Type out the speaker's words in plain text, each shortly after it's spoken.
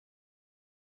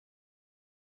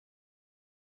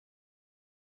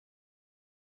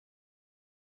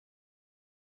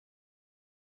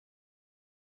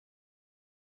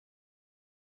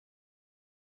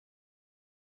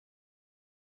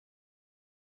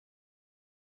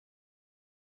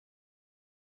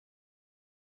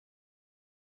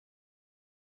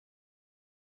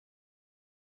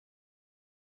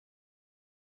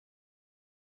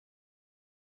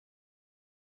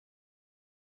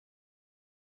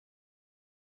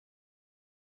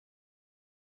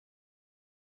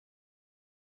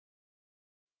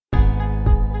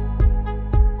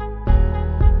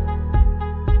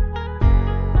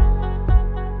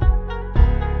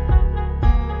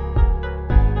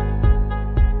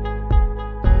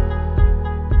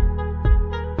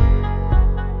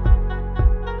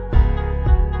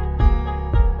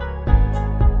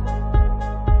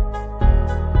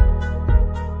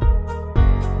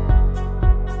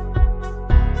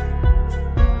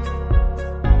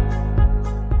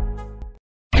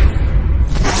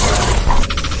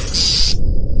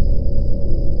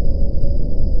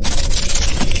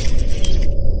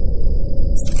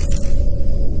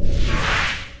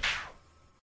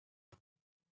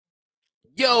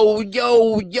Yo,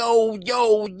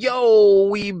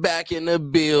 we back in the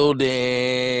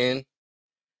building.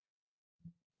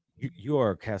 You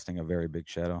are casting a very big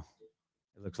shadow.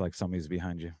 It looks like somebody's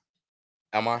behind you.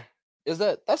 Am I?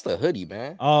 That's the hoodie,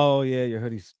 man. Oh, yeah, your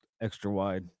hoodie's extra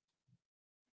wide.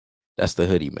 That's the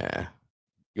hoodie, man.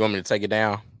 You want me to take it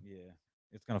down? Yeah,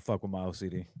 it's going to fuck with my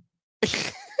OCD.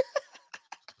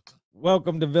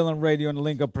 Welcome to Villain Radio and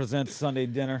Link Up Presents Sunday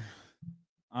Dinner.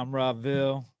 I'm Rob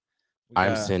Ville.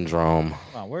 I'm Syndrome.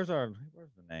 Hold on, where's the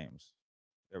names?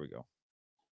 There we go.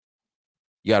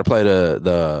 You got to play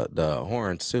the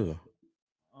horns, too.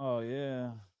 Oh, yeah.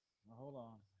 Hold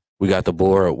on. We got the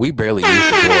board. We barely use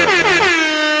the board,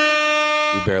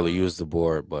 man. We barely use the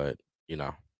board, but, you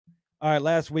know. All right,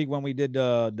 last week when we did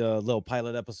the little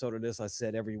pilot episode of this, I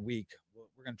said every week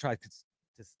we're going to try to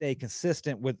stay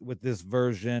consistent with this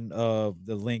version of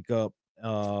the Link Up.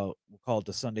 We'll call it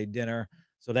the Sunday Dinner.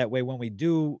 So that way when we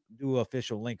do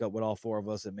official Link Up with all four of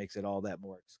us, it makes it all that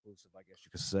more exclusive, I guess you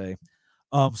could say.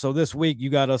 So this week you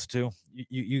got us too.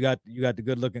 You got the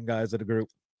good looking guys of the group.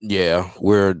 Yeah,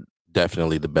 we're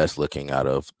definitely the best looking out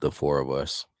of the four of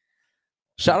us.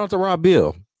 Shout out to Rob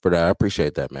Bill for that. I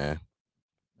appreciate that, man.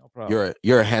 No problem.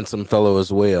 You're a handsome fellow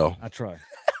as well. I try.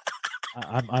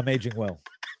 I'm aging well.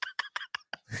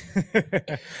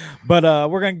 But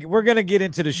we're gonna get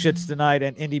into the shits tonight,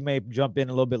 and Indy may jump in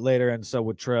a little bit later, and so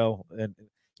would Trell, and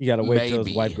you gotta wait till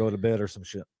his wife go to bed or some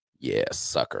shit. Yeah,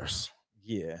 suckers.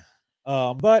 Yeah.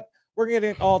 But we're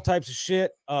getting all types of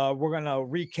shit. We're gonna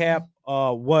recap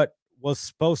what was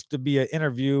supposed to be an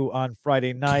interview on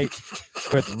Friday night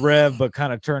with Rev, but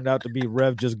kind of turned out to be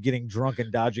Rev just getting drunk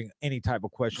and dodging any type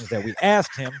of questions that we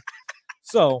asked him.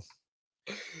 So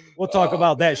we'll talk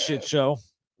about that shit show.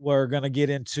 We're gonna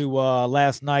get into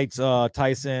last night's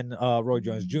Tyson Roy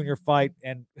Jones Jr. fight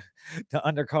and the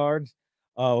undercard.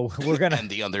 We're gonna and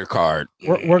the undercard.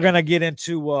 We're gonna get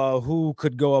into who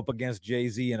could go up against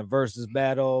Jay-Z in a versus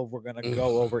battle. We're gonna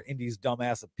go over Indy's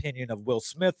dumbass opinion of Will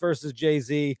Smith versus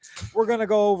Jay-Z. We're gonna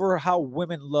go over how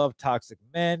women love toxic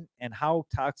men and how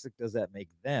toxic does that make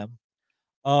them.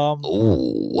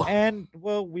 And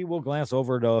well, we will glance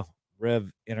over the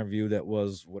Rev interview that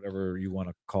was whatever you want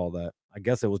to call that. I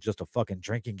guess it was just a fucking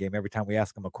drinking game. Every time we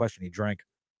ask him a question, he drank.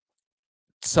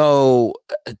 So,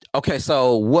 okay,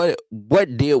 so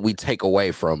what did we take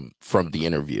away from the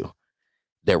interview?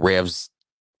 That Rev's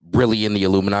really in the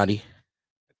Illuminati?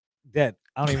 That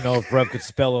I don't even know if Rev could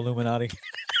spell Illuminati.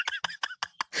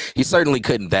 He certainly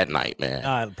couldn't that night,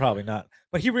 man. Probably not.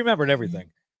 But he remembered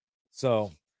everything.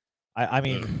 So, I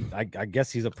mean, I guess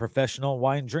he's a professional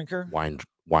wine drinker. Wine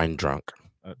drunk.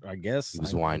 I guess he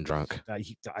was wine drunk.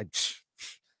 He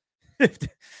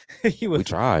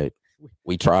was.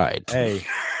 We tried. Hey,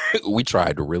 we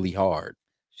tried really hard.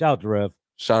 Shout out to Rev.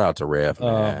 Shout out to Rev,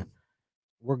 man.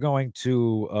 We're going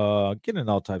to get in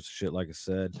all types of shit, like I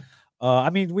said.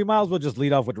 I mean, we might as well just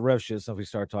lead off with the Rev shit since we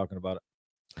start talking about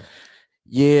it.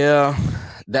 Yeah,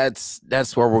 that's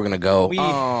where we're gonna go.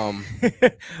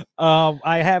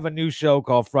 I have a new show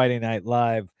called Friday Night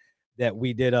Live that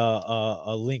we did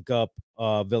a Link Up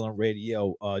Villain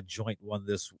Radio joint one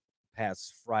this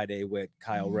past Friday with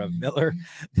Kyle Rev Miller.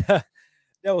 That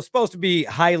was supposed to be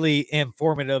highly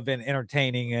informative and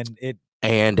entertaining,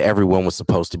 and everyone was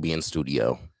supposed to be in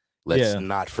studio. Let's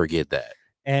not forget that.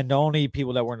 And the only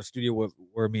people that were in the studio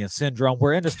were me and Syndrome.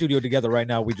 We're in the studio together right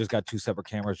now. We just got two separate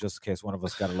cameras just in case one of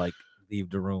us got to like leave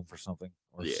the room for something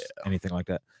or anything like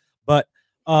that. But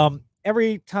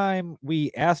every time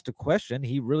we asked a question,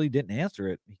 he really didn't answer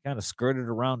it. He kind of skirted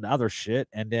around the other shit,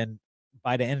 and then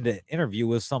by the end of the interview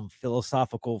was some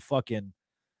philosophical fucking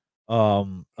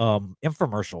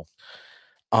infomercial.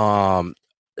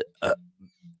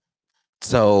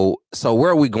 So where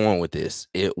are we going with this?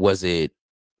 Was it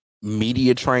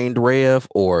media trained Rev,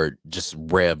 or just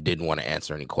Rev didn't want to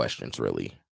answer any questions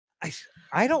really?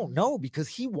 I don't know, because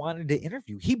he wanted to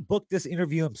interview. He booked this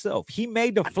interview himself. He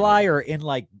made the flyer in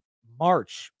like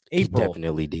March, April. He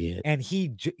definitely did. And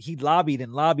he lobbied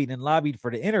and lobbied and lobbied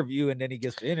for the interview, and then he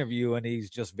gets the interview, and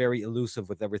he's just very elusive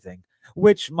with everything,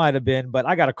 which might have been. But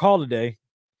I got a call today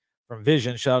from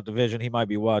Vision. Shout out to Vision. He might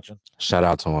be watching. Shout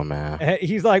out to him, man. And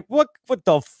he's like, what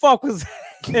the fuck was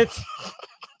that?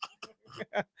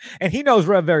 And he knows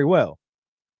Rev very well.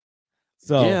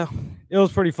 So yeah, it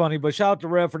was pretty funny. But shout out to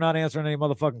Rev for not answering any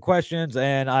motherfucking questions.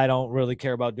 And I don't really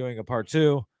care about doing a part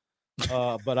 2.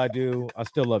 But I do. I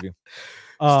still love you.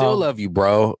 Still love you,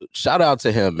 bro. Shout out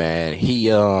to him, man. He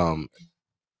so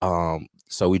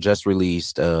we just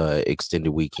released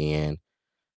Extended Weekend.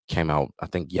 Came out, I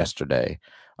think, yesterday.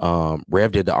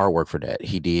 Rev did the artwork for that.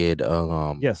 He did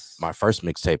yes, my first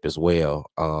mixtape as well.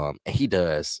 And he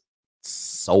does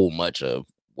so much of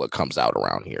what comes out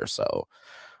around here. So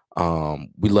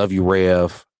we love you,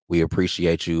 Rev. We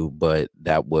appreciate you, but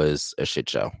that was a shit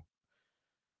show.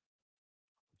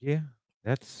 Yeah,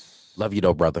 that's Love you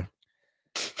though, brother.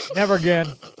 never again.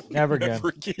 Never again. Never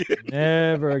again.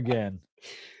 Never again.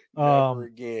 Never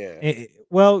again.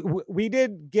 Well, we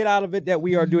did get out of it that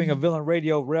we are doing a Villain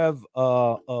Radio Rev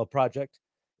project.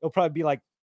 It'll probably be like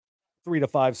 3 to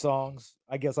 5 songs.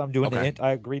 I guess I'm doing Okay.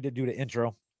 I agreed to do the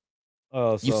intro.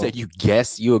 You So said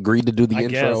you agreed to do the I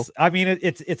intro. guess. I mean,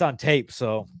 it's on tape,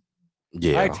 so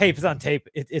Yeah, tape is on tape.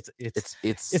 It's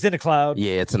in the cloud.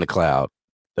 Yeah, it's in the cloud.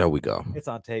 There we go. It's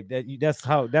on tape.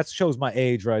 That shows my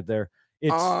age right there.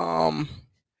 It's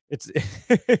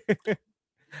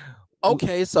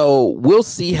okay, so we'll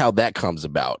see how that comes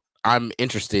about. I'm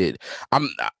interested. I'm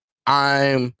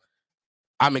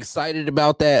excited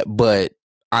about that, but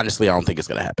honestly, I don't think it's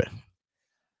gonna happen.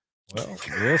 Well,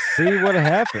 we'll see what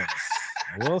happens.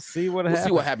 We'll see what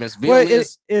happens. Bill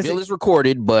is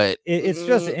recorded, but it's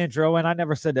just an intro, and I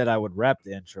never said that I would rap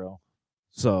the intro.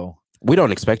 So we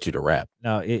don't expect you to rap.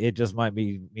 No, it just might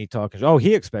be me talking. Oh,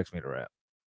 he expects me to rap.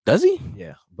 Does he?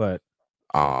 Yeah, but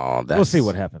we'll see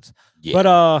what happens. Yeah.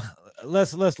 But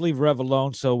let's leave Rev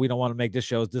alone, so we don't want to make this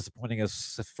show as disappointing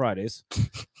as Fridays.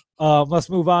 Let's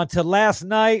move on to last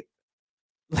night's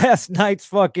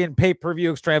fucking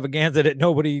pay-per-view extravaganza that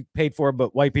nobody paid for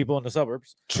but white people in the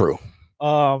suburbs. True.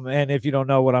 And if you don't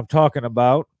know what I'm talking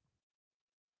about,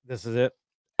 this is it.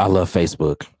 I love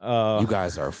Facebook. You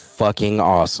guys are fucking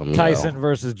awesome. Tyson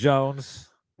versus Jones.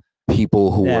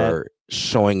 People who are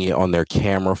showing it on their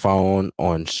camera phone,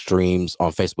 on streams,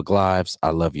 on Facebook Lives.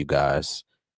 I love you guys.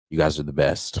 You guys are the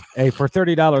best. Hey, for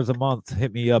 $30 a month,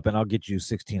 hit me up and I'll get you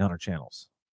 1,600 channels.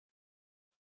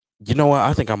 You know what?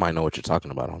 I think I might know what you're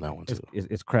talking about on that one too.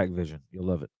 It's Crack Vision. You'll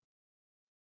love it.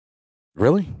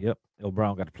 Really? Yep. Il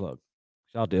Brown got the plug.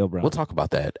 Shout out to Il Brown. We'll talk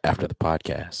about that after the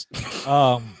podcast.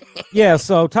 Yeah.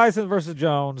 So Tyson versus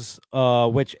Jones,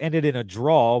 which ended in a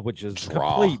draw, which is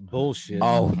complete bullshit.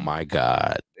 Oh my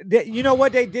god. You know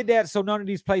what? They did that so none of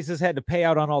these places had to pay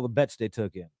out on all the bets they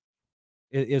took in.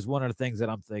 Is one of the things that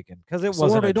I'm thinking because it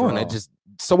wasn't. What are they doing?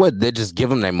 They just give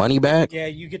them their money back. Yeah,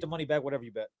 you get the money back, whatever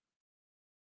you bet.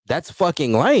 That's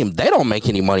fucking lame. They don't make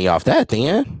any money off that,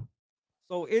 then.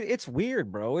 So it's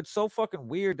weird, bro. It's so fucking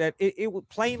weird that it would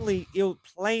plainly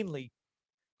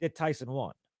that Tyson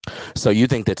won. So you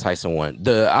think that Tyson won?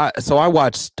 So I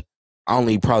watched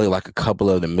only probably like a couple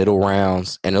of the middle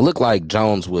rounds, and it looked like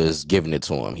Jones was giving it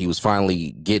to him. He was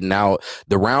finally getting out.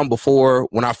 The round before,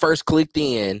 when I first clicked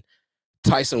in,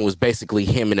 Tyson was basically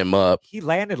hemming him up. He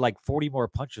landed like 40 more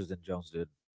punches than Jones did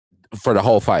for the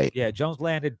whole fight. Yeah, Jones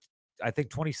landed, I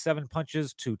think, 27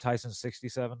 punches to Tyson's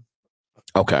 67.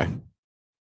 Okay.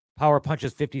 Power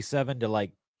punches 57 to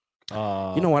like you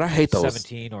know what? I hate those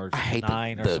 17 or I hate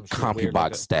 9 the or some CompuBox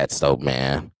like stats though,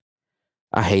 man.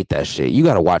 I hate that shit. You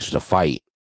gotta watch the fight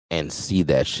and see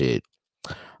that shit.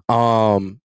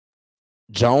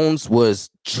 Jones was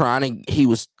trying to he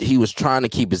was trying to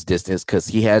keep his distance because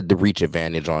he had the reach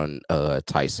advantage on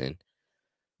Tyson.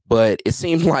 But it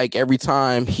seemed like every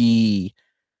time he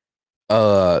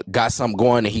got something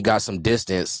going and he got some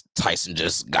distance, Tyson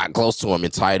just got close to him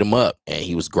and tied him up, and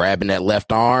he was grabbing that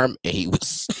left arm and he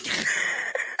was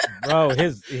bro,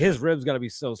 his ribs got to be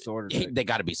so sore. They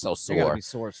got to be so sore. They gotta be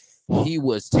sore as fuck. He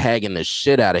was tagging the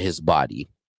shit out of his body.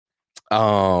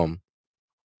 But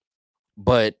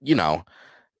you know,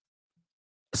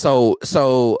 so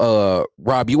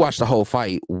Rob, you watched the whole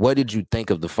fight. What did you think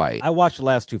of the fight? I watched the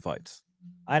last 2 fights.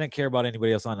 I didn't care about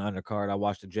anybody else on the undercard. I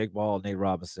watched the Jake Paul, Nate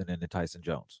Robinson, and the Tyson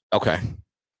Jones. Okay.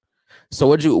 So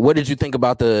what did you think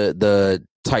about the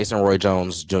Tyson Roy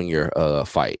Jones Jr.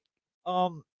 Fight?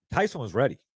 Tyson was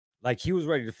ready. Like, he was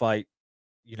ready to fight.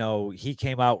 You know, he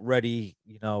came out ready.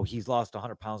 You know, he's lost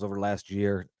 100 pounds over last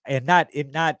year, and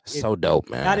so dope,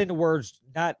 man. Not in the words,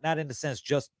 not in the sense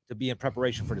just to be in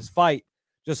preparation for this fight.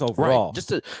 Just overall,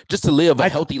 right. just to live a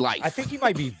healthy life. I think he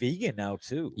might be vegan now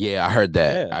too. Yeah, I heard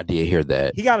that. Yeah. I did hear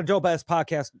that. He got a dope ass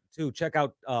podcast too. Check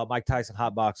out Mike Tyson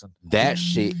Hot Boxing. That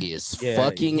shit is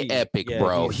fucking epic,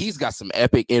 bro. He's got some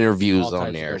epic interviews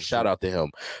on there. Shout out to him.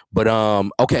 But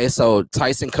okay, so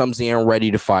Tyson comes in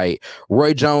ready to fight.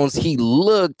 Roy Jones, he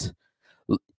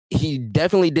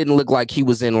definitely didn't look like he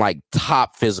was in like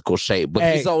top physical shape,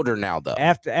 but he's older now though.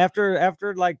 After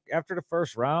the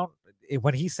first round,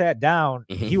 when he sat down,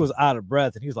 he was out of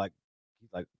breath, and he's like,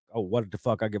 oh, what the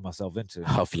fuck I get myself into?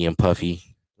 Huffy and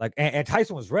puffy. Like, and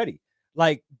Tyson was ready.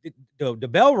 Like, the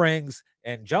bell rings,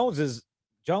 and Jones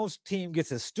team gets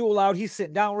his stool out. He's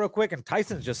sitting down real quick, and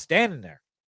Tyson's just standing there.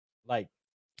 Like,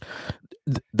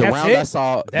 The round I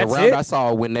saw, I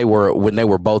saw when they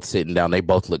were both sitting down, they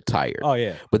both looked tired. Oh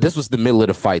yeah. But this was the middle of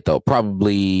the fight though.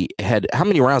 Probably had how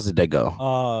many rounds did they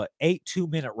go? 8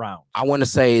 2-minute rounds. I want to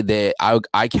say that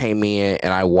I came in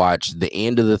and I watched the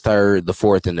end of the third, the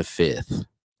fourth, and the fifth.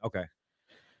 Okay.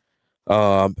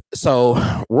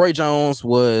 So Roy Jones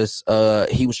was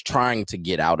he was trying to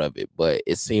get out of it, but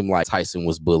it seemed like Tyson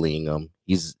was bullying him.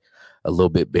 He's a little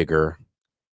bit bigger,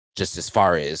 just as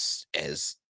far as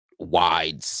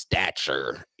wide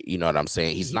stature. You know what I'm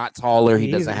saying? He's not taller.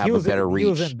 He doesn't have a better reach. He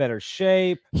was in better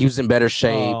shape.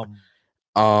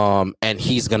 And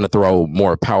he's gonna throw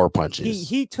more power punches.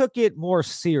 He took it more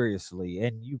seriously,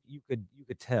 and you could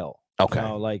tell. Okay. You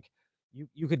know, like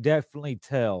you could definitely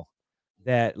tell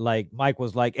that like Mike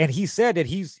was like, and he said that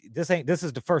this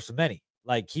is the first of many.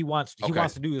 Like he wants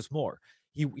to do this more.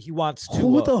 He wants to.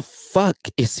 Who the fuck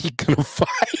is he gonna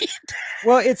fight?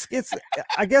 Well, it's.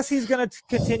 I guess he's gonna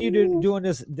continue doing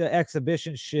the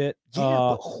exhibition shit. Yeah,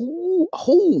 but who?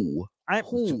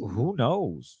 Who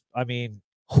knows? I mean,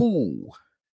 who?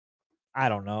 I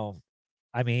don't know.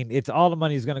 I mean, it's all the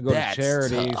money's gonna go to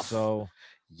charity. Tough. So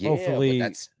yeah, hopefully,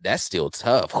 that's still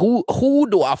tough. Who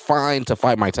do I find to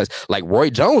fight Mike Tyson? Like Roy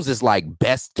Jones is like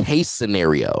best case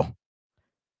scenario.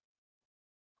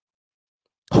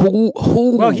 Who?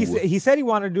 Well, he said he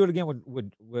wanted to do it again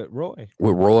with Roy.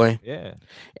 With Roy, yeah.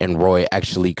 And Roy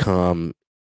actually come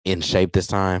in shape this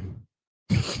time.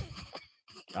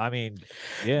 I mean,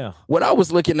 yeah. What I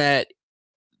was looking at,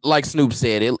 like Snoop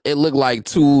said, it looked like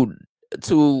two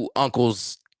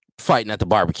uncles fighting at the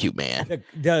barbecue, man.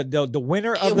 The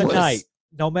winner of the night,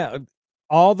 no matter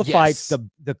all the fights,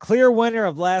 the clear winner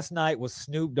of last night was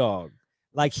Snoop Dogg.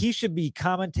 Like he should be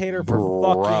commentator for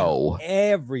fucking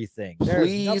everything.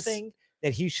 There's nothing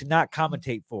that he should not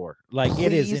commentate for. Like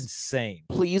it is insane.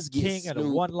 Please get King of the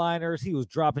one-liners. He was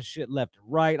dropping shit left and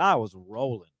right. I was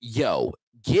rolling. Yo,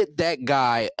 get that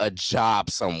guy a job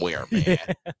somewhere, man.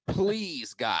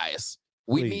 Please, guys.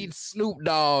 We need Snoop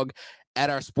Dogg at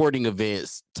our sporting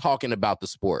events talking about the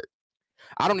sport.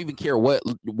 I don't even care what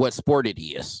sport it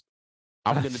is.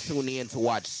 I'm gonna tune in to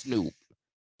watch Snoop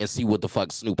and see what the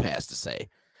fuck Snoop has to say,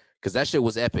 because that shit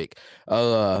was epic.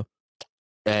 And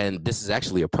this is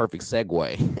actually a perfect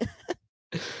segue.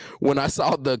 When I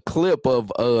saw the clip of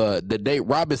the Nate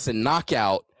Robinson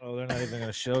knockout. Oh, they're not even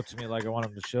gonna show it to me like I want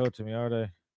them to show it to me, are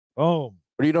they? Boom.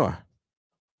 What are you doing?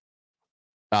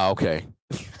 Oh, okay.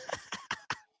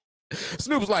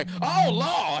 Snoop's like, oh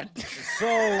Lord. So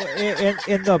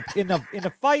in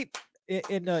the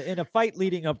fight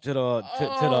leading up to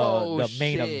the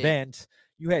main event,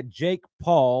 you had Jake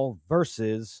Paul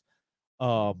versus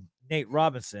Nate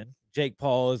Robinson. Jake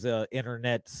Paul is an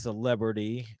internet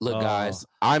celebrity. Look, guys,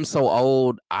 I'm so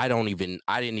old. I didn't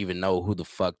even know who the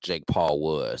fuck Jake Paul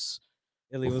was.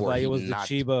 It was the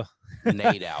Chiba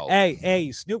Nate out.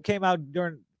 Hey, Snoop came out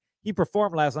he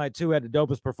performed last night too, had the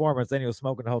dopest performance, then he was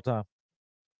smoking the whole time.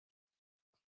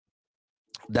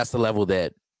 That's the level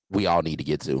that we all need to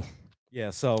get to. Yeah,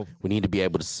 so we need to be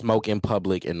able to smoke in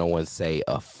public and no one say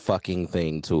a fucking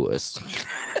thing to us.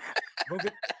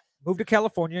 Move to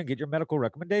California and get your medical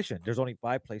recommendation. There's only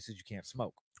 5 places you can't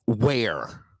smoke.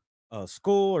 Where? A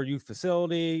school or youth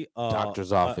facility,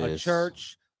 doctor's office, a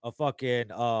church, a fucking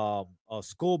a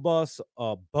school bus,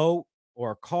 a boat,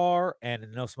 or a car, and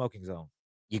no smoking zone.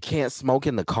 You can't smoke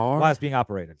in the car while it's being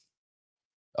operated.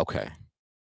 Okay.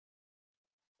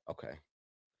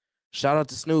 Shout out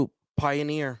to Snoop,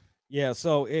 pioneer. Yeah.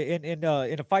 So in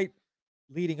a fight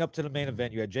leading up to the main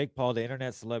event, you had Jake Paul, the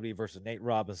internet celebrity, versus Nate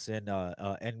Robinson,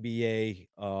 NBA,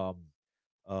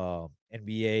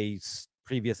 NBA's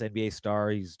previous NBA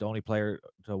star. He's the only player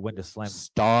to win the slam.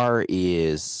 Star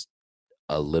is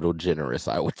a little generous,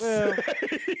 I would say.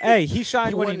 Hey, he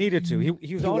shined when he needed to.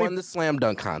 He won the slam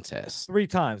dunk contest 3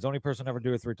 times. The only person ever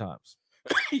do it 3 times.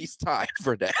 He's tied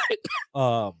for that.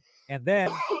 And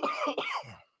then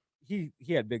he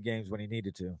had big games when he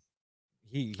needed to.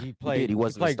 He played. He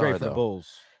played great for the Bulls.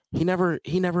 He never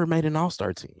made an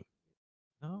All-Star team.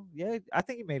 No, yeah, I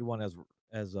think he made one as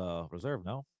reserve.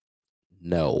 No.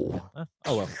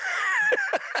 Oh well.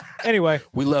 Anyway,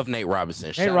 we love Nate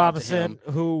Robinson. Nate Robinson,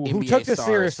 who took this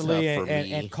seriously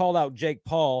and called out Jake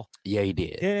Paul. Yeah, he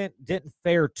did. Didn't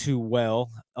fare too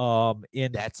well.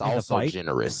 That's also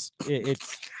generous.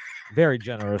 It's very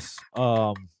generous.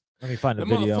 Let me find the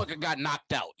video. Motherfucker got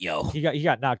knocked out, yo. He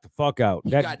got knocked the fuck out.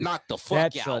 He got knocked the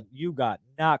fuck out. You got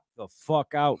knocked the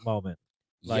fuck out moment.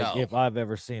 Like if I've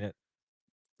ever seen it.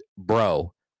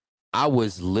 Bro, I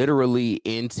was literally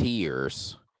in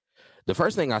tears. The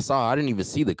first thing I saw, I didn't even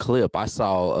see the clip. I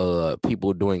saw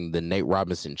people doing the Nate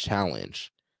Robinson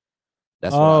challenge.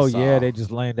 That's what I saw. Yeah, they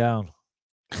just laying down.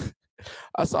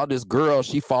 I saw this girl.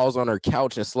 She falls on her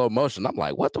couch in slow motion. I'm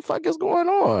like, what the fuck is going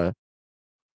on?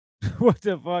 What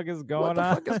the fuck is going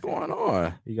on? What the fuck is going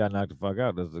on? He got knocked the fuck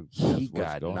out. He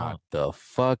got knocked the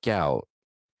fuck out.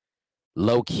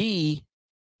 Low key,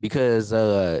 because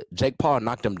Jake Paul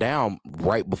knocked him down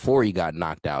right before he got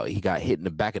knocked out. He got hit in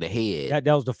the back of the head.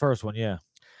 That was the first one, yeah.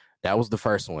 That was the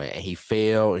first one. And he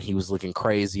fell and he was looking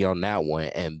crazy on that one.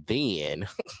 And then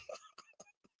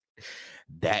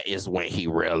that is when he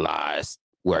realized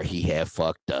where he had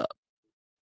fucked up.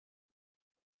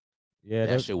 Yeah,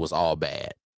 that shit was all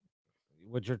bad.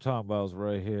 What you're talking about is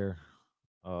right here.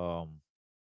 Hold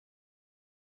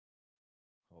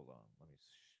on, let me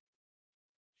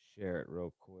share it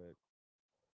real quick.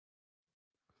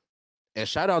 And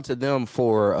shout out to them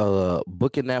for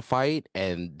booking that fight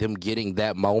and them getting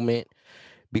that moment,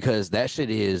 because that shit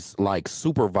is like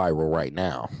super viral right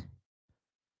now.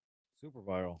 Super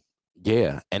viral.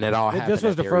 Yeah, and it all happened. This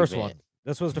was the first one.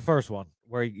 This was the first one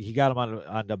where he got him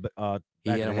on the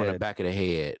he hit him on the back of the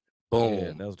head. Boom.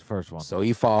 Yeah, that was the first one. So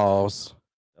he falls.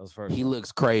 That was first. He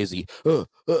looks crazy. He was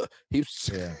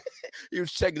he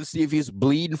was checking to see if he's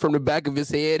bleeding from the back of his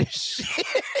head.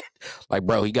 Like,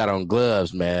 bro, he got on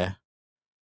gloves, man.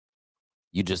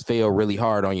 You just fell really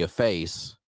hard on your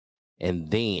face, and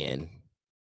then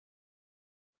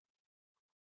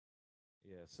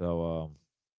so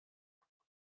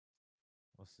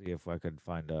let's see if I could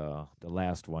find the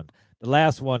last one. The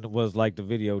last one was like the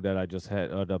video that I just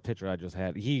had, the picture I just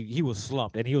had. He was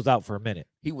slumped and he was out for a minute.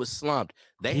 He was slumped.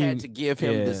 They had to give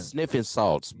him the sniffing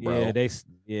salts, bro.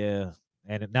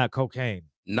 And not cocaine.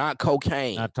 Not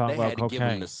cocaine. Not talking they about had cocaine. To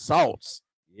give him the salts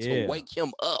to wake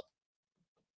him up.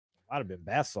 Might have been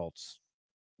bath salts.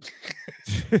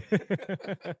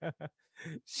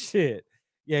 Shit.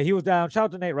 Yeah, he was down. Shout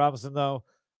out to Nate Robinson though.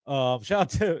 Shout out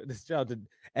to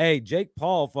hey, Jake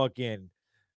Paul fucking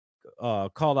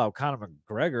called out Conor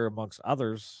McGregor amongst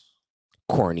others.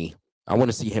 Corny. I want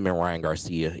to see him and Ryan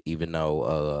Garcia, even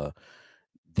though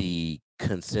the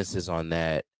consensus on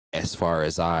that, as far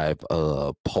as I've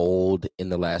polled in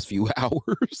the last few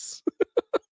hours,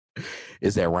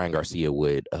 is that Ryan Garcia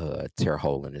would tear a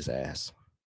hole in his ass.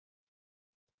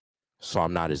 So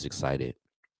I'm not as excited.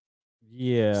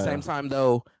 Yeah. Same time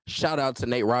though, shout out to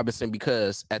Nate Robinson,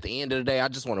 because at the end of the day, I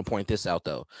just want to point this out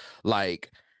though. Like,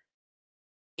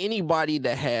 anybody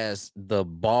that has the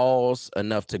balls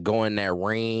enough to go in that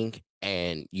ring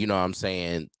and, you know what I'm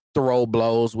saying, throw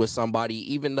blows with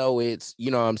somebody, even though it's,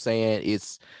 you know what I'm saying,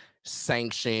 it's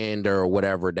sanctioned or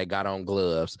whatever, they got on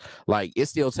gloves, like, it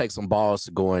still takes some balls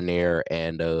to go in there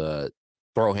and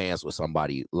throw hands with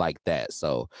somebody like that.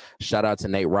 So shout out to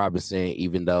Nate Robinson,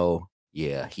 even though,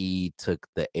 yeah, he took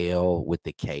the L with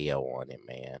the KO on it,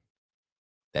 man.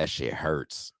 That shit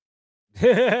hurts.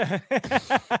 That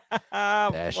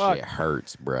shit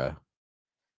hurts, bruh.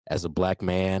 As a black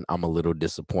man, I'm a little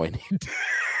disappointed.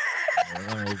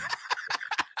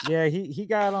 Yeah, he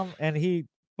got him, and he,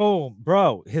 boom,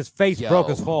 bro, his face broke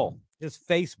his fall. His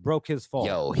face broke his fall.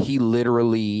 Yo, he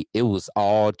literally, it was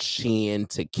all chin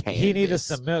to canvas. He needed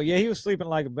some milk. Yeah, he was sleeping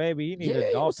like a baby. He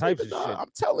needed all types of shit.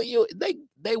 I'm telling you, they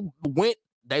went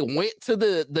to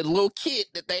the little kit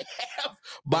that they have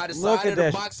by the side of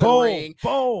the boxing ring,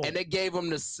 and they gave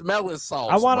him the smelling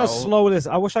salts. I want to slow this.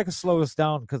 I wish I could slow this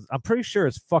down, because I'm pretty sure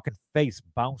his fucking face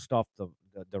bounced off the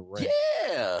ring.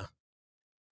 Yeah.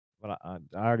 But I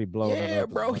already blown it up. Yeah,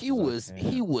 bro, he was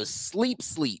sleep.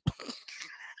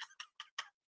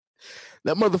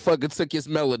 That motherfucker took his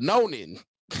melatonin.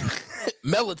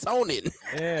 Melatonin.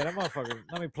 Yeah, that motherfucker.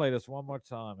 Let me play this one more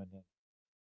time, and then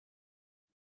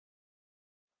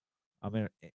I'm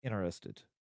interested.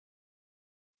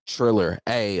 Triller.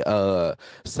 Hey,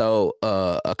 so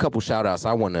a couple shout outs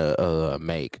I want to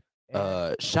make.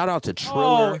 Shout out to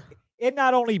Triller. It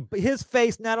not only, his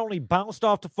face not only bounced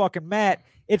off the fucking mat,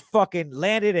 it fucking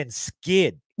landed and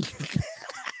skid.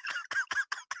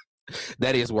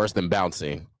 That is worse than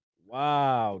bouncing.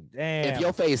 Wow, damn. If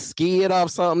your face skid off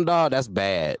something, dog, that's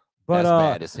bad. But that's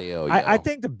bad as hell. I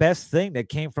think the best thing that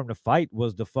came from the fight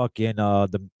was the fucking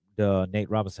the Nate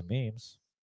Robinson memes.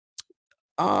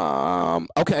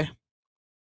 Okay.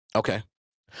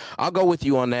 I'll go with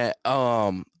you on that.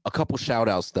 A couple shout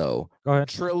outs though. Go ahead.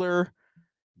 Triller,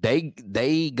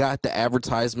 they got the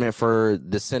advertisement for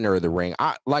the center of the ring.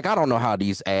 I don't know how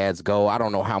these ads go. I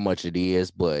don't know how much it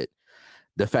is, but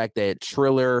the fact that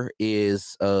Triller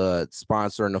is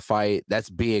sponsoring the fight, that's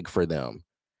big for them.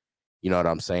 You know what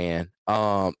I'm saying?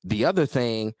 The other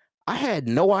thing, I had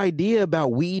no idea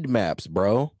about weed maps,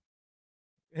 bro.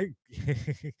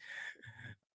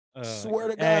 Swear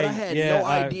to God, I had no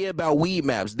idea about weed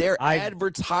maps. They're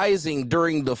advertising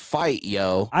during the fight,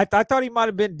 yo. I thought he might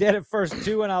have been dead at first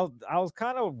too, and I was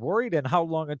kind of worried in how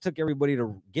long it took everybody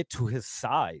to get to his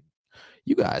side.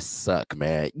 You guys suck,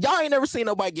 man. Y'all ain't never seen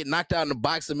nobody get knocked out in a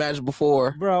boxing match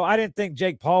before. Bro, I didn't think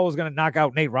Jake Paul was gonna knock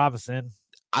out Nate Robinson.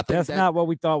 I think that's not what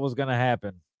we thought was gonna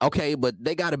happen. Okay, but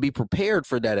they got to be prepared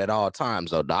for that at all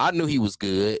times, though. I knew he was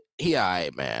good. He all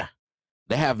right, man.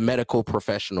 They have medical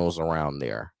professionals around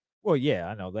there. Well, yeah,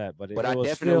 I know that, but I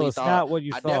definitely thought, not what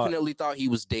you thought. I definitely thought he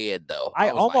was dead, though. I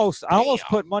almost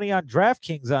put money on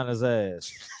DraftKings on his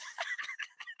ass.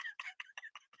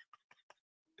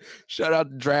 Shout out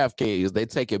to DraftKings. They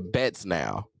taking bets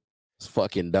now. It's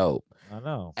fucking dope. I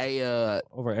know. Hey,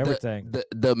 over everything.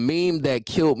 The meme that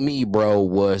killed me, bro,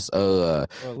 was well,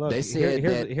 look, they said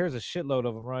here's a shitload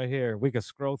of them right here. We can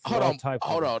scroll through all types.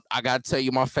 Hold on. I gotta tell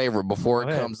you my favorite before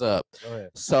it comes up. Go ahead.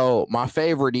 So my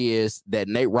favorite is that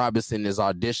Nate Robinson is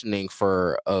auditioning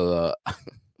for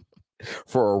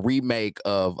for a remake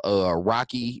of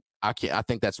Rocky. I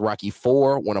think that's Rocky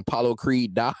 4 when Apollo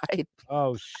Creed died.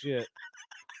 Oh shit.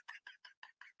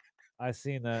 I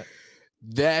seen that.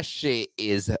 That shit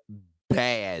is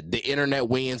bad. The internet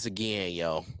wins again,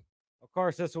 yo. Of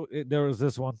course, there was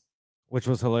this one, which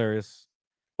was hilarious.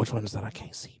 Which one is that? I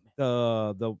can't see.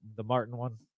 The Martin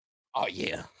one. Oh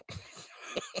yeah.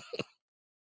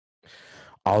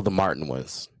 All the Martin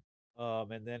ones.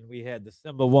 And then we had the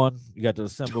Simba one. You got the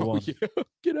Simba one. Yeah.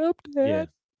 Get up, Dad.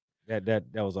 Yeah. That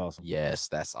was awesome. Yes,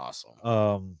 that's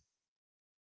awesome.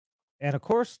 And of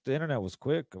course, the internet was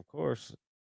quick. Of course.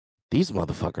 These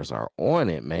motherfuckers are on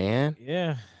it, man.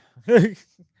 Yeah.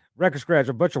 Record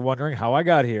scratcher, but you're wondering how I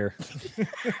got here.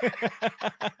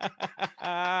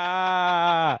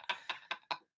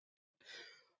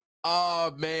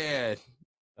 Oh man.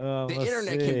 The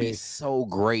internet can be so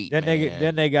great. Then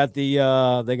man. they got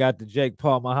the Jake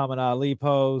Paul Muhammad Ali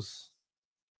pose.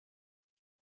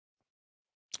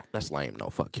 That's lame. No,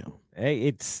 fuck him.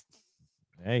 Hey,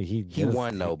 he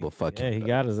won though, but fuck him. Yeah, he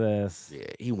got his ass.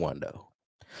 Yeah, he won though.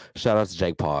 Shout out to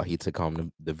Jake Paul. He took home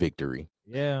the victory.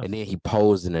 Yeah. And then he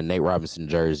posed in a Nate Robinson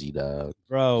jersey, dog.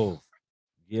 Bro.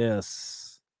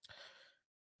 Yes.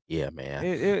 Yeah, man.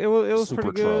 It was super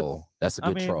pretty troll. Good. That's a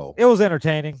good troll. It was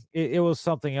entertaining. It was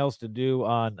something else to do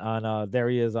on there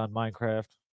he is on Minecraft.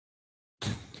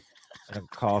 In a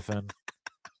coffin.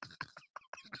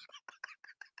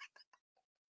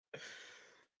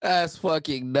 That's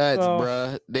fucking nuts,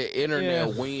 bruh. The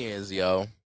internet wins, yo.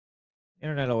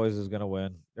 Internet always is gonna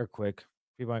win. They're quick.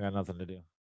 People ain't got nothing to do.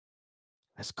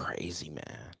 That's crazy,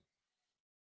 man.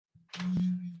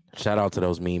 Shout out to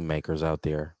those meme makers out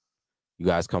there. You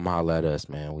guys come holler at us,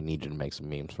 man. We need you to make some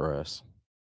memes for us.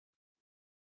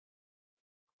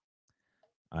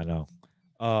 I know.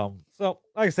 So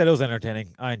like I said, it was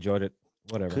entertaining. I enjoyed it.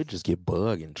 Whatever. Could just get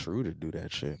Bug and True to do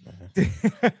that shit, man.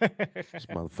 These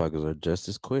motherfuckers are just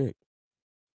as quick.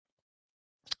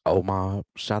 Omar,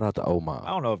 shout out to Omar. I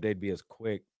don't know if they'd be as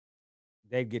quick.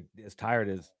 They'd get as tired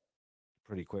as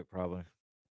pretty quick, probably.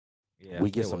 Yeah,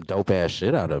 we get some dope ass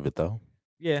shit out of it though.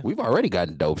 Yeah, we've already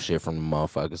gotten dope shit from the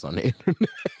motherfuckers on the internet.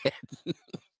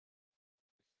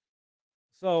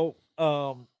 So,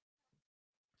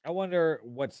 I wonder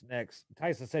what's next.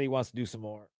 Tyson said he wants to do some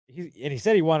more. He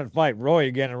said he wanted to fight Roy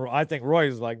again, and I think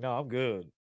Roy's like, no, I'm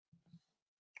good.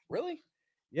 Really?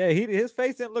 Yeah, his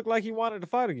face didn't look like he wanted to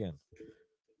fight again.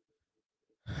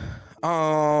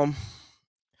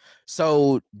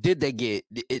 So did they get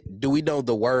it? Do we know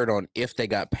the word on if they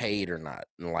got paid or not,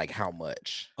 and like how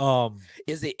much?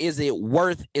 Is it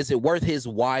worth his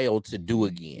while to do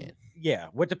again? Yeah,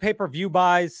 with the pay-per-view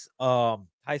buys,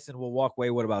 Tyson will walk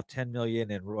away with about 10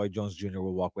 million, and Roy Jones Jr.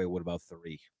 will walk away with about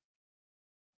 3.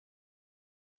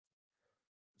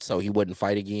 So he wouldn't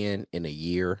fight again in a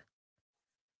year.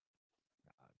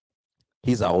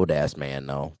 He's an old ass man,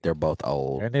 though. They're both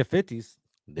old. They're in their 50s.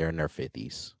 They're in their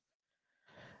 50s.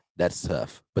 That's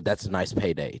tough, but that's a nice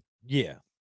payday. Yeah.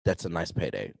 That's a nice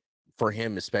payday. For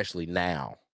him, especially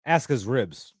now. Ask his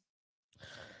ribs.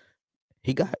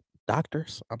 He got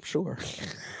doctors, I'm sure.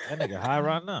 That nigga high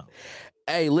right now.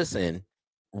 Hey, listen,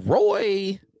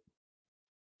 Roy.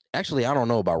 Actually, I don't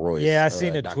know about Roy. Yeah, I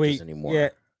seen a tweet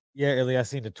anymore. Yeah, Illy, I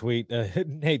seen the tweet.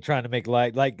 Nate trying to make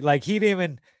light, like he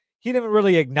didn't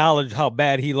really acknowledge how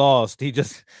bad he lost. He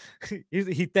just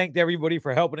he thanked everybody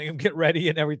for helping him get ready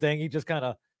and everything. He just kind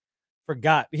of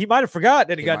forgot. He might have forgot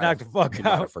that he got knocked the fuck out. He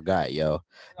might have forgot, yo.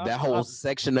 That whole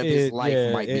section of his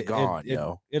life might be gone,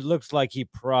 yo. It looks like he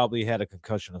probably had a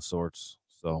concussion of sorts.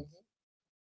 So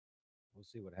we'll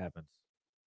see what happens.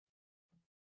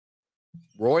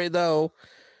 Roy, though,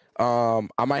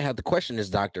 I might have to question his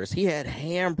doctors. He had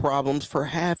hand problems for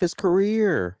half his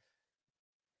career.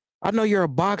 I know you're a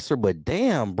boxer, but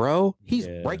damn, bro, he's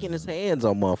breaking his hands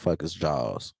on motherfuckers'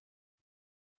 jaws.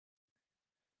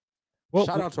 Well,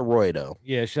 shout out to Roy though.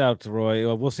 Yeah, shout out to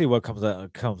Roy. We'll see what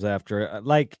comes after.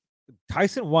 Like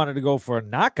Tyson wanted to go for a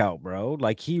knockout, bro.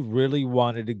 Like he really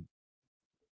wanted to.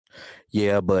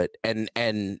 Yeah, but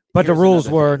the rules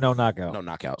were no knockout, no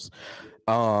knockouts.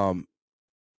 Oh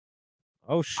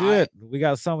shit, we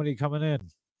got somebody coming in.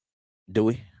 Do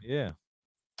we? Yeah.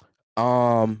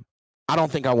 I don't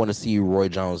think I want to see Roy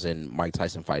Jones and Mike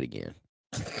Tyson fight again.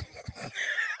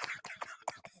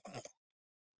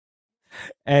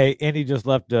 Hey, and he just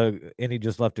left a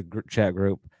chat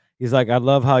group. He's like, I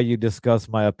love how you discuss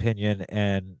my opinion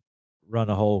and run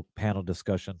a whole panel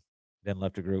discussion. Then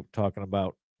left a group talking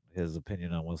about his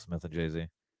opinion on Will Smith and Jay-Z.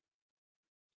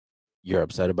 You're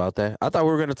upset about that? I thought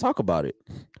we were going to talk about it.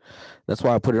 That's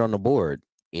why I put it on the board.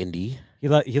 Indy. He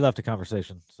left the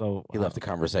conversation. So he left the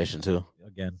conversation too.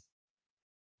 Again.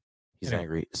 He's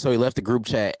angry. So he left the group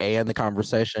chat and the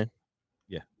conversation.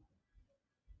 Yeah.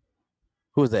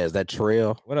 Who is that? Is that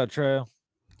Trail? What up, Trail?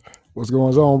 What's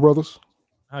going on, brothers?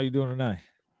 How you doing tonight?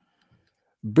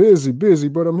 Busy,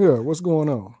 but I'm here. What's going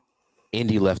on?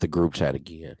 Indy left the group chat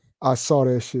again. I saw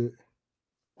that shit.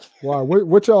 Why?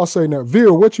 What y'all say now?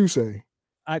 Veal, what you say?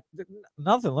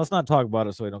 Nothing. Let's not talk about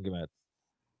it so we don't get mad.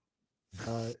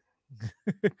 All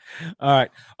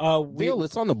right. All right. Veal,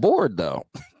 it's on the board though.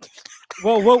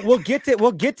 Well, we'll get to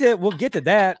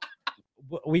that.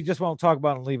 We just won't talk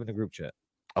about it and leave in the group chat.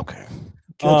 Okay.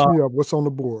 Catch me up. What's on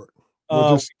the board?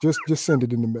 We'll just send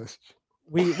it in the message.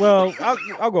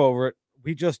 I'll go over it.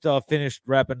 We just finished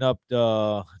wrapping up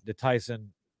the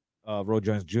Tyson Roy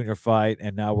Jones Jr. fight,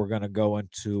 and now we're gonna go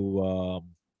into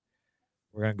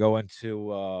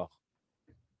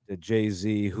the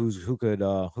Jay-Z. Who could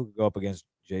go up against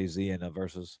Jay-Z in a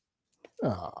versus?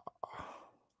 Oh,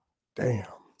 damn.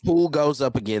 Who goes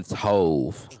up against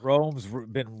Hove? Rome's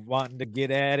been wanting to get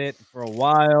at it for a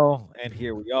while, and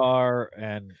here we are.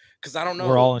 And because I don't know,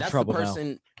 we're all in trouble now.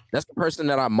 That's the person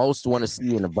that I most want to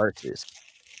see in the verses.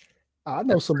 I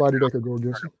know somebody that could go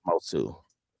against him. Most who?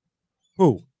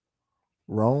 Who?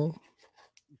 Rome.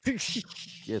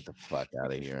 Get the fuck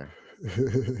out of here.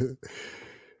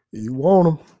 You want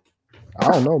him? I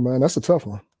don't know, man. That's a tough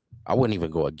one. I wouldn't even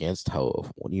go against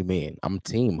Hove. What do you mean? I'm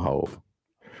team Hove.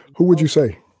 Who would you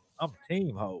say? I'm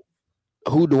team Hove.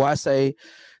 Who do I say?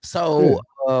 So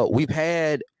we've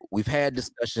had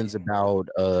discussions about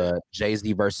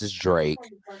Jay-Z versus Drake.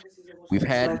 We've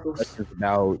had discussions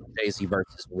about Jay-Z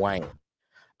versus Wayne.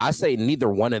 I say neither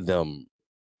one of them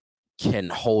can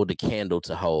hold a candle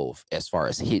to Hove as far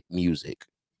as hit music.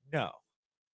 No.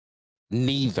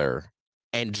 Neither.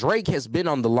 And Drake has been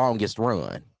on the longest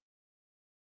run.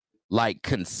 Like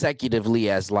consecutively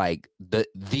as like the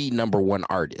number one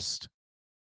artist.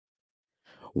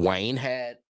 Wayne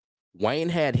had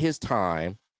his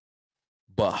time,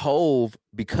 but Hove,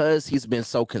 because he's been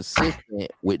so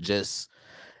consistent with just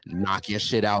knocking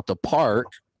shit out the park,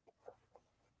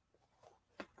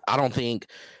 I don't think,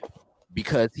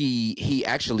 because he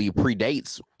actually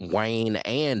predates Wayne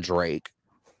and Drake,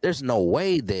 there's no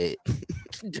way that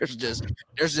there's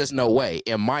just no way,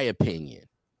 in my opinion.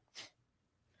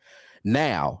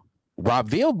 Now,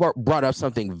 Ravil brought up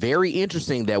something very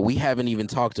interesting that we haven't even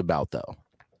talked about, though.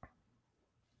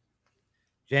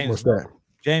 What's that?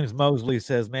 James Mosley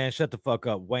says, "Man, shut the fuck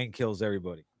up. Wayne kills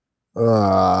everybody."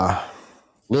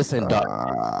 Listen, Doug.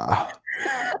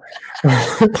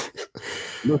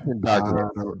 Listen,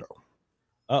 Doug.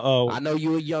 Uh-oh. I know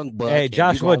you a young buck. Hey,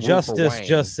 Joshua Justice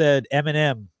just said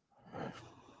Eminem.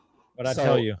 But I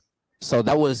tell you. So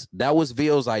that was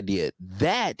Veal's idea.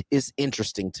 That is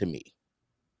interesting to me.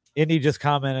 Indy just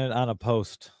commented on a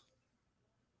post.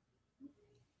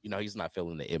 You know, he's not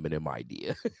feeling the Eminem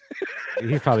idea.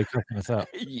 He's probably cooking us up.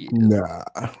 Nah.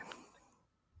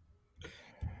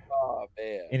 Oh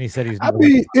man. And he said he's. I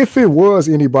mean, if it was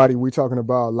anybody, we talking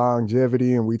about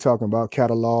longevity and we talking about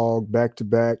catalog back to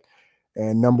back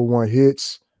and number one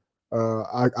hits.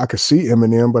 I could see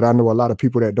Eminem, but I know a lot of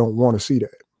people that don't want to see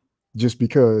that just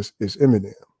because it's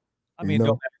Eminem. I mean,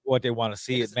 no matter what they want to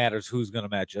see, it matters who's going to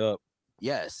match up.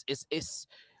 Yes, it's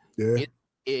yeah.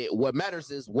 What matters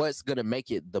is what's going to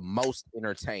make it the most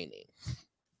entertaining.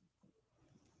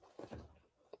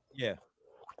 Yeah.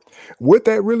 Would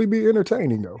that really be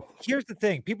entertaining though? Here's the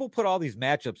thing: people put all these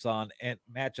matchups on, and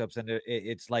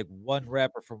it's like one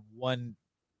rapper from one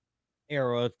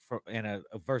era and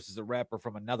versus a rapper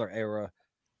from another era.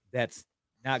 That's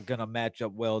not gonna match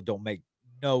up well. Don't make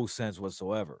no sense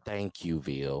whatsoever. Thank you,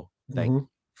 Veal.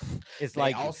 It's They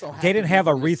like also they didn't to be have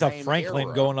from the Aretha same Franklin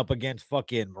era. going up against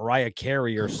fucking Mariah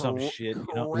Carey or some shit, you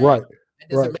know? Correct. Right. That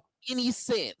doesn't Right. make any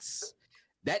sense.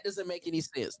 That doesn't make any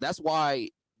sense. That's why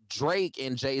Drake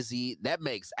and Jay-Z, that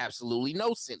makes absolutely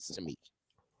no sense to me.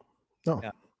 No.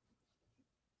 Yeah.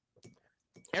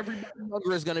 Everybody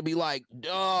younger is gonna be like,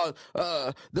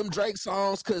 them Drake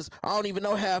songs, because I don't even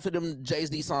know half of them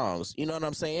Jay-Z songs. You know what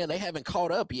I'm saying? They haven't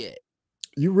caught up yet.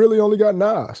 You really only got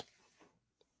Nas.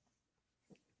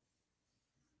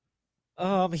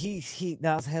 He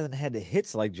Nas hasn't had the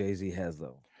hits like Jay-Z has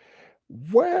though.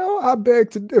 Well, I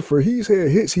beg to differ. He's had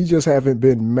hits, he just haven't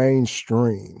been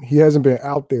mainstream. He hasn't been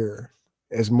out there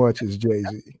as much as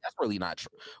Jay-Z. That's really not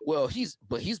true. Well, he's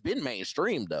been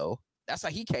mainstream though. That's how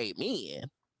he came in.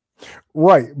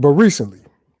 Right, but recently,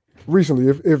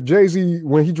 if Jay-Z,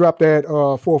 when he dropped that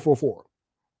 444,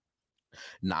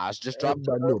 Nas just dropped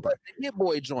everybody knew about the Hit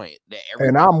Boy joint that it.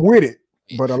 And I'm with it,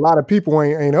 but a lot of people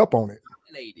ain't up on it.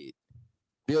 dominated.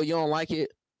 Bill, you don't like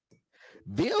it?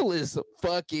 Bill is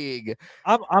fucking.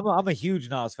 I'm a huge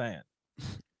Nas fan.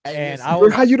 Hey, And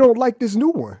listen, How you don't like this new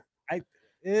one? him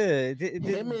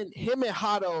and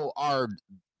Hado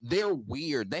they're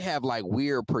weird. They have like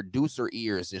weird producer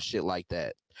ears and shit like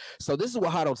that. So this is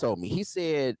what Hado told me. He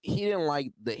said he didn't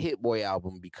like the Hit Boy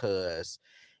album because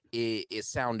it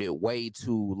sounded way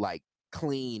too like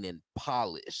clean and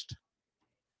polished.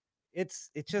 it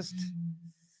just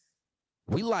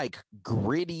We like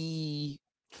gritty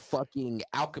fucking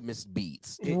Alchemist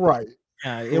beats. Right.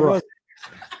 it was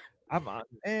I like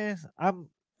that album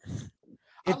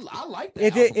a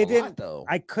lot, though.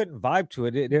 I couldn't vibe to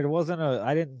it. It wasn't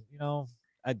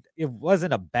it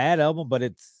wasn't a bad album, but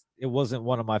it wasn't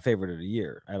one of my favorite of the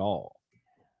year at all.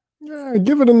 Yeah,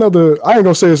 give it another. I ain't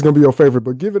gonna say it's gonna be your favorite,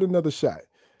 but give it another shot.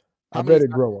 I bet it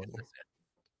grow on you.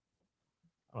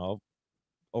 I don't know,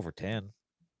 over 10.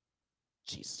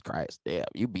 Jesus Christ, damn,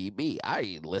 you beat me. I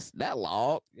ain't listened that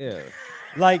long. Yeah,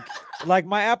 like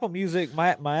my Apple Music, my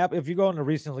app. If you go into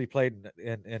recently played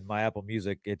in my Apple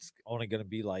Music, it's only going to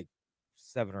be like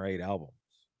 7 or 8 albums.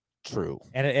 True,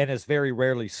 and it's very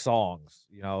rarely songs.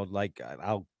 You know, like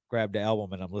I'll grab the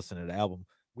album and I'm listening to the album.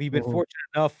 We've been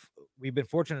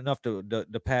fortunate enough to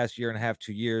the past year and a half,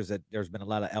 2 years that there's been a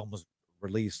lot of albums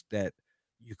released that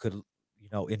you could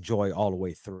enjoy all the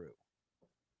way through.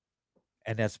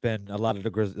 And that's been a lot of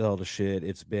the Griselda shit.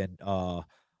 It's been all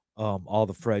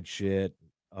the Fred shit.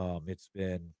 It's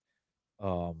been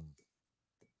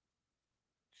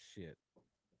shit.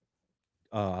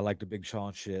 I like the Big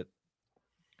Sean shit.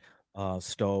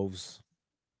 Stoves.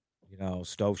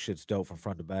 Stove shit's dope from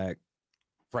front to back.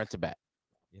 front to back.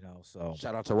 So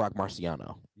Shout out to Rock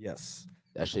Marciano. yes,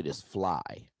 that shit is fly.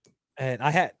 And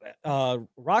I had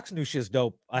Rock's new shit's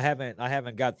dope. I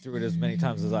haven't got through it as many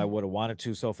times as I would have wanted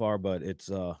to so far, but it's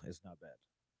not bad.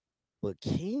 But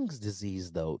King's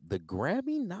Disease, though, the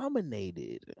Grammy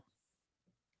nominated.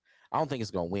 I don't think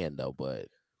it's gonna win though, but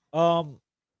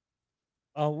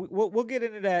we'll get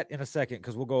into that in a second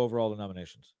because we'll go over all the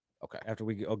nominations. Okay, after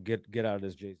we get out of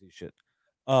this Jay-Z shit.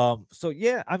 So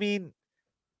yeah, I mean,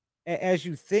 as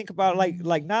you think about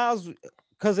like Nas,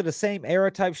 because of the same era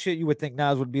type shit, you would think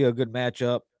Nas would be a good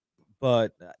matchup,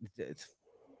 but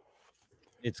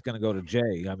it's gonna go to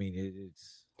Jay. I mean,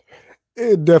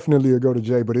 it definitely will go to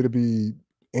Jay, but it'll be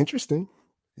interesting.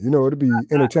 It'll be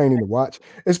entertaining to watch,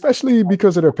 especially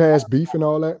because of their past beef and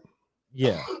all that.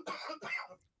 Yeah,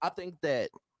 I think that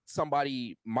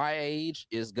somebody my age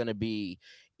is gonna be.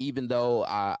 Even though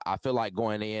I feel like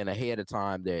going in ahead of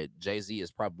time that Jay-Z is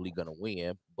probably going to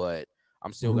win, but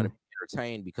I'm still going to be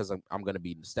entertained because I'm going to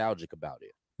be nostalgic about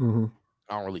it. Mm-hmm.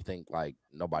 I don't really think like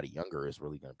nobody younger is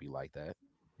really going to be like that.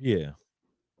 Yeah.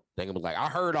 They're going to be like, I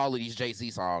heard all of these Jay-Z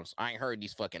songs. I ain't heard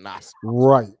these fucking Nas songs.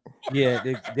 Right. Yeah.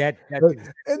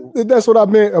 That's what I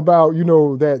meant about,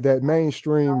 that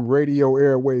mainstream radio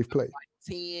airwave play.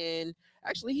 10.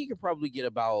 Actually, he can probably get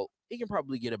about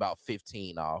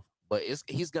 15 off. But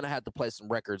he's going to have to play some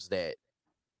records that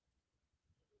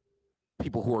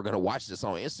people who are going to watch this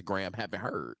on Instagram haven't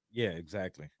heard. Yeah,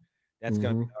 exactly. That's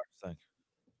going to be hard to think.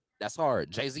 That's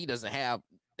hard. Jay-Z doesn't have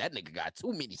 – that nigga got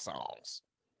too many songs.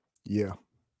 Yeah.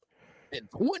 And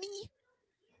 20?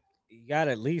 You got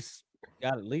at least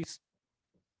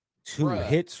 2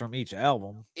 hits from each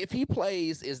album. If he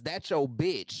plays Is That Your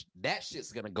Bitch, that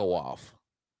shit's going to go off.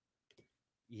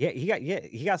 Yeah,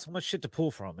 he got so much shit to pull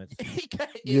from it.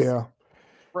 Yeah,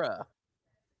 bruh.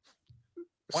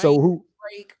 So who?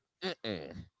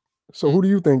 So who do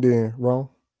you think then, Ron?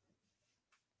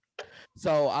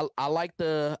 So I like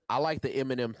the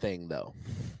Eminem thing though.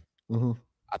 Mm-hmm.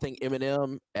 I think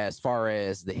Eminem, as far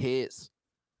as the hits,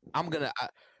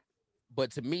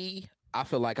 but to me, I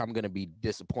feel like I'm gonna be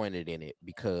disappointed in it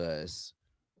because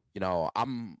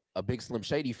I'm a big Slim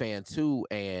Shady fan too,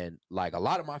 and like a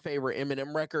lot of my favorite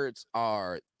Eminem records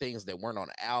are things that weren't on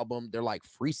the album. They're like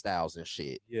freestyles and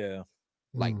shit. Yeah.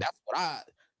 Like that's what I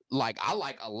like. I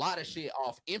like a lot of shit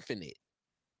off Infinite.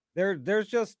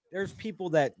 There's people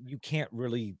that you can't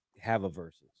really have a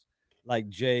versus. Like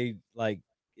Jay, like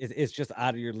it's just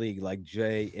out of your league. Like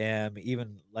JM,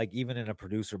 even in a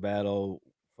producer battle,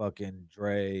 fucking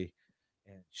Dre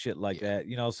and shit like that.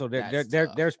 So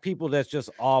there's people that's just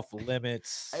off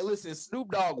limits. Hey, listen,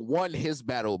 Snoop Dogg won his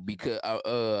battle because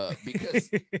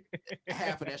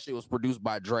half of that shit was produced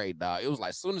by Dre, dog. It was like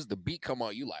as soon as the beat come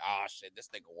on, you like, oh shit, this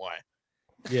nigga won.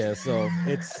 Yeah, so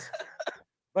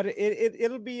but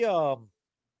it'd be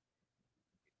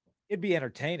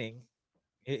entertaining.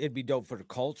 It'd be dope for the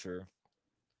culture.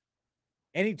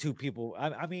 Any two people,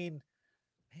 I mean,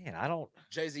 man, I don't.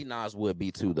 Jay-Z Nas would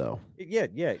be too though. Yeah,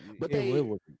 but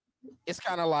it's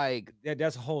kind of like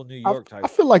that's a whole New York type. I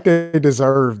feel like they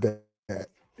deserve that. At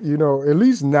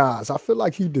least Nas, I feel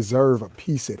like he deserved a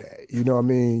piece of that. You know what I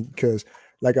mean? Because,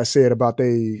 like I said about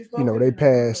they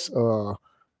pass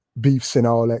beefs and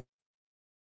all that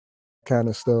kind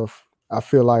of stuff. I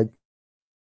feel like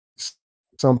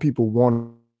some people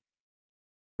want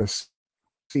to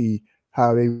see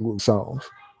how they do songs.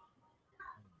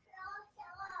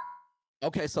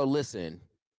 Okay, so listen,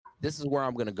 this is where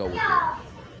I'm gonna go with it.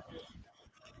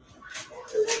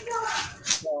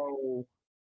 So,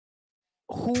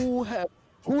 who have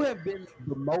been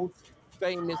the most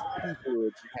famous people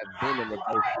that have been in the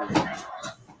verses?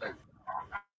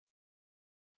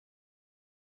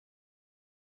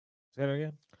 Say that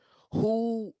again.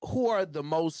 Who are the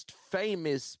most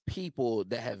famous people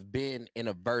that have been in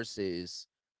a verses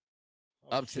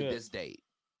up to this date?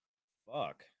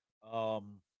 Fuck.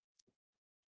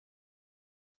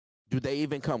 Do they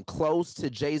even come close to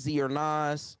Jay-Z or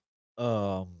Nas?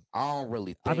 I don't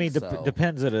really think I mean, so.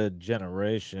 Depends on the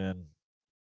generation.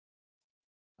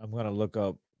 I'm gonna look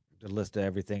up the list of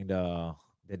everything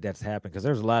that's happened because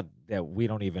there's a lot that we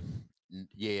don't even.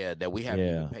 Yeah, that we haven't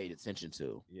even paid attention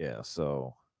to. Yeah,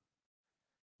 so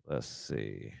let's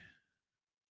see.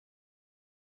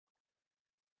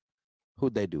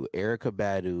 Who'd they do? Erykah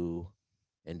Badu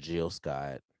and Jill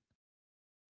Scott.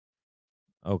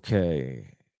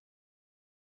 Okay.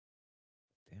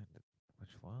 Damn,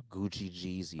 which one? Gucci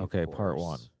Jeezy. Okay, part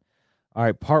one. All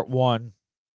right, part one.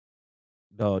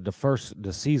 The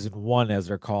season one, as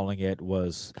they're calling it,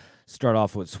 was start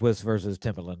off with Swiss versus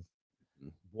Timbaland,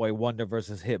 Boy Wonder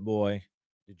versus Hit Boy,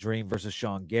 The Dream versus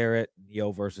Sean Garrett,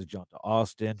 Neo versus Jonta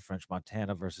Austin, French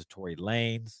Montana versus Tory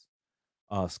Lanez,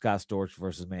 Scott Storch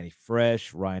versus Manny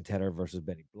Fresh, Ryan Tedder versus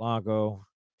Benny Blanco,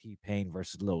 T-Pain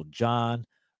versus Lil Jon,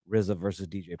 RZA versus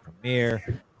DJ Premier,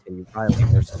 Teddy Riley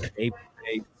versus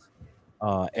Babyface,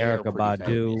 Erykah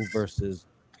Badu versus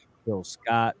Bill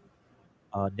Scott,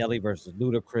 Nelly versus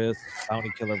Ludacris,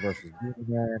 Bounty Killer versus Beanie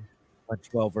Man,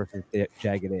 112 versus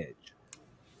Jagged Edge.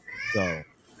 So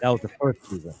that was the first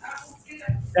season.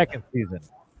 Second season,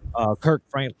 Kirk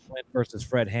Franklin versus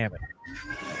Fred Hammond.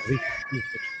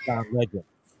 Legend.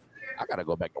 I gotta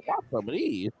go back and watch some of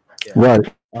these. Yeah.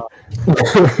 Right.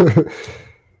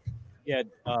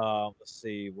 Let's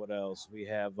see what else we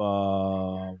have.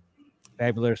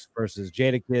 Fabulous versus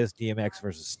Jadakiss, DMX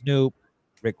versus Snoop,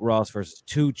 Rick Ross versus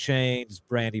 2 Chainz,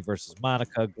 Brandy versus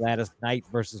Monica, Gladys Knight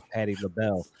versus Patti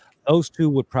LaBelle. Those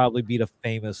two would probably be the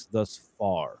famous thus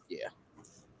far. Yeah.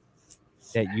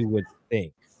 That you would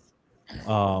think.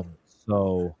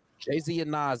 So Jay-Z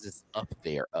and Nas is up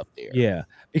there. Yeah,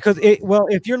 because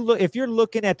if you're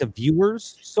looking at the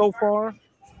viewers so far,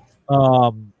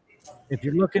 if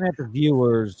you're looking at the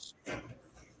viewers,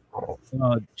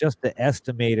 just the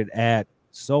estimated at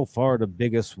so far, the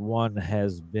biggest one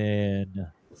has been.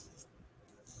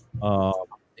 I'm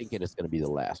thinking it's going to be the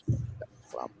last one.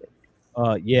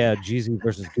 Jeezy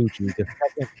versus Gucci.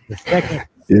 The second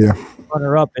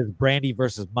runner-up is Brandy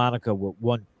versus Monica with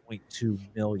 1.2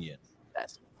 million.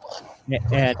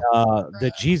 And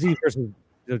the Jeezy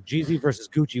versus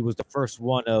Gucci was the first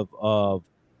one of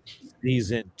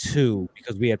season 2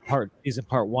 because we had season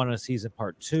part 1 and season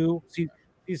part 2.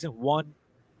 Season 1A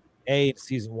and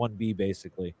season 1B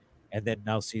basically, and then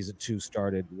now season 2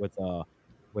 started with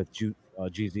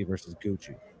Jeezy versus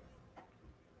Gucci.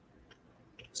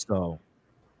 So,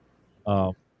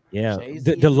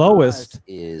 the lowest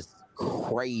is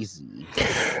crazy.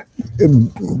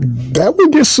 That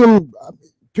would get some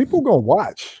people gonna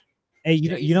watch. Hey,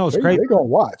 you know it's crazy. They gonna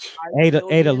watch.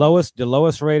 The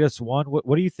lowest rated one.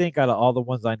 What do you think out of all the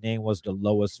ones I named was the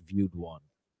lowest viewed one?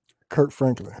 Kirk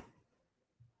Franklin.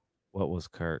 What was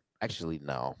Kirk? Actually,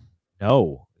 no.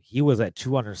 No, he was at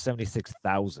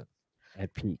 276,000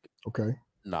 at peak. Okay.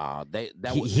 Nah, they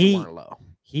He weren't low.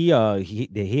 he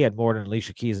had more than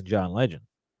Alicia Keys and John Legend,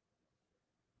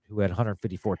 who had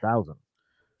 154,000.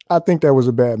 I think that was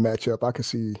a bad matchup. I could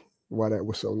see why that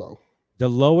was so low. The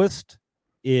lowest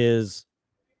is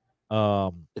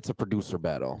It's a producer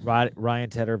battle. Ryan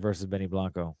Tedder versus Benny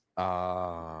Blanco.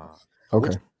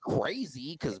 Okay.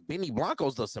 Crazy because Benny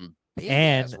Blanco's does some big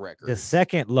And ass records. the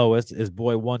second lowest is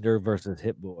Boy Wonder versus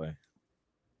Hit Boy.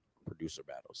 Producer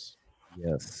battles.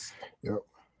 Yes. Yep.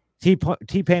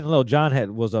 T-Pain and Lil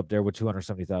Jon was up there with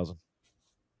 270,000.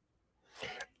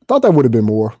 Thought that would have been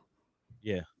more.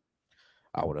 Yeah.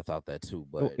 I would have thought that too,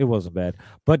 but it wasn't bad.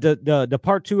 But the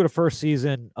part 2 of the first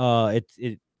season,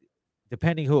 it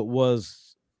depending who it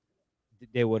was,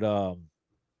 they would not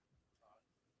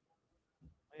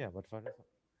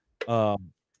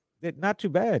too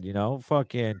bad,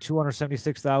 fucking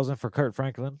 276,000 for Kurt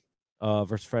Franklin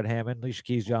versus Fred Hammond. Alicia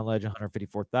Keys, John Legend,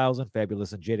 154,000.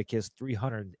 Fabulous and Jadakiss,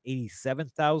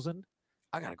 387,000.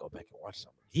 I gotta go back and watch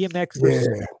some. DMX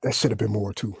Yeah, that should have been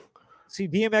more too. See,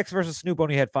 DMX versus Snoop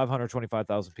only had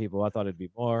 525,000 people. I thought it'd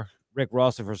be more. Rick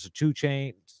Ross versus 2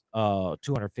 Chainz,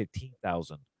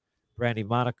 215,000. Brandy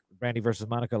versus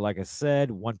Monica, like I said,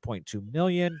 1.2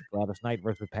 million. Gladys Knight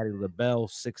versus Patti LaBelle,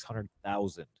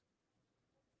 600,000.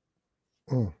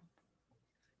 And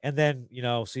then,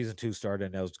 season 2 started,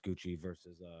 and that was Gucci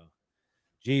versus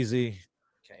Jeezy,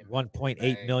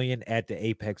 1.8 million at the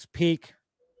apex peak.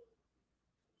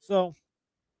 So,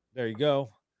 there you go.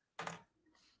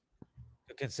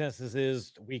 The consensus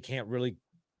is we can't really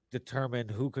determine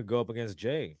who could go up against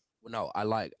Jay. No, I do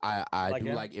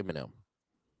like Eminem.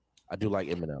 I do like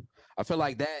Eminem. I feel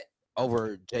like that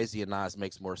over Jay-Z and Nas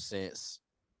makes more sense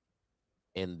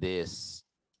in this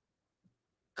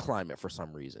climate for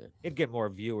some reason. It'd get more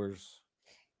viewers.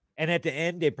 And at the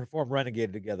end, they perform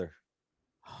Renegade together.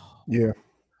 Yeah.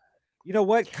 You know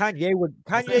what? Kanye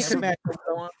could match.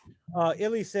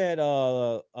 Illy said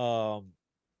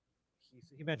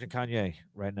he mentioned Kanye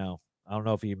right now. I don't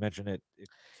know if he mentioned it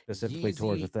specifically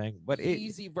towards the thing, but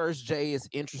Yeezy versus Jay is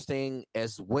interesting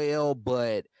as well,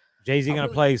 but Jay-Z gonna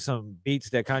play some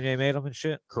beats that Kanye made him and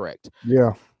shit. Correct.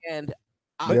 Yeah. And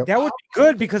that would be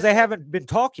good because they haven't been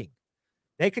talking.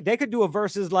 They could do a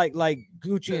versus like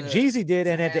Gucci and Jeezy did,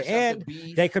 and at the end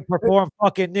they could perform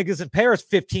fucking Niggas in Paris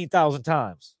 15,000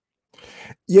 times.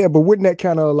 Yeah, but wouldn't that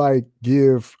kind of like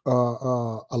give a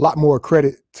lot more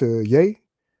credit to Ye?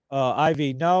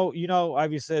 Ivy, no,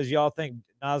 Ivy says y'all think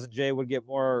Nas and Jay would get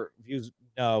more views.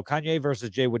 No, Kanye versus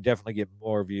Jay would definitely get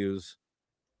more views.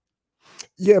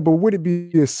 Yeah, but would it be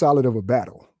as solid of a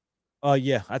battle?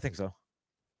 Yeah, I think so.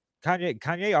 Kanye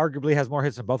arguably has more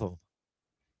hits than both of them.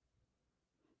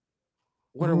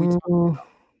 What are we talking about?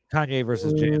 Kanye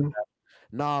versus Jay.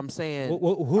 No, I'm saying,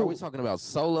 who are we talking about?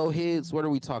 Solo hits? What are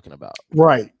we talking about?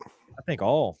 Right. I think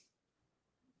all.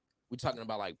 We're talking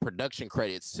about like production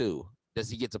credits too. Does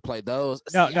he get to play those?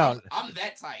 No. I'm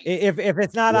that tight. If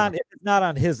it's not on, if it's not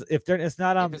on his, if it's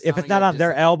not on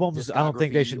their albums, I don't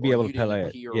think they should be able to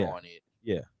play it.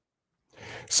 Yeah.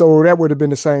 So that would have been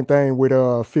the same thing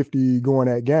with 50 going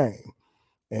that game,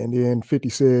 and then 50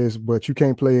 says, "But you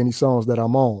can't play any songs that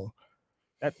I'm on."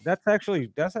 That's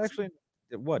actually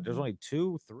what? There's only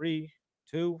 2.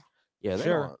 Yeah,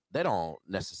 they don't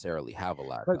necessarily have a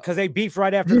lot because they beefed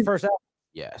right after the first album.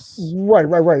 Yes. Right.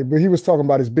 But he was talking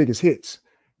about his biggest hits.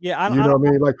 Yeah, you know what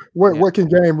I mean? Like, what can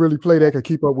Game really play that could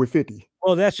keep up with 50?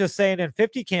 Well, that's just saying that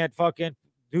 50 can't fucking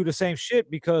do the same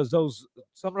shit because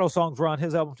some of those songs were on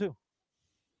his album too.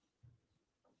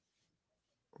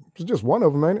 It's just one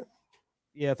of them, ain't it?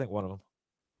 Yeah, I think one of them.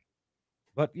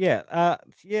 But yeah,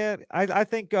 I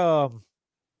think it'll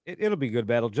be a good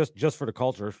battle just for the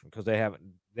culture because they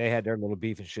had their little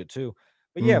beef and shit too.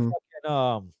 But yeah,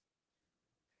 fucking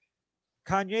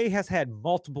Kanye has had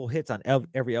multiple hits on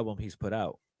every album he's put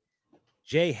out.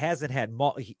 Jay hasn't had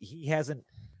he hasn't,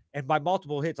 and by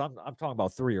multiple hits, I'm talking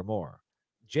about 3 or more.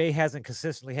 Jay hasn't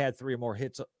consistently had 3 or more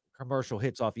hits, commercial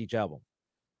hits off each album.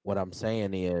 What I'm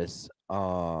saying is,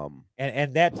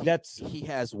 and that's he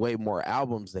has way more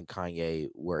albums than Kanye,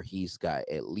 where he's got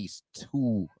at least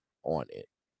 2 on it,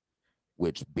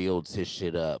 which builds his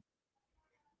shit up.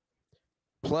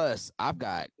 Plus,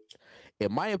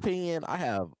 in my opinion, I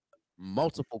have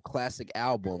multiple classic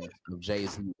albums of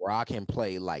Jay-Z where I can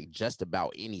play like just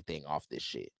about anything off this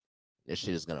shit. This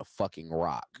shit is gonna fucking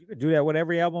rock. You could do that with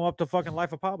every album up to fucking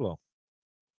Life of Pablo.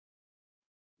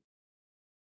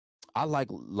 I like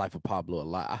Life of Pablo a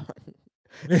lot.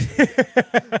 Hey,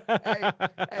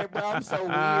 bro, I'm so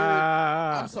weird.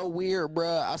 I'm so weird, bro.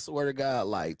 I swear to God,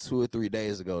 like 2 or 3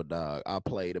 days ago, dog, I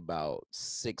played about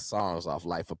 6 songs off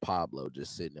Life of Pablo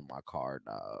just sitting in my car,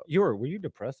 dog. Were you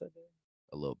depressed that day?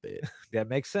 A little bit. That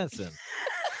makes sense then.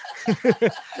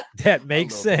 That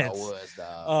makes sense. I was,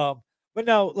 dog. But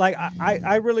no, like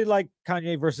I really like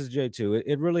Kanye versus J too.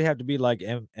 It really had to be like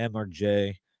M or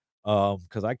J,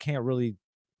 because I can't really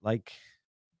like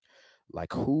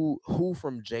who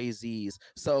from Jay-Z's.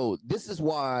 So this is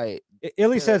why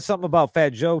Illy said something about Fat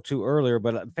Joe too earlier,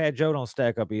 but Fat Joe don't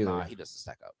stack up either. Nah, he doesn't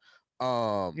stack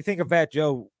up. You think of Fat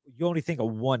Joe, you only think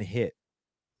of one hit.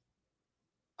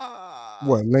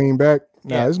 What, Lean Back?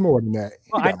 Nah, Yeah. it's more than that.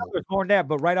 Well, I know there's more than that,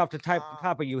 but right off the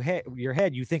top of your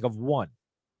head, you think of one.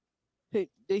 Did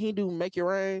he do Make It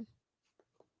Rain?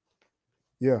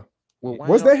 Yeah. Well,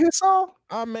 was that his song?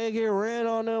 I make it rain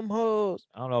on them hoes.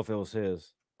 I don't know if it was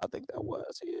his. I think that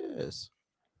was his.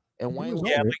 And Wayne,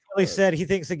 yeah, like Billy said, he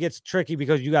thinks it gets tricky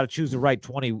because you got to choose the right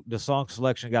 20. The song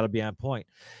selection got to be on point.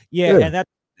 Yeah, and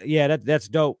that's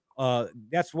dope.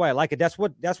 That's why I like it. That's where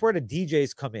the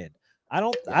DJs come in. I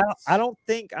don't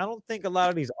think a lot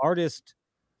of these artists.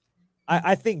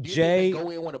 I think Jay go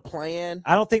in with a plan.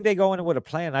 I don't think they go in with a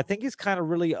plan. I think it's kind of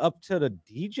really up to the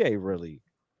DJ, really.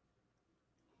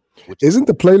 Isn't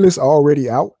the playlist already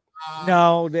out?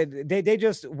 No, they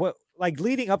just like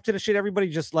leading up to the shit. Everybody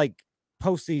just like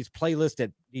post these playlists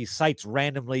that these sites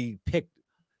randomly pick.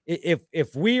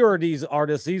 If we are these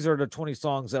artists, these are the 20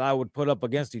 songs that I would put up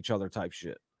against each other type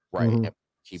shit. Right.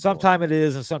 Mm-hmm. Sometimes it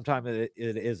is and sometimes it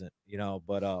isn't, you know,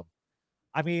 but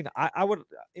I mean, I would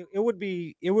it would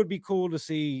be cool to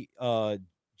see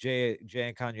Jay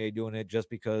and Kanye doing it just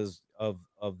because of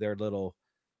their little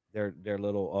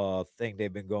thing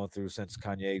they've been going through since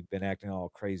Kanye been acting all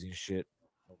crazy and shit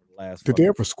over the last. Did they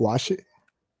ever squash it?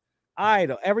 I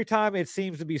don't. Every time it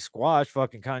seems to be squashed,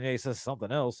 fucking Kanye says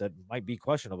something else that might be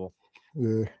questionable.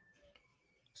 Yeah.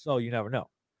 So you never know.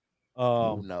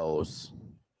 Who knows?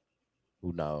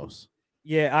 Who knows?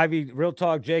 Yeah, Ivy. Real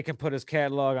talk. Jay can put his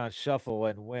catalog on shuffle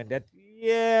and win. That.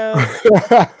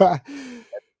 Yeah.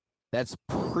 That's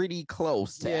pretty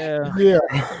close to accurate.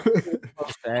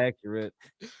 Close to accurate.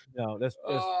 No, that's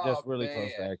really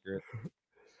close to accurate.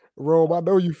 Rome, I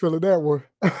know you feeling that one.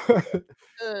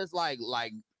 It's like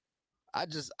I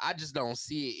just don't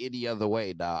see it any other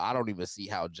way, dog. I don't even see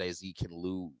how Jay-Z can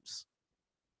lose.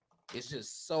 It's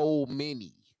just so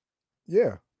many.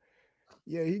 Yeah.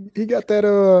 Yeah, he got that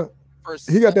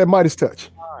he got that Midas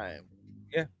touch.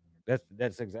 Yeah,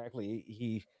 that's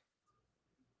exactly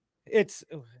it's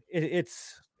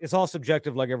all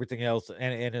subjective like everything else,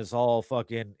 and it's all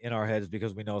fucking in our heads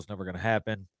because we know it's never gonna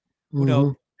happen. Who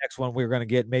knows? Next one we're gonna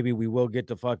get, maybe we will get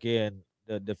to fucking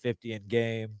the 50 in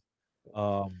game.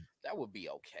 That would be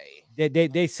okay.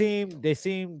 They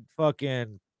seem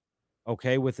fucking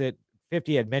okay with it.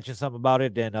 50 had mentioned something about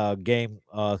it, then Game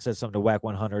said something to Whack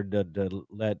 100 to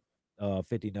let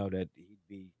 50 know that he'd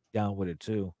be down with it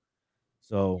too.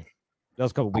 So that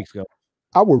was a couple weeks ago.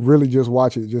 I would really just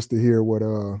watch it just to hear what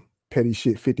petty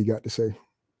shit 50 got to say.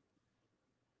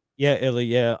 Yeah, Illy,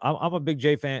 yeah. I'm a big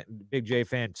J fan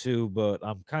too, but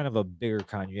I'm kind of a bigger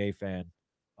Kanye fan.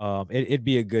 It'd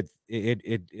be a good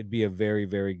it'd be a very,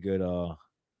 very good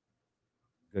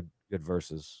good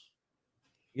versus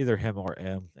either him or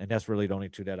M, and that's really the only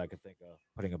two that I could think of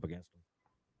putting up against him.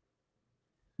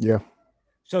 Yeah.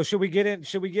 So should we get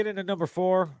into number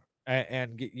 4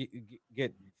 and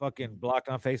get fucking blocked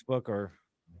on Facebook or?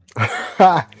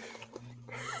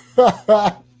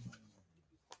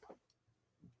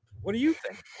 What do you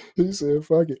think? He said,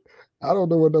 "Fuck it." I don't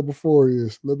know what number 4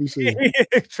 is. Let me see.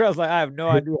 Trust, like I have no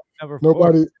idea what number 4.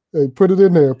 Nobody. Hey, put it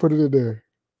in there. Put it in there.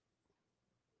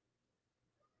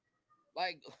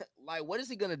 Like, what is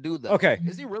he gonna do though? Okay,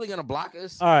 is he really gonna block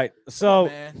us? All right, so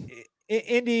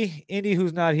Indy,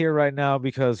 who's not here right now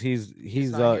because he's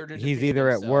either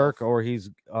at work or he's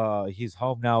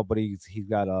home now, but he's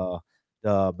got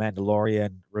the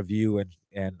Mandalorian review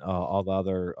and all the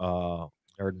other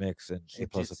Nerd Mix and A+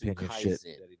 Opinion shit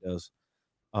that he does.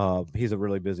 He's a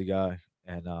really busy guy,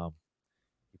 and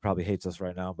he probably hates us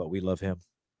right now, but we love him.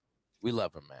 We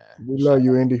love him, man. We love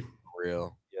you, Indy. For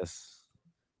real. Yes.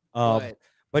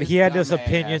 But he had this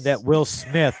opinion that Will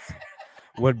Smith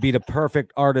would be the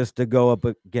perfect artist to go up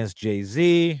against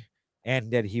Jay-Z,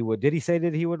 and that he would. Did he say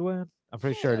that he would win? I'm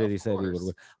pretty sure that he said he would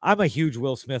win. I'm a huge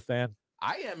Will Smith fan.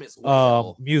 I am as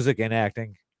well. Music and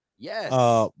acting. Yes.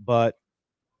 But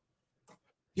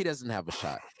he doesn't have a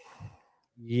shot.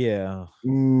 Yeah.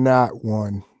 Not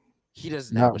one. He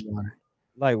doesn't have a shot.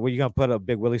 Like, were you gonna put a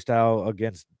Big Willie style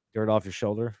against Dirt Off Your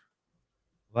Shoulder?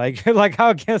 Like how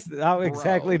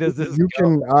exactly does this You go?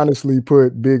 can honestly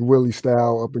put Big Willie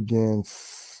style up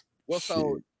against. Well,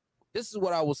 so shit. this is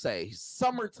what I will say.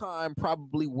 Summertime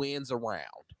probably wins around.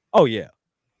 Oh yeah,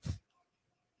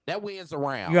 That wins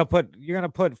around. you're gonna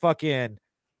put fucking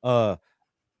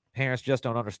parents just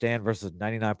don't understand versus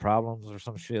 99 problems or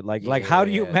some shit. Like how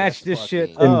do you Yeah, match that's this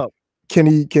shit fucking- up? Can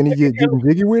he get getting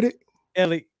jiggy with it?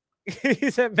 Ellie, he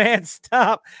said, "Man,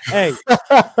 stop." Hey,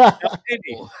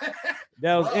 Indy.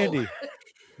 That was Bro, Indy.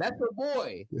 That's your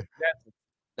boy.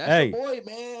 That's Hey. your boy,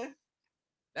 man.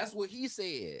 That's what he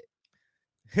said.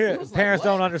 was like, Parents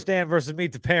don't "What?" understand versus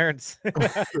meet the parents.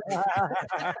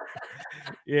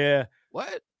 Yeah.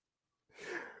 What?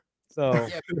 So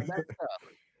Yeah, that's tough.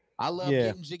 I love Yeah.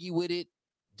 getting jiggy with it.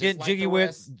 just getting like jiggy the with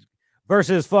rest.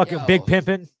 versus fucking Yo. big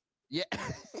pimping. Yeah.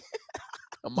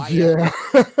 My Yeah.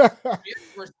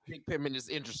 versus big pimping is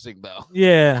interesting though.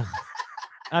 Yeah.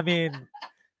 I mean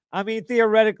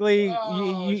theoretically,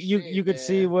 Oh, you shit, could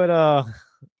see man.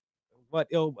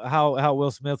 how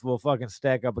Will Smith will fucking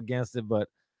stack up against it, but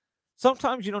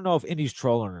sometimes you don't know if Indy's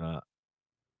trolling or not.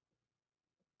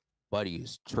 Buddy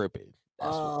is tripping.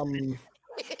 That's what.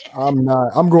 I'm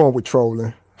not. I'm going with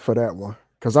trolling for that one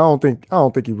because I don't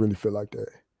think he really feel like that.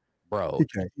 Bro, He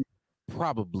can't.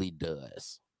 probably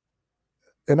does.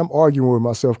 And I'm arguing with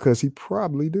myself because he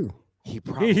probably do. He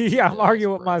probably Yeah, I'm does,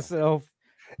 arguing with bro. myself.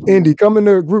 Indy, come in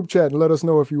the group chat and let us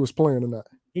know if he was playing or not.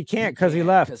 He can't because he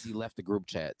left. Because he left the group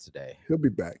chat today. He'll be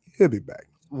back. He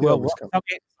Well, always come.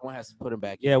 Someone has to put him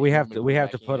back yeah, in. we You have want me to him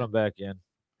back put in? him back in.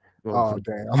 You want Oh me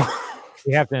to put him- damn.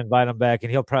 We have to invite him back,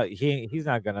 and he'll probably he's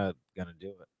not gonna do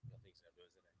it.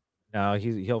 No,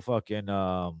 he'll fucking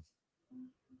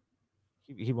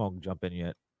he won't jump in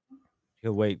yet.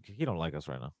 He'll wait. He don't like us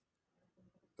right now.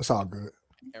 It's all good.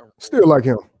 Still like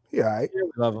him. Yeah, all right. We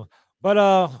love him, but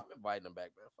I'm inviting him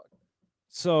back, man. Fuck it.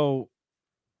 so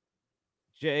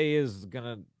Jay is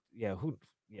gonna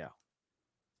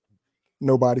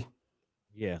Nobody.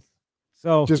 yeah.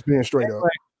 So Just being straight up. anyway,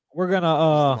 we're He's the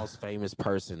gonna most famous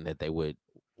person that they would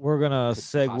we're gonna could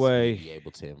possibly segue be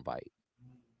able to invite.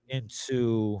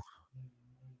 into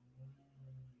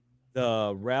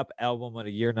the rap album of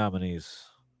the year nominees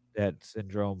that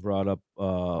Syndrome brought up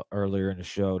earlier in the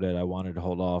show that I wanted to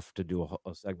hold off to do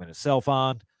a segment itself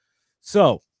on.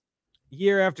 So,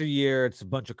 year after year, it's a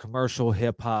bunch of commercial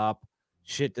hip hop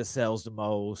shit that sells the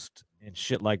most and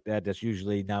shit like that. That's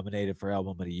usually nominated for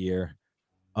album of the year.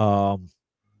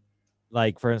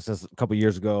 Like for instance, a couple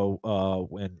years ago,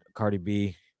 when Cardi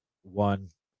B won,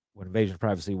 when Invasion of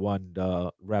Privacy won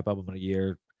the rap album of the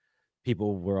year,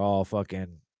 people were all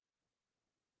fucking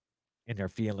in their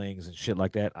feelings and shit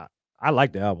like that. I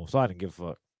like the album, so I didn't give a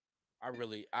fuck. I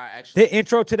actually The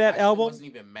intro to that actually album, wasn't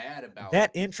even mad about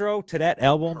that intro to that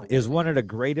album is really. one of the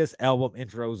greatest album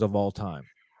intros of all time.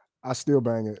 I still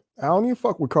bang it. I don't even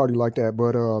fuck with Cardi like that,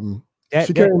 but That-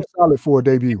 she that- came solid for a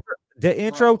debut. The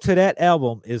intro to that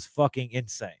album is fucking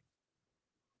insane.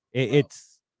 Bro.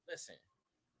 It's Listen,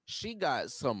 she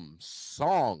got some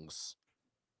songs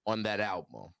on that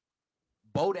album.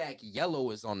 Bodak Yellow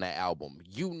is on that album.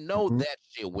 You know Mhm. that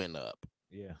shit went up.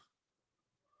 yeah.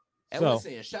 And So-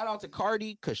 listen, shout out to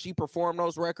Cardi because she performed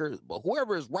those records. But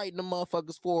whoever is writing the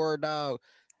motherfuckers for her, dog,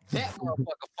 that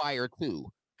motherfucker fire too.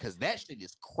 Because that shit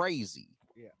is crazy.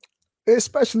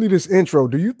 Especially this intro.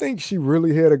 Do you think she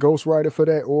really had a ghostwriter for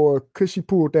that, or could she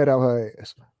pull that out her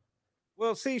ass?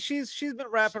 Well, see, she's been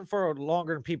rapping for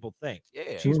longer than people think.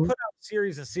 Yeah. She's Mhm. put out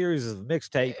series and series of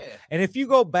mixtape. Yeah. And if you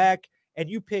go back and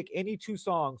you pick any two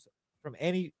songs from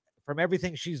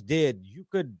everything she's did, you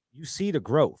see the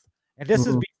growth. And this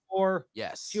is Mhm. before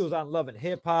Yes. she was on Love and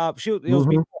Hip Hop. It was Mhm.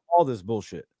 before all this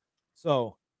bullshit.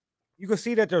 So you can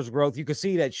see that there's growth. You can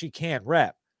see that she can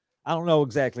rap. I don't know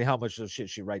exactly how much of shit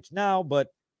she writes now, but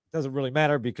it doesn't really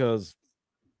matter because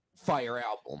Fire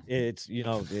album. it's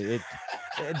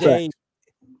they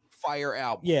Fire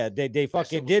album. yeah they shit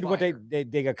fucking was did what fire.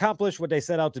 they accomplished what they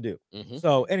set out to do. Mhm.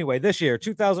 So anyway, this year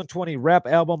 2020 rap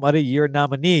album of the year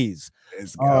nominees: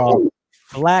 Let's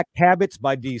Black Habits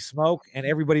by D Smoke, and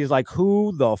everybody's like,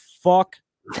 who the fuck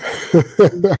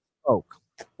Smoke?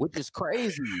 Which is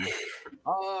crazy.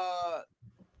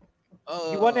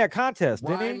 He won that contest,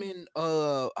 didn't he? Wyman,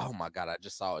 oh my god, I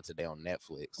just saw it today on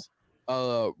Netflix.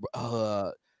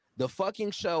 The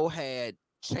fucking show had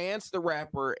Chance the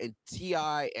Rapper and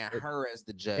T.I. and her as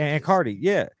the judges. And Cardi,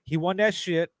 yeah, he won that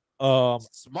shit.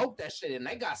 Smoked that shit, and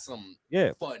they got some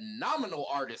Yeah. phenomenal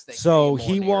artists. That So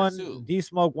came he on there, won. too. D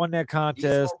Smoke won that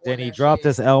contest. won Then he that dropped shit.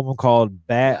 this album called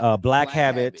Black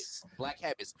Habits, Black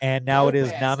Habits. and now it is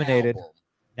Dope-ass nominated. album.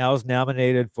 Now it's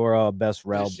nominated for best This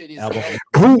rap shit is album.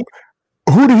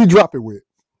 who did he drop it with?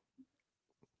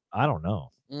 I don't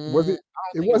know. Was it? I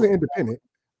It don't think wasn't independent.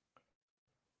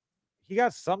 He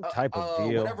got some type of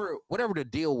deal. whatever the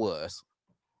deal was.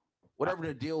 Whatever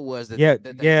the deal was that Yeah,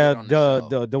 that they did on the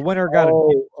show. the winner got a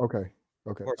Oh, okay.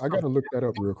 Or I gotta look that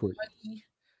up real quick.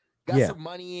 got Yeah. some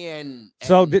money and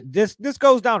so this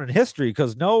goes down in history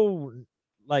because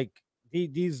like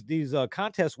these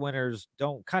contest winners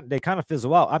they kind of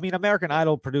fizzle out. I mean, American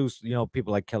Idol produced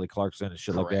people like Kelly Clarkson and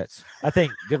shit like that. correct. I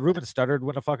think did Ruben Studdard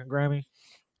win a fucking Grammy?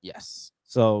 Yes.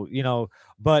 So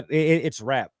but it's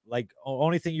rap. Like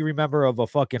only thing you remember of a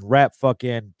fucking rap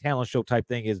fucking talent show type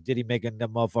thing is Diddy making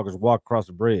them motherfuckers walk across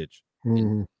the bridge.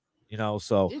 Mhm.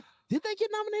 So Did they get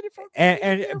nominated for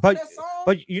but that song?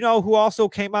 but who also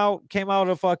came out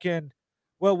of fucking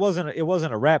well it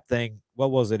wasn't a rap thing.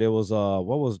 What was it? It was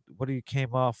what he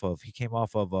came off of? He came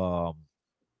off of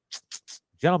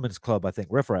Gentleman's Club, I think.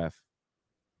 Riff Raff.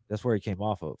 That's where he came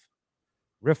off of.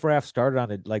 Riff Raff started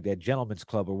on it like that Gentleman's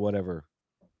Club or whatever.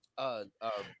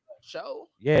 Show?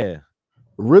 Yeah.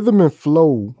 Rhythm and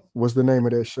Flow was the name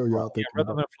of that show y'all think.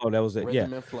 Rhythm and Flow. That was it.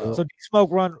 Rhythm and Flow. So D Smoke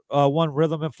won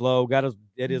Rhythm and Flow,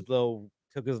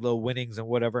 took his little winnings and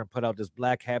whatever, and put out this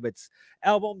Black Habits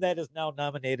album that is now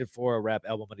nominated for a rap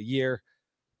album of the year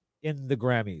in the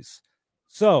Grammys.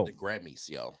 So The Grammys,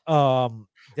 yo.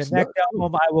 the next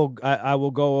album I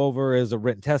will go over is a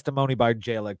written testimony by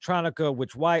Jay Electronica,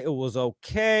 which why it was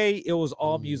okay. It was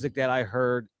all music that I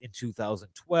heard in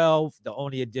 2012. The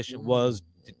only addition was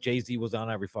Jay-Z was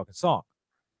on every fucking song.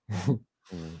 Wait.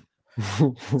 He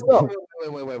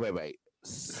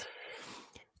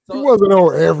wasn't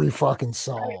on every fucking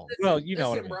song. Well, you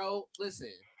know what I mean. Bro,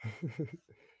 listen.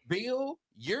 Bill,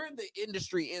 you're the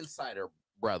industry insider,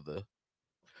 brother.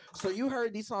 So you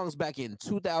heard these songs back in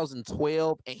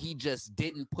 2012 and he just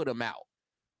didn't put them out.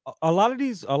 A lot of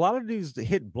these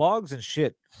hit blogs and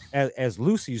shit as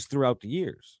Lucy's throughout the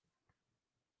years.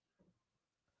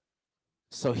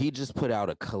 So he just put out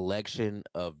a collection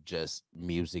of just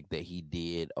music that he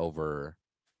did over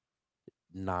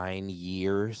 9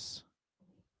 years.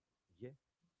 Yeah.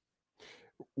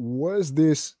 Was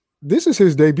this is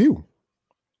his debut?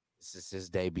 This is his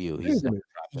debut.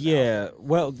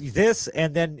 Well, this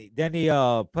and then he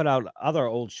put out other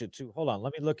old shit too. Hold on,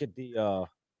 let me look at the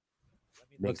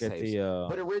But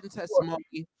a written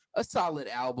testimony, a solid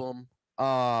album.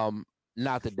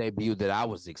 Not the debut that I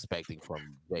was expecting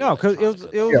from no, because it was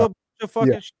a bunch of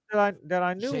fucking shit that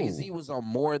I knew. Jay-Z was on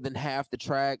more than half the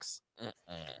tracks.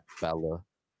 Fella,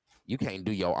 you can't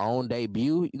do your own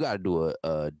debut. You got to do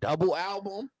a double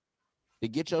album to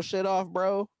get your shit off,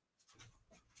 bro.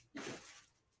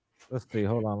 Let's see.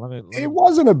 Hold on. Let me. It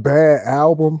wasn't a bad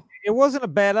album. It wasn't a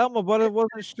bad album, but it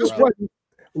wasn't shit.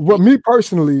 Well, me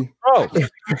personally, bro.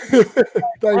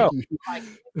 Thank you,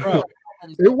 bro.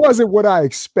 It wasn't what I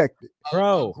expected,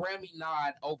 bro. A Grammy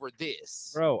nod over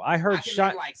this, bro. I heard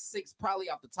like 6 probably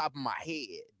off the top of my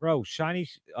head, bro. Shiny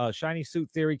Suit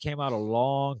Theory came out a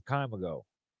long time ago.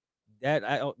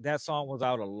 That song was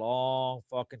out a long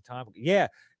fucking time ago. Yeah.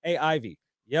 Hey, Ivy.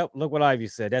 Yep, look what Ivy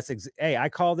said. Hey, I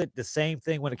called it the same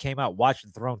thing when it came out. Watch the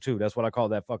Throne 2. That's what I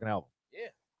called that fucking album. Yeah.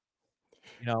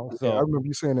 So I remember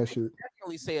you saying that shit.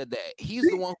 Definitely said that. He's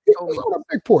the one who told me on a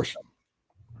big portion.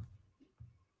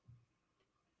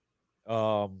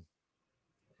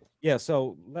 Yeah,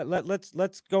 so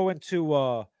let's go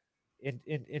into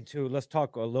into let's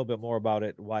talk a little bit more about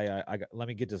it. Why let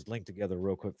me get this link together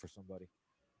real quick for somebody.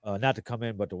 Not to come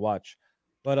in, but to watch.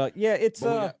 But yeah, it's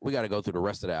we got to go through the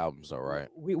rest of the albums, all right?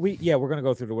 We're gonna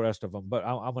go through the rest of them, but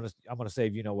I'm gonna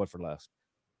save what for last.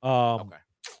 Okay.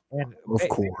 And of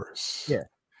course, yeah.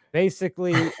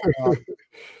 Basically,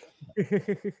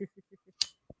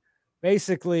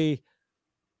 basically,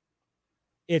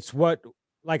 it's what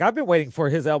I've been waiting for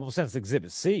his album since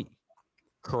Exhibit C.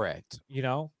 Correct.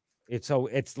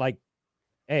 It's like,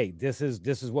 hey, this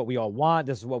is what we all want.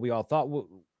 This is what we all thought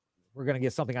we're gonna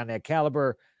get something on that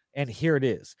caliber. And here it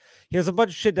is. Here's a bunch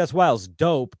of shit that's while it's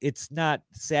dope. It's not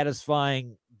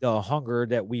satisfying the hunger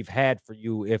that we've had for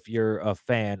you if you're a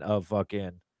fan of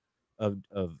fucking of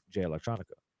Jay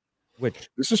Electronica. Which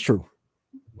this is true.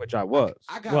 Which I was.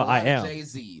 I am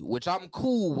Jay-Z, which I'm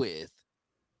cool with.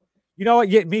 You know what?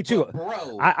 Yeah, me too. But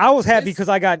bro, I was happy because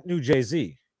I got new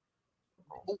Jay-Z.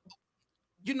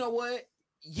 You know what?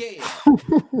 Yeah. But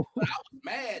I was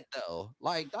mad though.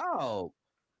 Like, dog,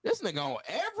 this nigga on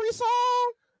every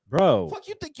song. Bro, fuck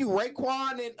you think you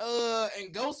Raekwon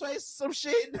and Ghostface some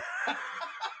shit?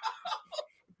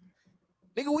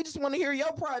 Nigga, we just want to hear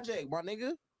your project, my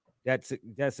nigga. That's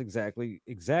exactly,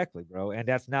 bro. And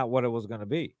that's not what it was gonna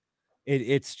be.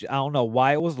 It's I don't know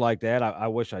why it was like that. I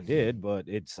wish I did, but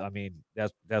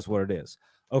that's what it is.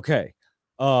 Okay.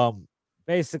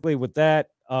 basically with that,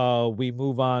 we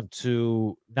move on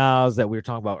to Nas that we were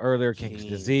talking about earlier, King's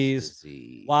Disease.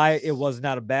 Why it was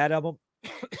not a bad album?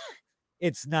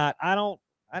 It's not. I don't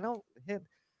hit.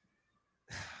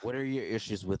 What are your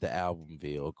issues with the album,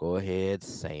 Bill? Go ahead,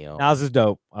 Sam. Nas is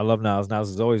dope. I love Nas. Nas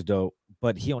is always dope,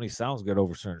 but he only sounds good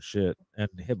over certain shit. And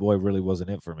Hit Boy really wasn't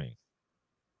it for me.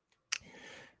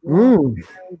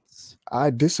 I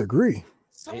disagree.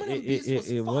 Some of them beats was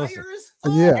it fire wasn't. as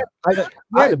fuck. Yeah,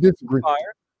 I the beats disagree. were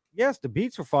fire. Yes, the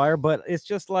beats were fire, but it's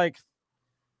just like,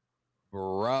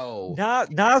 Bro.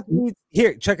 Nas needs,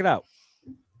 here, check it out.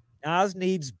 Nas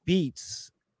needs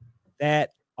beats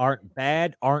that aren't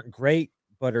bad, aren't great,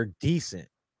 but are decent.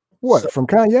 What, from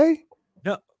Kanye?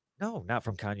 No, not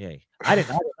from Kanye. I did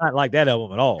not like that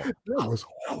album at all. That was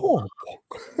horrible.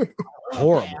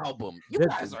 Horrible. Album. You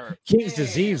guys are King's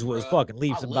Disease was fucking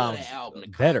leaps and bounds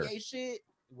better. Shit.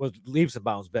 Was leaps and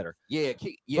bounds better. Yeah,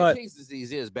 But- King's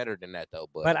Disease is better than that though.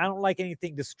 But I don't like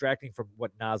anything distracting from what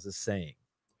Nas is saying.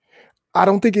 I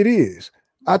don't think it is.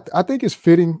 I think it's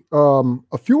fitting.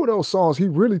 A few of those songs, he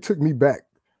really took me back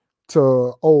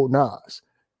to old Nas.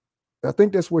 I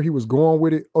think that's where he was going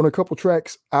with it. On a couple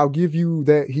tracks, I'll give you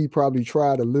that he probably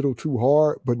tried a little too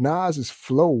hard, but Nas's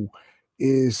flow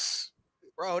is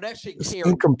bro, that shit it's carried,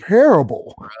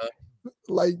 incomparable. bruh.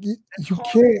 Like you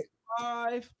can't.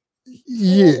 5,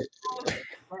 Yeah.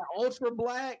 Ultra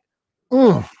Black.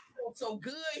 Mm. Felt so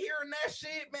good hearing that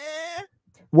shit, man.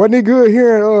 Wasn't it good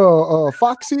hearing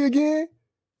Foxy again?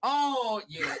 Oh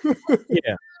yeah.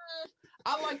 Yeah.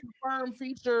 I like the Firm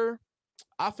feature.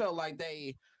 I felt like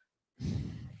they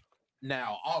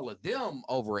now all of them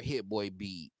over a Hit Boy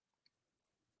beat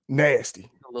Nasty.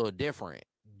 a little different.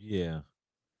 Yeah.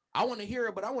 I want to hear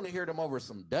it, but I want to hear them over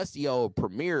some dusty old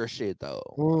Premiere shit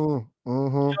though.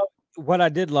 Mm-hmm. What I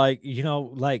did like,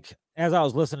 like as I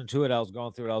was listening to it, I was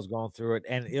going through it,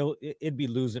 and it'd be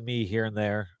losing me here and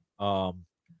there, to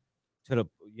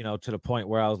the point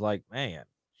where I was like, man,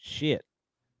 shit.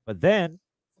 But then,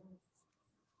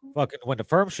 fucking when the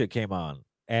Firm shit came on,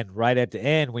 and right at the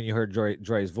end when you heard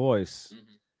Dre's voice,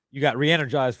 Mhm. you got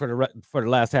re-energized for the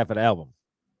last half of the album.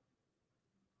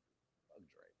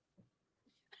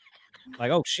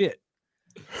 Like, oh shit.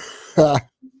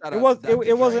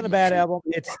 It wasn't a bad album.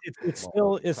 It's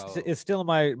still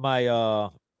in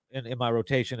my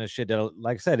rotation and shit. That,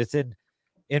 like I said, it's in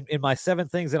my 7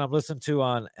 things that I'm listening to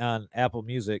on Apple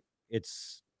Music.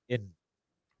 It's in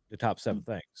the top 7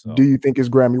 things. So. Do you think it's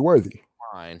Grammy worthy?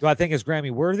 Fine. Do I think it's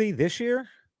Grammy worthy this year?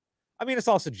 I mean, it's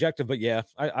all subjective, but yeah,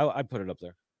 I'd put it up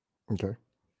there. Okay.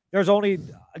 There's only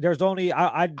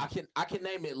I can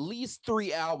name at least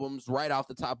 3 albums right off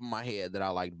the top of my head that I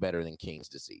like better than King's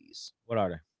Disease. What are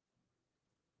they?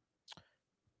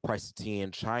 Price of Tea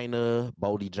in China,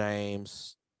 Boldy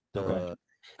James, the Okay.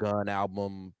 Gun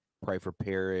album, Pray for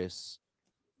Paris.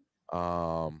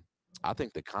 I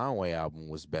think the Conway album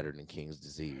was better than King's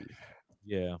Disease.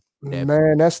 Yeah.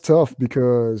 Man, that's tough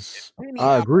because Benny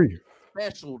I album agree.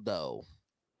 special though.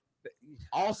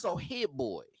 Also, Hit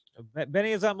Boy.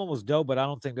 Benny's album was dope, but I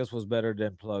don't think this was better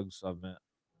than Plugs I've met.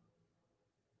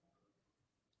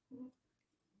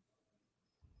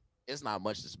 It's not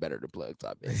much that's better than Plugs,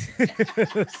 I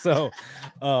bet. So,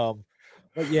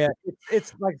 but yeah,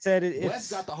 it's like I said, Wes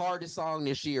it's got the hardest song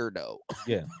this year though.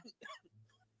 yeah.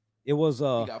 It was He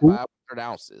got Who? 500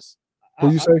 ounces.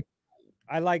 Who you say?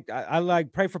 I like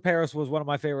Pray for Paris was one of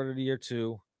my favorite of the year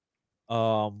too.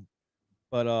 But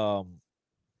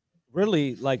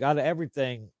really, like out of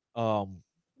everything,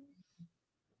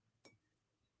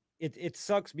 it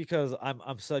sucks because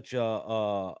I'm such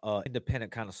a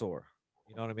independent connoisseur.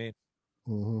 You know what I mean?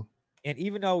 Mhm. And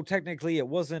even though technically it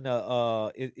wasn't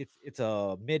it's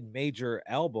a mid-major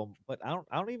album, but I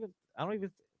don't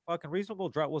even fucking Reasonable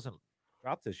Doubt wasn't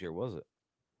dropped this year, was it?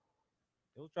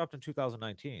 It was dropped in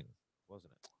 2019,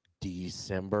 wasn't it?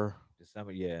 December.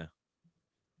 December, yeah.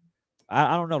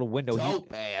 I don't know the window.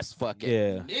 Dope ass fucking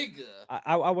Yeah. nigga.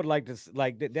 I would like to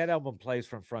like that album plays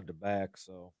from front to back.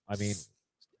 So I mean,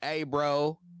 Hey,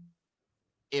 bro.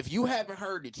 If you haven't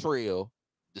heard the Trill,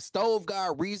 the Stove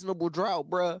God Reasonable Drought,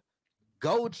 bro,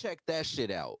 go check that shit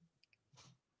out.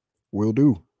 Will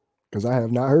do, because I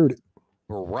have not heard it.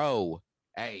 Bro,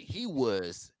 hey, he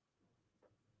was,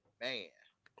 man.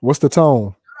 What's the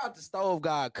tone? Shout out to Stove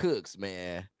God Cooks,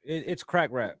 man. it's crack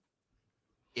rap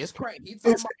It's crazy. He's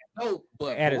talking It's- about dope,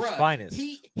 but at its bruh, finest.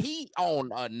 He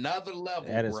on another level,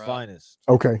 at its bruh. finest.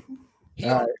 Okay. He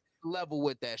All on right. another level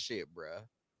with that shit, bro.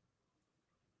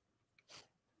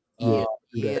 Uh,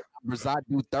 Yeah, numbers I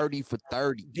do 30 for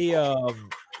 30. The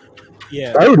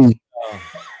yeah. 30.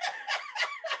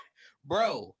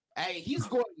 Bro, hey, he's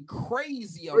going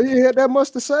crazy on You had that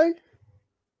much to say?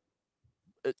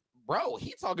 Bro,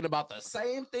 he talking about the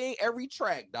same thing every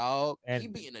track, dog. And he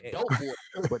being a dope boy,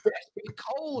 but that shit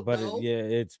cold, but though.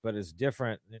 it's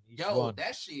different in each one.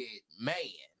 That shit, man.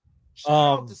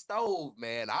 Shout out to Stove,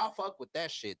 man. I'll fuck with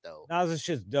that shit though. Nas'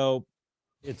 shit's dope.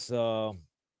 It's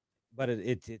but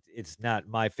it's not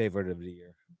my favorite of the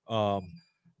year.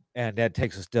 And that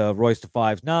takes us to Royce da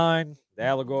 5'9", The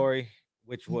Allegory,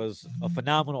 which was a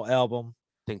phenomenal album.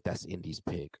 I think that's Indy's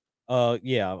pick.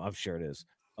 Yeah, I'm sure it is.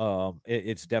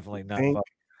 It's definitely not.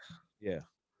 Yeah.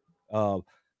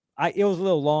 It was a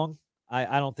little long.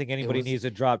 I don't think anybody needs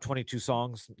to drop 22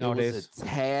 songs nowadays. It was a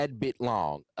tad bit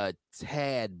long.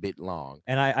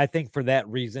 And I think for that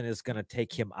reason, it's gonna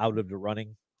take him out of the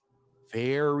running.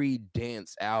 Very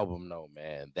dense album, though,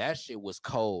 man. That shit was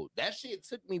cold. That shit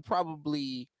took me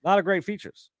probably a lot of great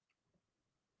features.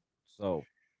 So,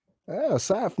 yeah,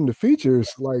 aside from the features,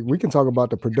 like we can talk about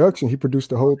the production. He produced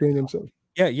the whole thing himself.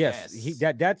 Yeah, yes.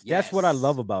 That's what I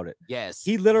love about it. Yes.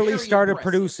 He literally started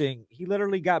producing. He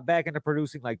literally got back into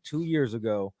producing like 2 years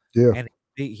ago. Yeah. And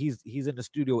he's in the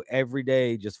studio every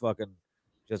day, just fucking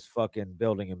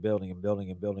building and building and building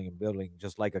and building and building,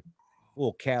 just like a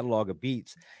full catalog of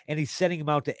beats. And he's sending them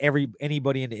out to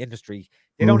anybody in the industry.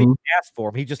 They don't even ask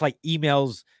for them. He just like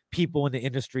emails people in the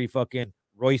industry fucking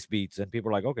Royce beats, and people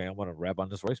are like, okay, I'm gonna rap on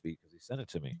this Royce beat because he sent it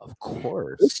to me. Of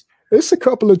course. It's a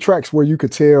couple of tracks where you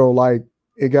could tell like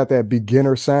it got that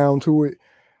beginner sound to it,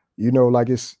 like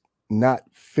it's not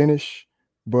finished,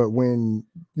 but when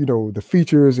the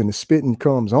features and the spitting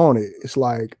comes on it, it's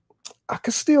like I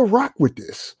could still rock with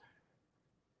this.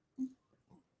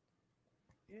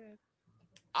 Yeah,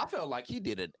 I felt like he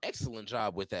did an excellent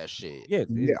job with that shit.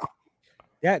 Yeah.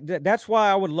 That's why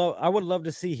I would love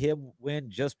to see him win,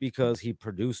 just because he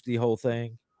produced the whole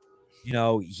thing. He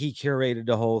curated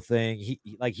the whole thing.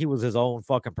 He was his own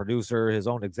fucking producer, his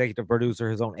own executive producer,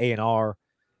 his own A&R.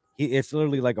 It's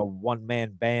literally like a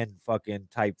one-man band fucking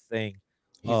type thing.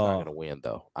 He's not gonna win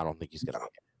though. I don't think he's gonna win.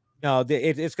 No,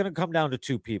 it's gonna come down to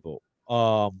two people.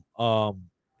 And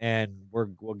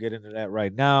we'll get into that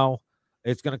right now.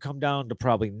 It's gonna come down to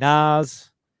probably Nas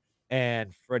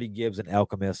and Freddie Gibbs and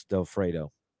Alchemist Del Fredo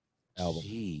album.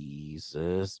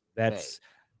 Jesus, that's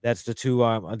the two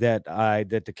that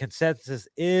the consensus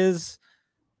is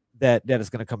that it's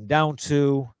going to come down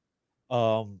to.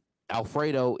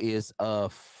 Alfredo is a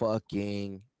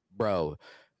fucking bro.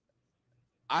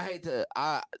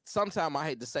 Sometimes I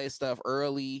hate to say stuff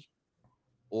early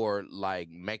or like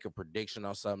make a prediction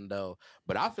or something though,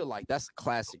 but I feel like that's a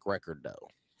classic record though.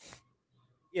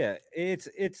 Yeah, it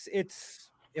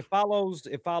follows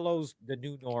the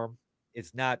new norm.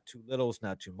 It's not too little, it's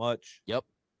not too much. Yep.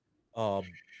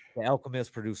 The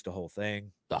Alchemist produced the whole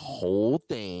thing.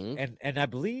 And I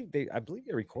believe they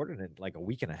recorded it like a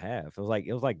week and a half. It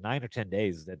was like 9 or 10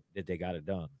 days that they got it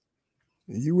done.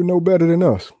 You would know better than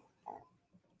us.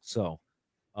 So,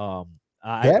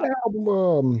 that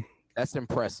album, that's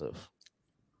impressive.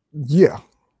 Yeah,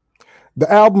 the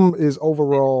album is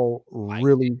overall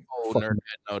really fucking.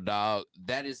 No dog,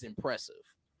 that is impressive.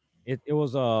 It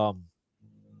was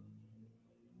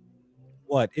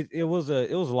it was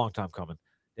a long time coming.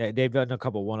 They've done a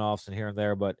couple one-offs in here and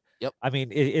there, but I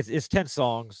mean it's 10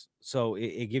 songs, so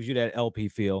it gives you that LP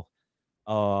feel.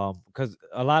 Because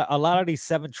a lot of these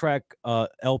 7-track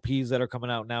LPs that are coming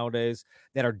out nowadays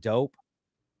that are dope,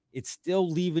 it's still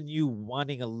leaving you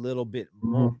wanting a little bit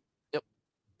more. Yep.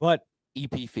 But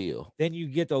EP feel. Then you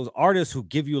get those artists who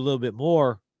give you a little bit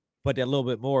more, but that little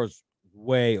bit more is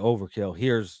way overkill.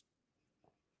 Here's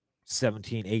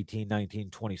 17, 18, 19,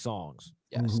 20 songs.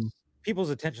 Yes. People's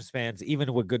attention spans,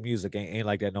 even with good music, ain't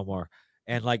like that no more.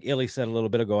 And like Illy said a little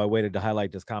bit ago, I waited to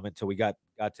highlight this comment till we got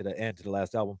to the end, to the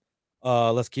last album.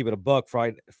 Let's keep it a buck.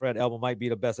 Fred album might be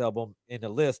the best album in the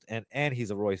list, and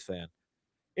he's a Royce fan.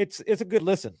 It's a good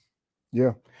listen.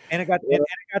 Yeah. And it got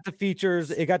the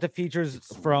features. It got the features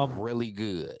from really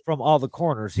good from all the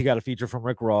corners. He got a feature from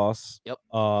Rick Ross. Yep.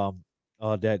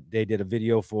 That they did a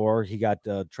video for. He got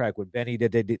the track with Benny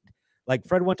that they did. Like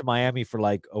Fred went to Miami for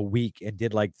like a week and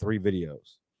did like 3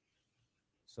 videos.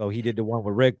 So he did the one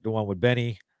with Rick, the one with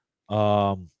Benny.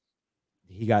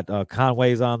 He got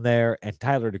Conway's on there and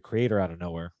Tyler the Creator out of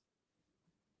nowhere.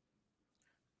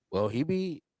 Well, he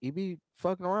be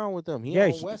fucking around with them. He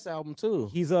on West album too.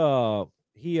 He's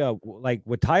like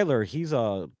with Tyler, he's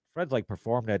Fred's like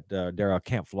performed at their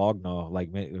Camp Flogna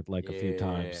like a few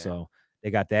times. So they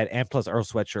got that, and plus Earl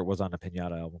Sweatshirt was on the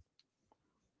Pinata album.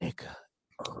 Nigga,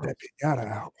 that Pinata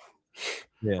album.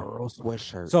 Yeah, Earl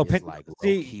Sweatshirt. So is like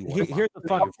here's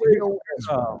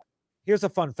a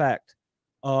fun fact.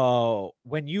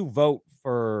 When you vote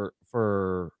for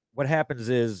what happens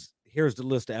is here's the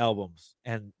list of albums,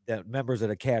 and the members of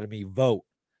the Academy vote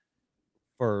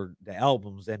for the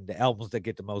albums, and the albums that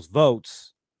get the most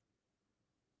votes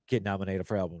get nominated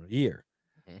for album of the year.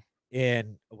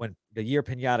 And when the year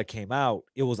Pinata came out,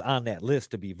 it was on that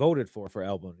list to be voted for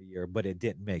album of the year, but it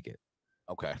didn't make it.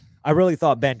 Okay. I really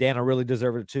thought Bandana really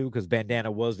deserved it too, because Bandana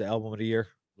was the album of the year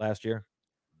last year.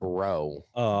 Bro.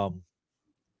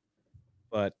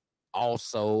 But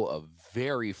also a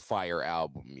very fire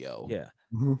album, yo. Yeah.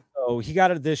 So he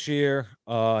got it this year.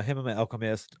 Him and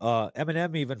Alchemist.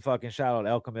 Eminem even fucking shout out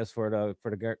Alchemist for the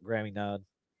Grammy nod.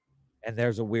 And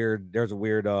there's a weird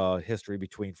history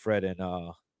between Fred and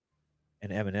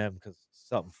Eminem, because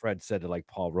something Fred said to like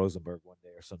Paul Rosenberg one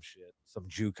day or some shit, some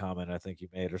Jew comment I think he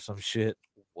made or some shit.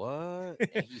 What?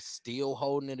 And he's still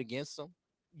holding it against him?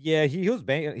 Yeah, he was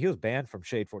banned from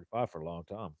Shade 45 for a long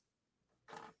time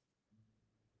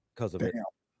because of it.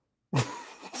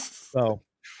 So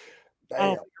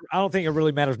I don't think it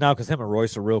really matters now, because him and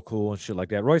Royce are real cool and shit like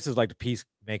that. Royce is like the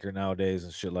peacemaker nowadays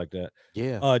and shit like that.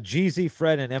 Yeah. Jeezy,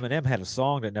 Fred, and Eminem had a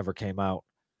song that never came out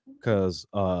because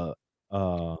Paul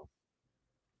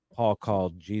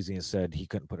called Jeezy and said he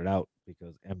couldn't put it out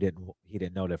because he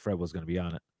didn't know that Fred was going to be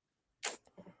on it.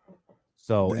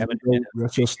 So Eminem,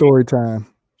 that's your story time.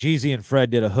 Jeezy and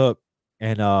Fred did a hook,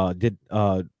 and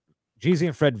Jeezy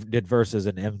and Fred did verses,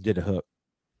 and M did a hook.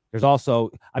 There's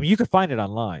also, I mean, you could find it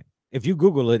online. If you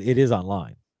Google it, it is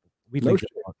online. We leaked it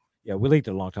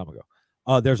a long time ago.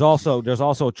 There's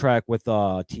also a track with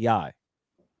T.I.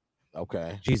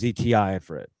 Okay. Jeezy, T.I. and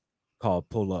Fred called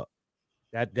 "Pull Up."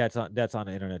 That's on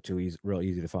the internet too. He's real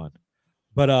easy to find.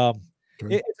 But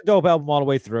it's a dope album all the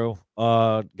way through.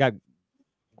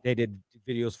 They did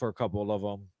videos for a couple of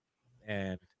them,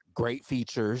 and great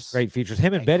features.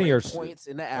 Him and Benny are points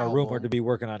in the are rumored to be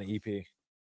working on an EP.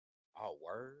 Oh,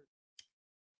 word.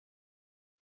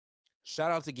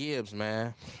 Shout out to Gibbs,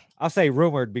 man. I'll say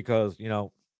rumored because I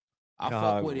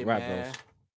fuck with it, man.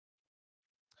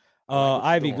 Goes.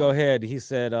 Ivy, go ahead. He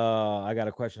said, I got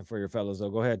a question for your fellas, though.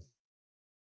 Go ahead.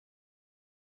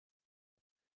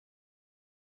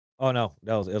 Oh, no,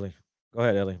 that was Illy. Go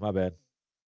ahead, Illy. My bad.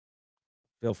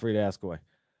 Feel free to ask away.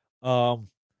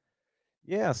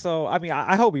 Yeah, so, I mean,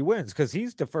 I hope he wins, because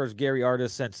he's the first Gary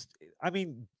artist since, I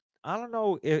mean, I don't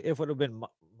know if it would have been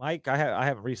Mike. I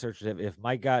haven't researched it. If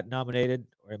Mike got nominated,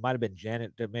 or it might have been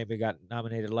Janet that maybe got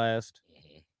nominated last.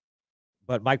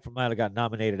 But Mike might have got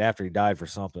nominated after he died for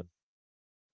something.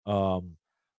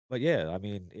 But yeah, I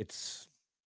mean, it's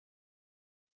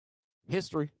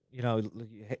history.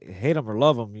 Hate him or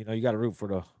love him, you got to root for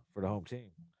the home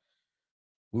team.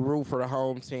 We root for the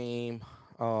home team.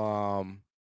 I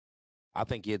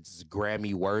think it's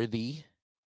Grammy worthy.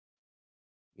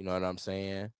 You know what I'm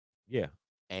saying? Yeah,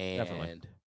 and definitely.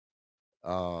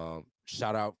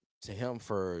 Shout out to him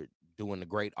for doing the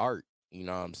great art. You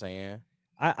know what I'm saying?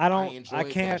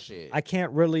 I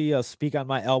can't really speak on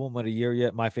my album of the year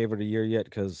yet, my favorite of the year yet,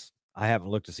 because I haven't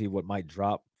looked to see what might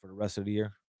drop for the rest of the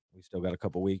year. We still got a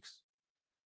couple weeks.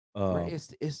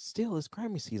 It's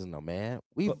Grammy season though, man.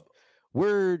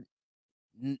 We're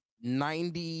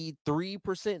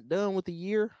 93% done with the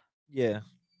year. Yeah,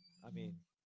 I mean,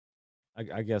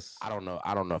 I guess I don't know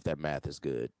if that math is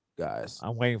good, guys.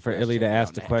 I'm waiting for Illy to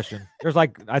ask the question.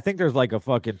 I think there's like a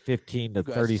fucking 15 to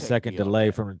 30-second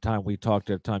delay from the time we talk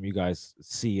to the time you guys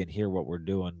see and hear what we're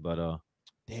doing. But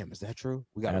damn, is that true?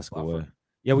 We got ask away.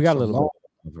 Yeah, we got a little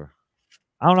bit.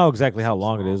 I don't know exactly how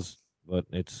long it is, but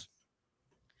it's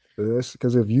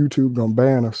because if YouTube gonna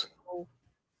ban us.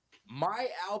 My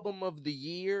album of the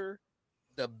year,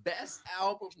 the best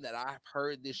album that I've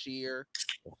heard this year,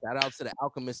 shout out to the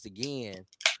Alchemist again,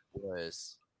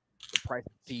 was The Price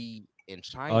of Tea in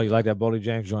China. Oh, you like that Boldy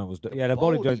James joint? Was that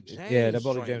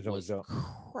Boldy James joint was dope.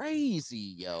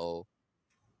 Crazy, yo.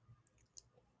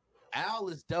 Al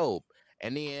is dope.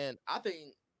 And then I think,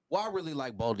 I really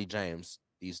like Boldy James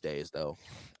these days, though.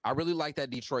 I really like that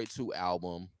Detroit 2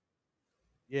 album.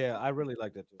 Yeah, I really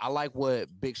like that too. I like what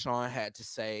Big Sean had to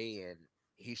say, and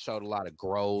he showed a lot of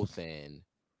growth, and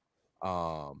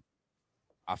I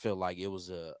feel like it was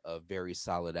a very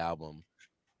solid album.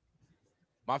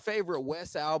 My favorite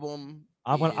West album.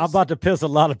 I'm about to piss a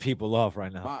lot of people off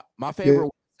right now. My favorite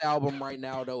West album right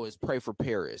now, though, is Pray for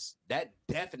Paris. That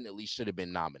definitely should have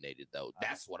been nominated, though.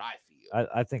 That's what I feel.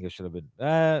 I think it should have been.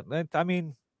 I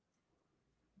mean,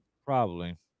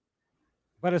 probably,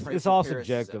 but it's all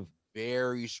subjective.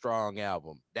 Very strong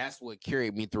album. That's what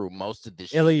carried me through most of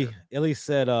this year. Illy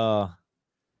said,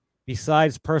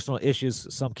 besides personal issues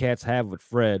some cats have with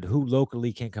Fred, who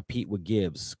locally can compete with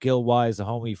Gibbs? Skill-wise, the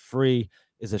homie Free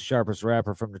is the sharpest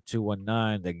rapper from the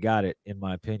 219 that got it, in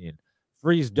my opinion.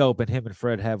 Free's dope, and him and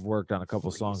Fred have worked on a couple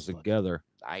Freeze songs fucking together.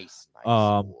 Nice.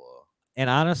 Um, boy. And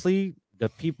honestly, the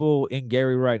people in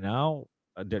Gary right now,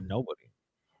 they're nobody.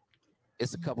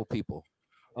 It's a couple people.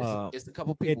 It's a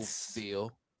couple people. It's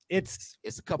Bill. it's.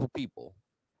 It's a couple people.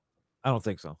 I don't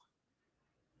think so.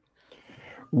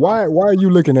 Why are you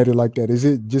looking at it like that? Is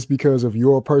it just because of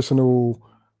your personal?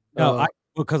 No,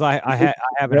 because I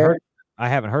haven't heard I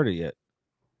haven't heard it yet.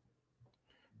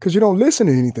 Because you don't listen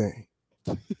to anything.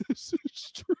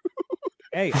 It's true.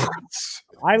 Hey,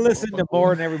 I listen to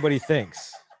more than everybody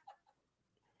thinks.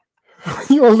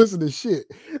 You don't listen to shit.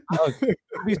 You'd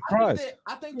be surprised.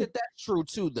 I think that that's true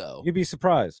too, though. You'd be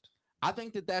surprised. I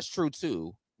think that that's true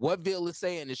too. What Bill is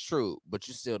saying is true, but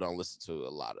you still don't listen to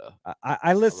a lot of.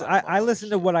 I listen. I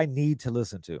listen to what I need to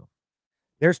listen to.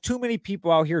 There's too many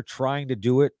people out here trying to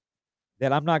do it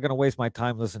that I'm not going to waste my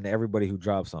time listening to everybody who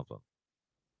drops something.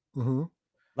 Mm-hmm.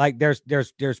 Like there's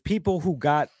people who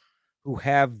have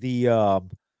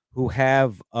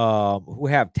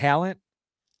talent.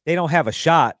 They don't have a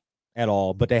shot at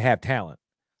all, but they have talent.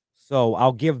 So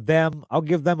I'll give them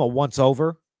a once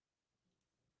over.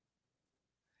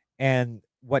 And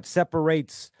what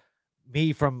separates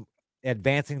me from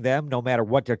advancing them, no matter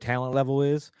what their talent level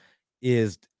is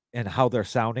and how they're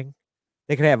sounding.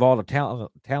 They could have all the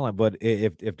talent, but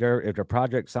if their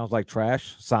project sounds like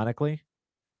trash sonically,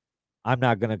 I'm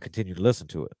not going to continue to listen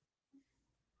to it.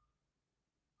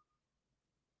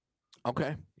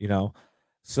 Okay.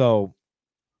 So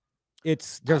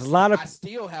there's a lot of. I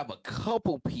still have a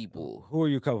couple people. Who are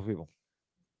you? A couple people.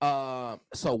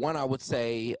 So one I would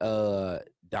say,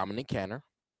 Dominic Canner.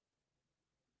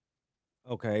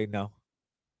 Okay, no.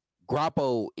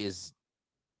 Grappo is.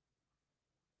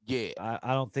 Yeah,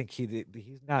 I don't think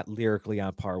he's not lyrically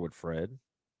on par with Fred.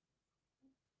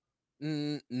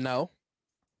 No.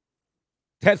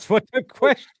 That's what the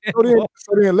question.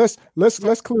 So then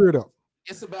let's clear it up.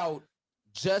 It's about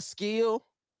just skill.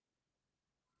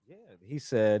 Yeah, he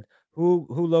said who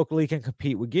locally can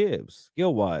compete with Gibbs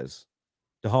skill wise.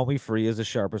 The homie Free is the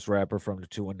sharpest rapper from the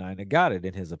 219 that got it,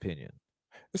 in his opinion.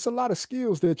 It's a lot of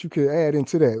skills that you could add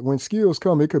into that. When skills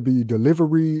come, it could be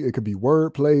delivery, it could be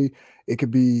wordplay, it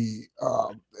could be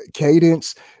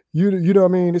cadence. You know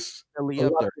what I mean? It's really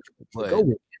up there, but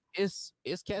it's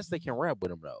cats that can rap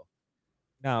with him though.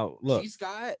 Now look,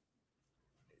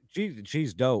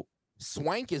 G's dope.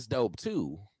 Swank is dope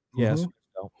too. Yes,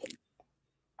 dope.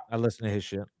 I listen to his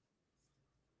shit.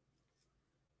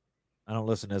 I don't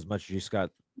listen to as much G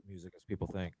Scott music as people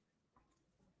think.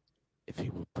 If he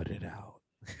would put it out.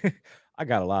 I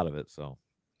got a lot of it, so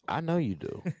I know you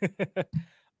do.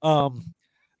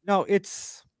 No,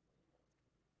 it's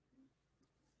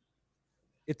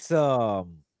there's a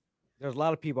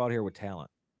lot of people out here with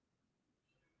talent.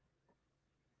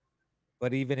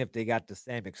 But even if they got the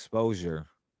same exposure,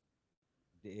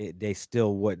 they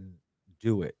still wouldn't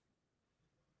do it.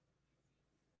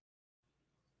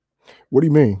 What do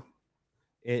you mean?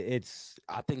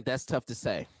 I think that's tough to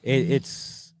say.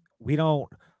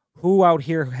 Who out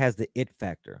here has the it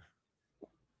factor?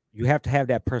 You have to have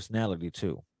that personality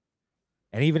too.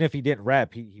 And even if he didn't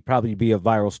rap, he'd probably be a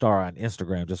viral star on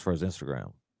Instagram just for his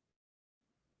Instagram.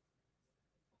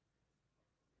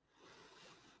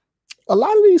 A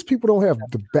lot of these people don't have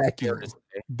the backing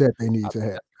that they need to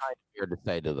have. That's kind of fair to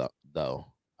say, though.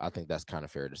 I think that's kind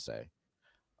of fair to say.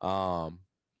 I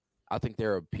think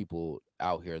there are people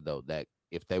out here though that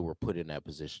if they were put in that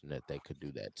position, that they could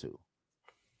do that too.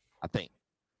 I think.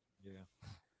 Yeah.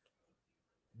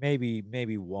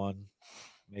 Maybe one,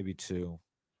 maybe two.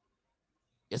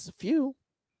 It's a few.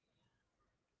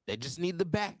 They just need the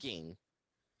backing.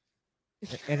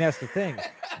 And that's the thing.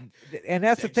 And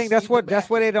that's the thing. That's what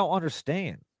they don't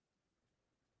understand.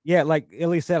 Yeah, like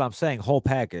Illy said, I'm saying whole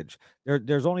package.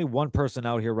 There's only one person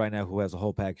out here right now who has a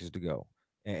whole package to go,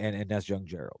 and that's Young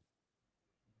Gerald.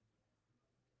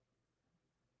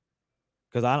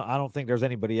 Because I don't think there's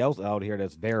anybody else out here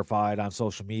that's verified on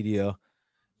social media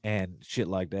and shit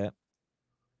like that.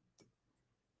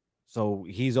 So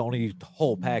he's only the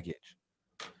whole package.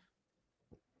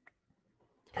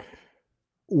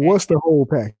 What's the whole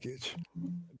package?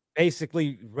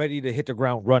 Basically ready to hit the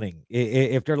ground running.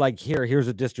 If they're like, here's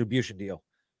a distribution deal.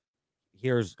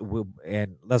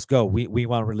 And let's go. We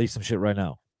want to release some shit right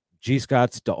now. G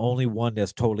Scott's the only one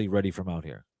that's totally ready from out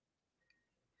here.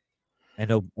 And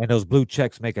those blue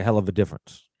checks make a hell of a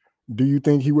difference. Do you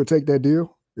think he would take that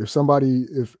deal? If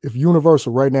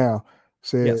Universal right now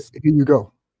said, yes, here you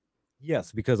go.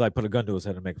 Yes, because I put a gun to his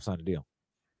head and make him sign a deal.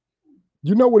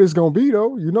 You know what it's going to be,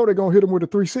 though. You know they're going to hit him with a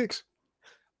 3-6.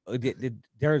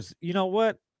 There's, you know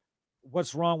what?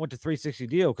 what's wrong with the 360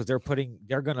 deal? Because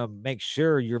they're gonna make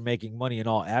sure you're making money in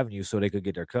all avenues so they could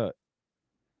get their cut.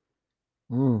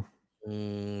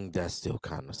 That still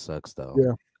kind of sucks though. Yeah,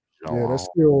 You yeah, know, that's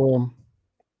still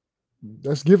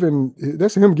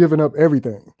that's him giving up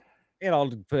everything. It all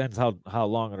depends how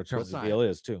long of a term it's the not- deal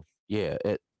is too. yeah,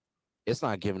 it's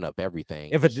not giving up everything.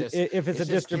 If it's it's just, if it's a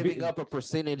just giving distribution, up a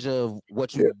percentage of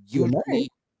what Yeah, you yeah, usually.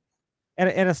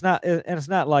 and it's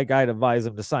not like I'd advise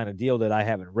him to sign a deal that I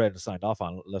haven't read and signed off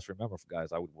on. Let's remember,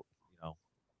 guys, I would,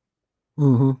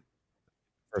 Mm-hmm.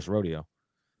 first rodeo.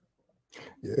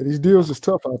 Yeah, these deals is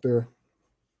tough out there.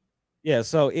 Yeah,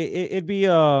 so it'd be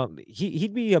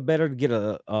he'd be a better to get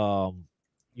a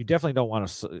you definitely don't want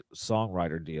a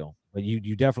songwriter deal, but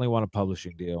you definitely want a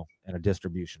publishing deal and a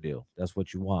distribution deal. That's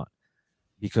what you want,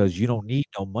 because you don't need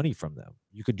no money from them.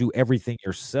 You could do everything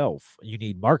yourself. You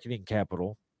need marketing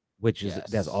capital, which is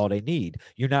that's Yes. all they need.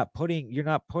 You're not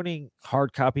putting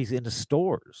hard copies into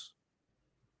stores.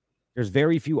 There's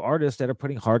very few artists that are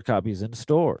putting hard copies into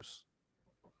stores.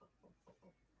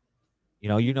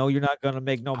 You're not going to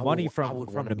make no money from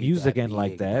the music end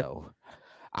like that. Though.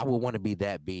 I would want to be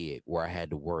that big where I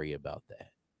had to worry about that.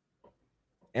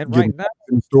 And Getting right now,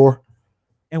 in the store.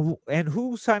 and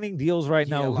who's signing deals right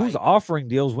Yeah, now? Who's like- offering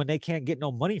deals when they can't get no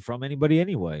money from anybody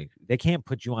anyway? They can't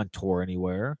put you on tour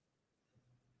anywhere.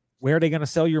 Where are they going to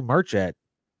sell your merch at?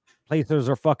 Places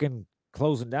are fucking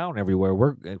closing down everywhere.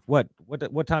 We're what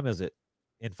time is it?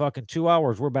 In fucking 2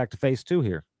 hours, we're back to phase 2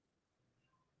 here.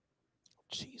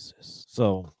 Jesus.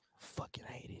 So Fucking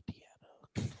hate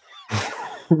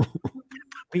Indiana.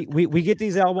 we get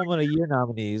these album of the year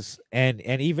nominees, and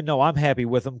even though I'm happy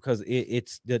with them because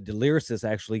it's the lyricists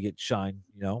actually get shine,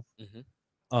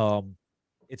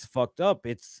 it's fucked up.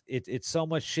 It's so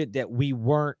much shit that we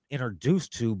weren't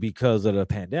introduced to because of the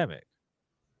pandemic.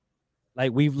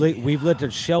 Like we've lived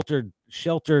a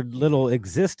sheltered little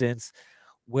existence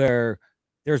where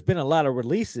there's been a lot of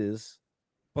releases,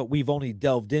 but we've only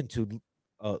delved into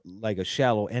like a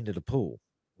shallow end of the pool.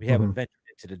 We haven't ventured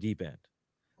into the deep end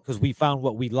because we found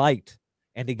what we liked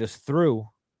and to get us through.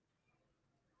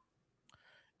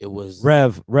 It was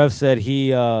Rev said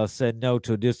he said no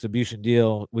to a distribution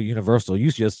deal with Universal.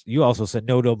 You also said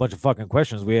no to a bunch of fucking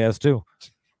questions we asked too.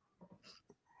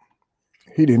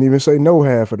 He didn't even say no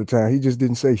half of the time. He just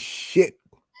didn't say shit.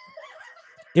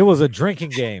 It was a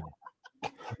drinking game.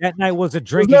 That night was a Is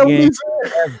drinking that what game.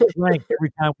 he said? Drank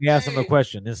every time we asked him a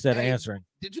question instead of answering.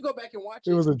 Did you go back and watch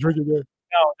It it? was a drinking game.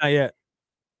 No, not yet.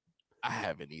 I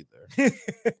haven't either.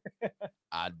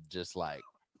 I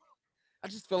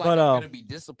just feel like But, I'm gonna be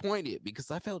disappointed because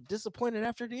I felt disappointed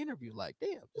after the interview. Like,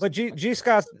 damn. But G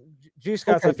Scott's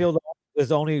I feel is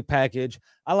the only package.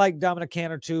 I like Dominic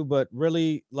Cantor too, but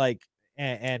really like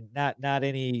and not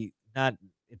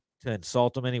to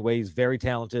insult him anyway. He's very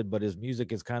talented, but his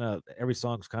music is kind of every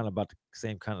song's kind of about the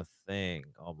same kind of thing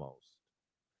almost.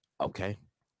 Okay.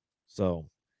 So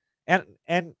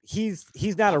and he's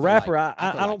not I a feel rapper. like-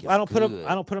 I feel like I don't it's put him good.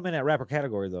 I don't put him in that rapper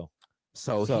category though.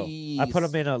 So I put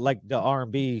him in a like the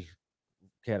R&B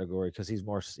category because he's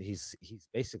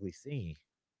basically singing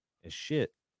as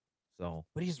shit. So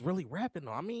but he's really rapping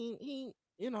though. I mean, he,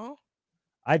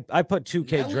 I put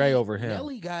 2K Dre over him.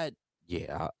 Nelly got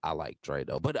I like Dre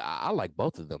though, but I like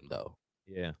both of them though.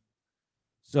 Yeah.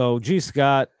 So G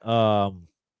Scott, and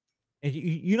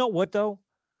you know what though?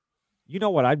 You know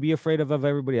what I'd be afraid of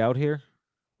everybody out here?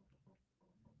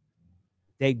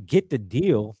 They get the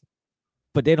deal,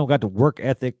 but they don't got the work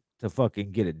ethic to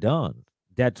fucking get it done.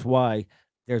 That's why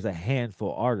there's a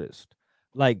handful artists.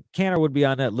 Like Cantor would be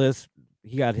on that list.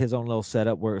 He got his own little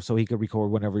setup so he could record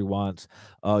whenever he wants.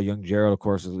 Young Gerald, of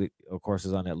course,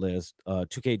 is on that list.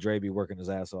 2K Dre be working his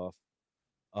ass off.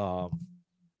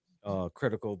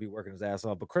 Critical be working his ass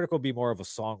off, but Critical be more of a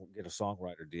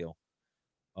songwriter deal.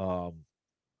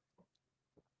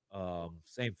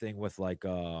 Same thing with like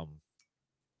a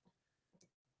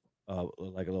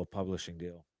little publishing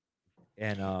deal.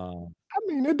 And I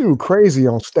mean, that dude crazy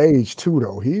on stage too,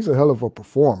 though. He's a hell of a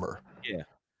performer. yeah,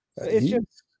 Uh, it's he-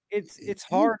 just it's he's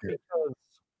hard good. because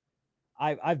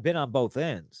I've been on both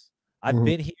ends. I've Mhm.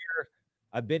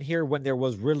 been here when there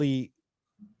was really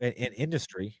an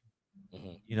industry.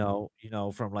 Mhm. You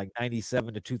know, from like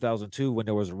 97 to 2002 when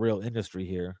there was a real industry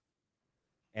here.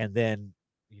 And then,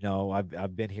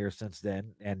 I've been here since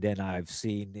then, and then I've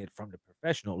seen it from the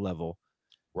professional level,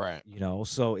 Right.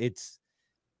 so it's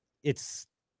the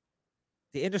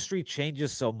industry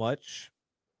changes so much.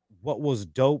 What was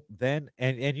dope then,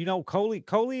 and Coley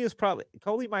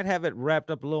might have it wrapped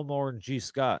up a little more in G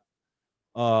Scott,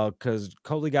 because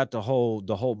Coley got the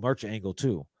whole merch angle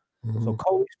too. So Mhm.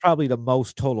 Coley's probably the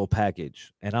most total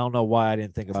package, and I don't know why I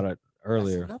didn't think about it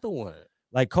earlier. That's another one.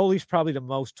 Like Coley's probably the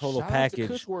most total Shout out to package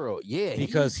Kush World. Yeah,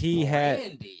 because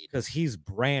he's he's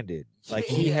branded. Like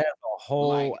he Yeah. has a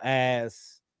whole Like,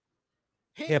 ass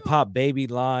him. hip hop baby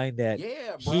line that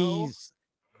Yeah, bro.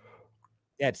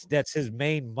 that's his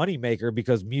main moneymaker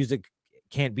because music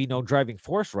can't be no driving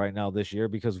force right now this year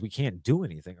because we can't do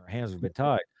anything. Our hands have been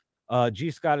tied. G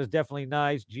Scott is definitely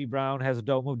nice. G Brown has a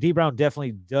dope move. D Brown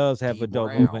definitely does have a dope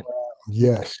Brown. movement.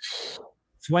 Yes.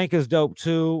 Swank is dope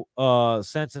too.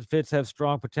 Sense and Fits have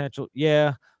strong potential.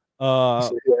 Yeah.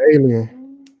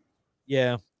 Alien.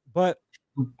 Yeah. But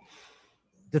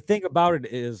the thing about it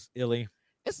is, Illy,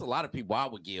 it's a lot of people I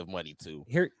would give money to.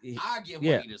 I give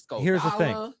yeah, money to Scope. here's the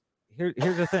thing.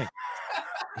 Here's the thing.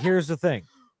 Here's the thing.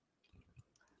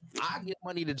 I give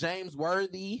money to James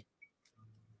Worthy.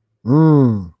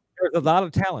 There's a lot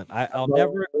of talent. I'll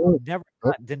never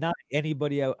deny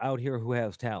anybody out here who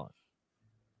has talent.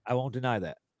 I won't deny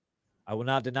that. I will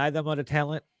not deny them of the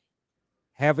talent.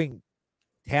 Having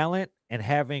talent and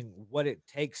having what it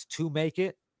takes to make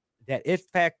it, that it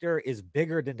factor is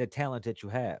bigger than the talent that you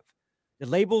have. The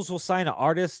labels will sign an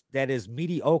artist that is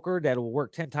mediocre, that will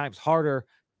work 10 times harder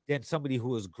than somebody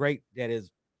who is great,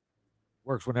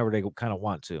 works whenever they kind of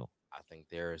want to. I think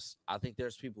there's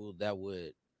people that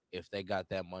would, if they got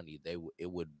that money,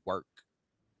 it would work.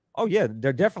 Oh yeah,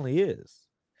 there definitely is.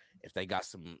 If they got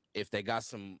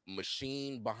some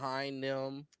machine behind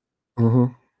them,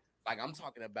 like I'm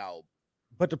talking about.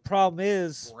 But the problem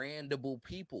is brandable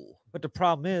people. But the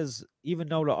problem is, even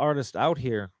though the artist out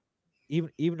here,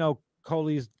 even though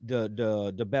Coley's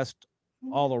the best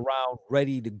all around,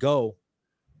 ready to go,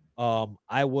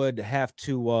 I would have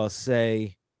to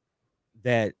say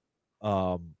that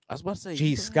I was about to say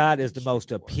G Scott is the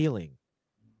most appealing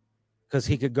because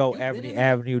he could go every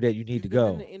avenue that you need to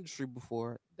go. In the industry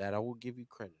before that, I will give you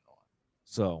credit on.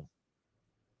 So,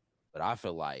 but I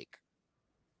feel like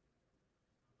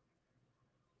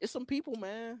it's some people,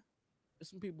 man. It's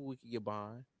some people we could get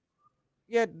behind.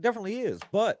 Yeah, it definitely is.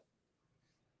 But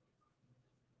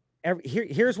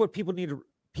here's what people need to.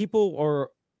 People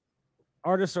or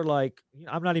artists are like.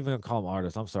 I'm not even gonna call them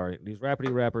artists. I'm sorry. These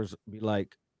rapidy rappers be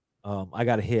like, I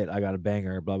got a hit, I got a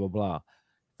banger, blah blah blah.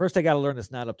 First, they got to learn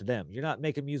it's not up to them. You're not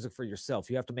making music for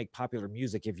yourself. You have to make popular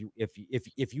music if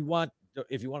you want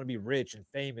to be rich and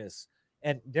famous.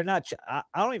 And they're not. I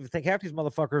don't even think half these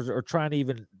motherfuckers are trying to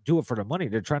even do it for the money.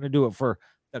 They're trying to do it for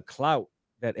the clout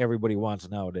that everybody wants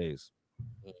nowadays.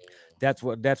 That's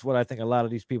what I think a lot of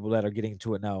these people that are getting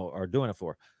to it now are doing it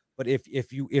for. But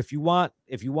if you want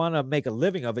to make a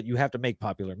living of it, you have to make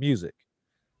popular music.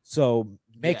 So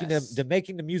making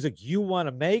the music you want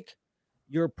to make,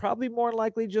 you're probably more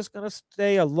likely just going to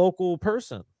stay a local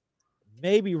person,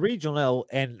 maybe regional.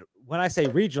 And when I say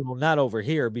regional, not over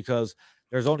here, because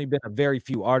there's only been a very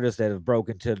few artists that have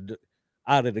broken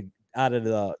out of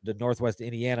the Northwest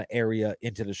Indiana area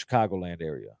into the Chicagoland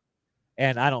area.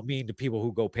 And I don't mean the people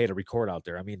who go pay to record out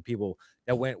there. I mean people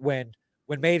that when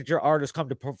major artists come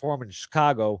to perform in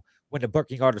Chicago, when the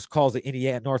booking artist calls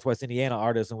the Northwest Indiana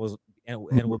artist and will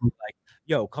be like,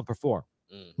 "Yo, come perform."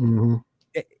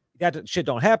 That shit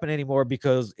don't happen anymore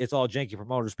because it's all janky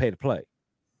promoters pay to play.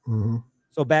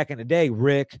 So back in the day,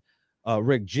 Rick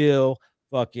Jill,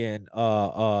 fucking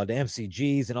the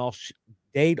MCGs and all,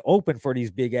 they'd open for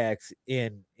these big acts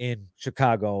in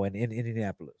Chicago and in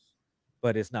Indianapolis,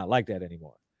 but it's not like that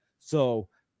anymore. So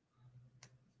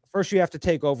first you have to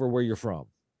take over where you're from.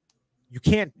 You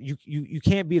can't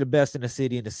be the best in the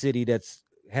city that's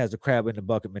has a crab in the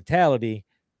bucket mentality,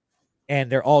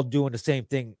 and they're all doing the same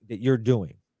thing that you're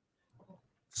doing.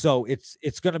 So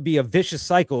it's going to be a vicious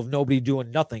cycle of nobody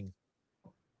doing nothing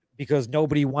because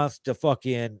nobody wants to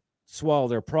fucking swallow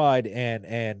their pride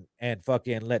and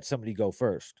fucking let somebody go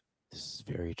first. This is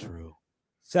very true.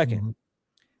 Second,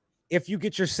 if you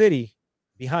get your city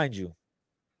behind you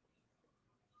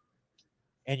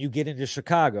and you get into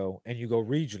Chicago and you go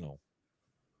regional,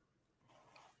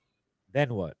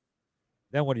 then what?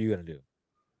 Then what are you going to do?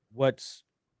 What's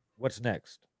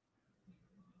next?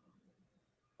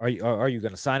 Are you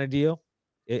going to sign a deal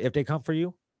if they come for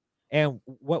you? And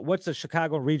what's a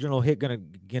Chicago regional hit gonna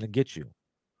get you?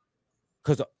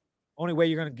 Because the only way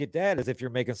you're gonna get that is if you're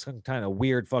making some kind of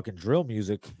weird fucking drill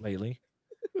music lately.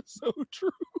 So true.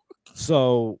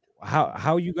 So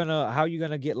how you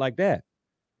gonna get like that?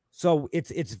 So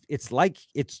it's like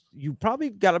you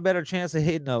probably got a better chance of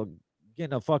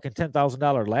getting a fucking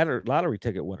 $10,000 lottery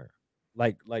ticket winner,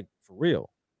 like for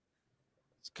real.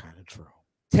 It's kind of true.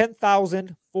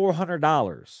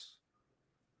 $10,400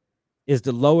 is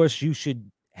the lowest you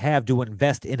should have to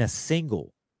invest in a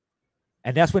single.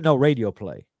 And that's with no radio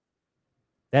play.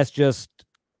 That's just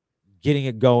getting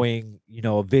it going, you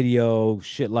know, a video,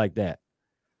 shit like that.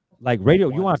 Like radio,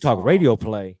 you want to talk radio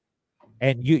play,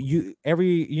 and you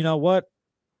know what?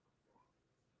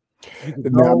 You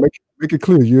could Now go make it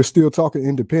clear, you're still talking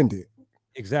independent.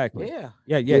 exactly. Yeah.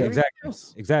 Yeah, exactly.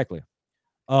 Exactly.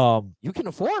 You can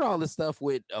afford all this stuff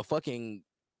with a fucking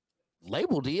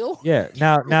label deal. Yeah.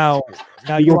 Now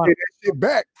You you gonna want get that shit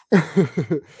back.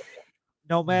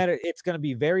 no matter it's gonna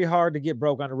be very hard to get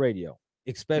broke on the radio,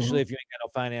 especially Mhm. if you ain't got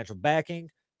no financial backing,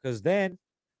 because then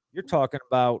you're talking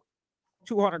about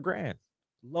 200 grand,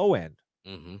 low end,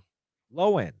 Mm-hmm.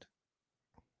 low end.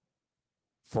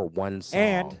 For one song.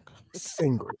 And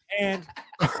Single. And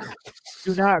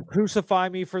do not crucify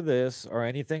me for this or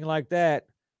anything like that.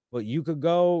 But you could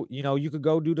go, you know, you could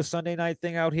go do the Sunday night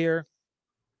thing out here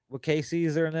with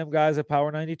KC's and them guys at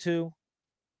Power 92.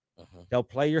 Mhm. They'll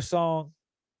play your song.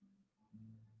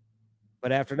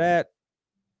 But after that,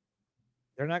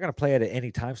 they're not going to play it at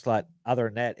any time slot other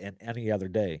than that and any other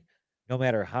day, no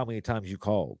matter how many times you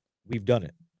called. We've done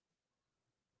it.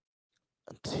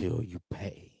 Until you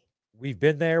pay. We've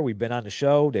been there. We've been on the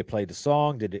show. They played the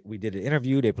song. We did an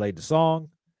interview. They played the song.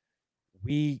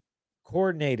 We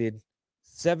coordinated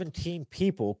 17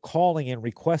 people calling and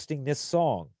requesting this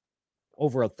song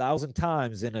over 1,000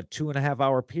 times in a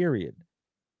 2.5-hour period.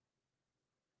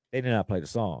 They did not play the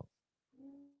song.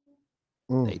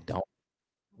 They don't.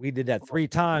 We did that 3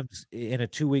 times in a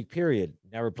 2-week period.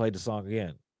 Never played the song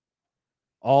again.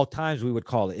 All times we would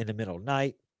call it in the middle of the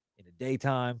night, in the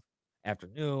daytime,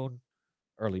 afternoon,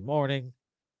 early morning,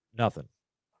 nothing.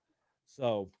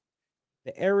 So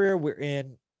the area we're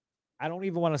in, I don't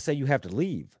even want to say you have to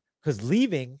leave, because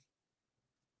leaving,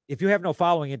 if you have no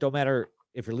following, it don't matter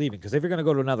if you're leaving. Because if you're going to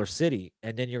go to another city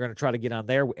and then you're going to try to get on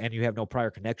there and you have no prior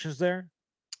connections there,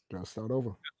 gotta start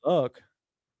over. look,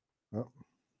 Yep.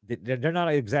 they're not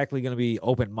exactly going to be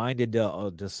open minded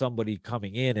to somebody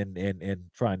coming in and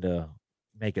trying to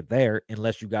make it there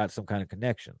unless you got some kind of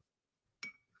connection.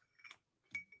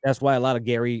 That's why a lot of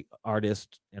Gary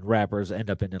artists and rappers end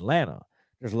up in Atlanta.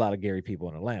 There's a lot of Gary people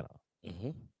in Atlanta, Mm-hmm.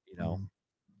 you know. Mhm.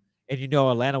 And you know,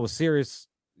 Atlanta was serious,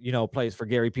 you know, place for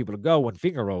Gary people to go when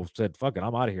Finger Roll said, "Fuck it,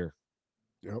 I'm out of here."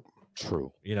 Yep.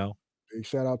 True. You know, Big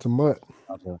shout out to Mutt.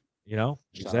 you know,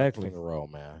 Shout out exactly. Finger Roll,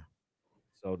 man.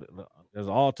 So there's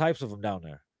all types of them down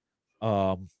there.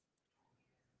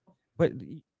 But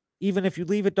even if you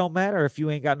leave, it don't matter if you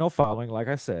ain't got no following. Like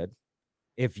I said,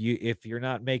 if you're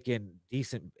not making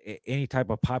decent any type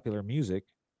of popular music,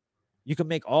 you can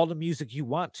make all the music you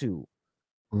want to.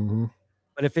 Mm-hmm.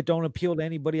 But if it don't appeal to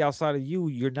anybody outside of you,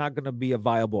 you're not going to be a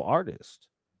viable artist.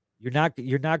 You're not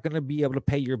going to be able to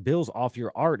pay your bills off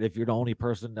your art if you're the only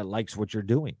person that likes what you're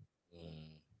doing.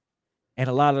 And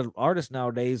a lot of artists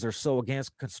nowadays are so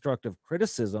against constructive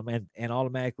criticism and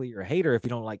automatically you're a hater if you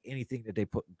don't like anything that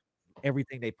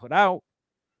everything they put out.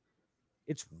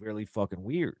 It's really fucking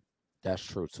weird. That's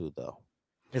true too, though.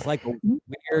 It's like a weird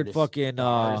Artists- fucking the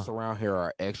artists around here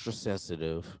are extra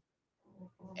sensitive,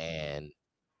 and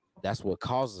that's what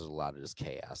causes a lot of this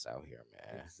chaos out here,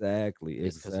 man. exactly.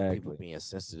 It's because of people being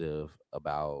sensitive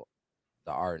about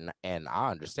the art, and I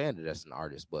understand that as an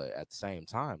artist, but at the same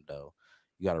time, though,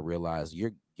 you got to realize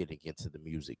you're getting into the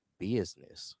music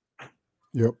business.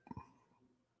 Yep.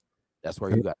 That's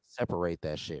where you got to separate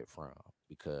that shit from,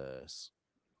 because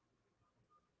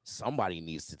somebody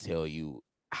needs to tell you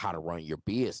how to run your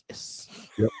business.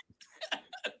 Yep.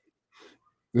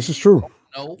 This is true.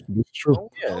 No, This is true. oh,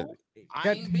 Yeah, no, I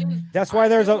ain't been. that's why I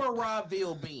there's ain't a where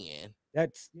Rodville been.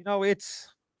 that's you know it's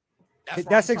That's,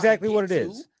 that's exactly what it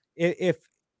is. If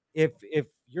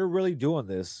you're really doing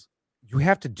this, you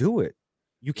have to do it.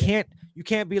 You can't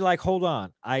be like, hold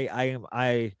on, I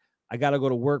got to go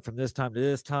to work from this time to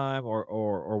this time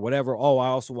or whatever. Oh, I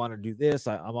also want to do this.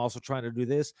 I'm also trying to do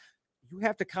this. You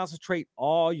have to concentrate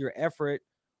all your effort,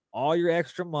 all your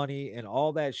extra money, and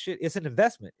all that shit. It's an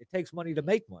investment. It takes money to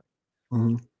make money.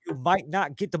 Mm-hmm. You might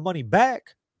not get the money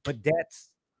back, but that's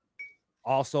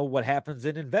also what happens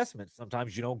in investments.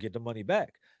 Sometimes you don't get the money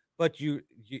back, but you're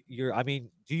I mean,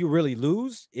 do you really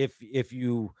lose if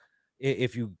you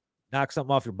knock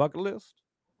something off your bucket list?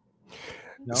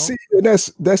 No. See,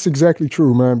 that's exactly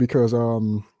true, man. Because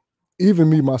even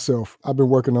me myself, I've been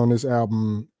working on this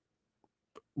album.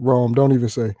 Rome, don't even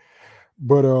say.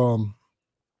 But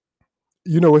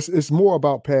you know, it's more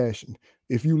about passion.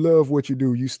 If you love what you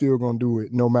do, you still gonna do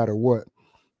it no matter what.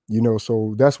 You know,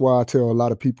 so that's why I tell a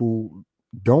lot of people,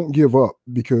 don't give up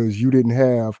because you didn't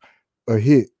have a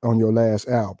hit on your last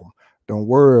album. Don't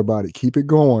worry about it. Keep it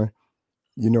going,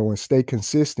 you know, and stay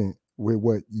consistent with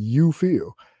what you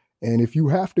feel. And if you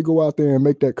have to go out there and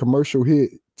make that commercial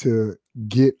hit to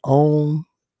get on,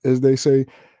 as they say,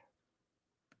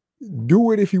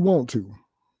 do it if you want to.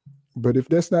 But if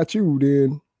that's not you,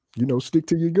 then stick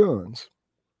to your guns.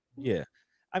 Yeah.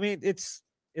 I mean, it's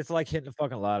like hitting the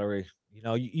fucking lottery.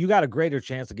 You got a greater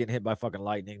chance of getting hit by fucking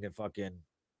lightning than fucking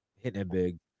hitting it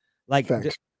big. Like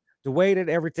the way that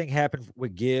everything happened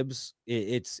with Gibbs,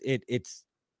 it's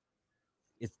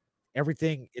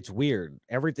everything. It's weird.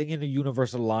 Everything in the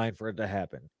universe aligned for it to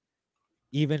happen.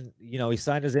 Even he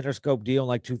signed his Interscope deal in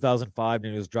like 2005,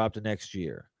 and it was dropped the next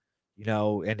year.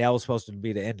 And that was supposed to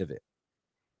be the end of it.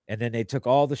 And then they took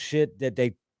all the shit that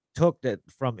they took that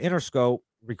from Interscope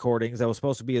recordings that was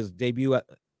supposed to be his debut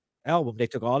album. They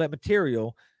took all that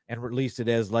material and released it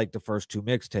as like the first two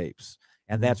mixtapes.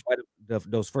 And that's why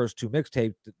those first two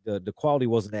mixtapes, the quality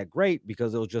wasn't that great,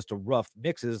 because it was just a rough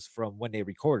mixes from when they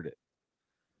recorded it.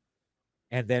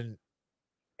 And then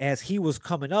as he was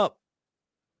coming up,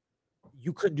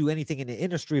 you couldn't do anything in the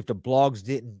industry if the blogs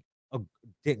didn't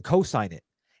co-sign it,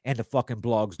 and the fucking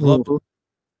blogs loved him.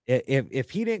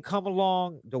 If he didn't come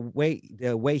along the way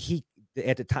he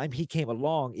at the time he came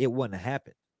along, it wouldn't have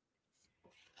happened.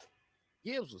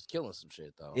 Gibbs was killing some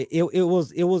shit though. It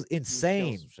was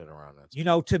insane. Some shit around that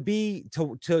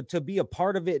to be a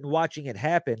part of it and watching it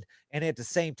happen, and at the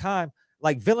same time,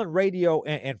 like Villain Radio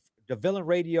and the Villain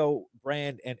Radio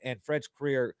brand and Fred's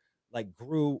career like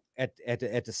grew at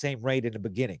the same rate in the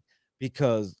beginning,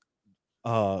 because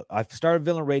I started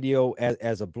Villain Radio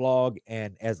as a blog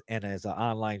and as an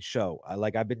online show.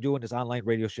 I've been doing this online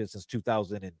radio shit since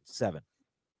 2007.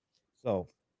 So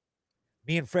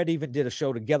me and Fred even did a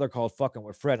show together called Fucking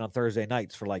with Fred on Thursday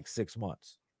nights for like 6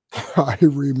 months. I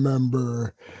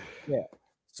remember. Yeah.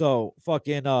 So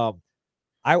fucking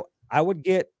I would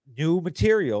get new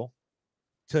material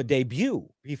to debut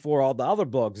before all the other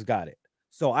blogs got it.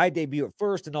 So I debut it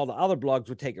first, and all the other blogs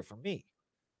would take it from me.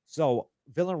 So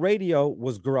Villain Radio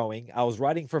was growing. I was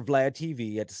writing for Vlad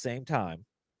TV at the same time.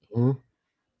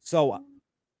 So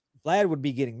Vlad would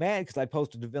be getting mad because I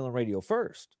posted to Villain Radio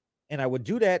first. And I would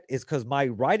do that is because my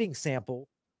writing sample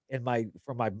and my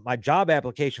job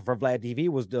application for Vlad TV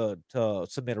was to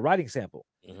submit a writing sample.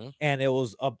 And it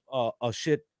was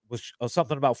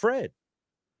something about Fred.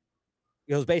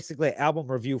 It was basically an album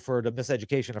review for the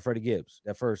Miseducation of Freddie Gibbs,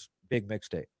 that first big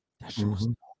mixtape.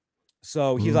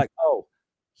 So he's like, oh,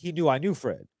 he knew I knew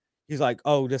Fred. He's like,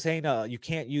 oh, this ain't you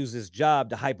can't use this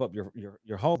job to hype up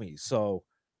your homies. So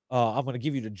I'm gonna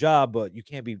give you the job, but you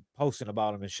can't be posting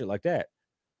about him and shit like that.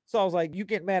 So I was like, you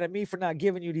get mad at me for not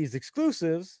giving you these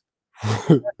exclusives.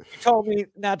 You told me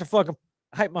not to fucking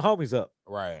hype my homies up.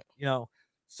 Right.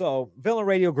 So Villain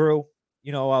Radio grew.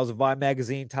 I was a Vibe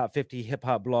magazine top 50 hip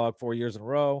hop blog 4 years in a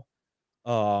row.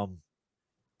 Got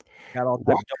all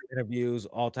types of interviews,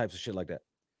 all types of shit like that.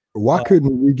 Why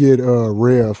couldn't we get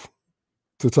Rev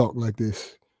to talk like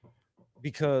this?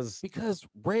 Because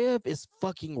Rev is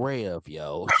fucking Rev,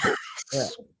 yo.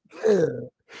 Yeah.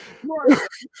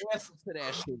 Listen to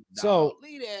that shit. So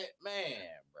leave that man,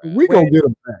 bro. We gonna get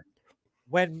him back.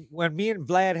 When me and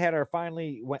Vlad had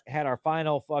our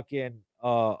final fucking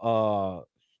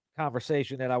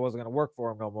conversation that I wasn't gonna work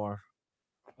for him no more,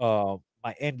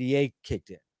 my NDA kicked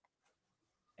in.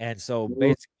 And so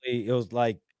basically it was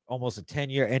like almost a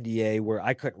 10-year NDA where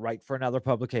I couldn't write for another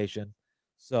publication.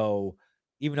 So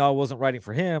even though I wasn't writing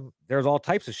for him, there's all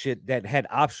types of shit that had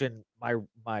optioned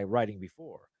my writing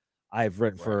before. I've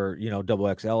written for,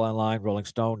 XXL Online,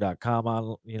 RollingStone.com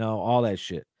on, all that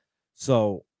shit.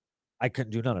 So I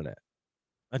couldn't do none of that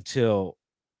until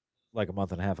like a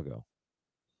month and a half ago.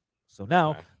 So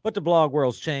now, but the blog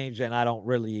world's changed, and I don't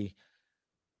really,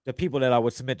 the people that I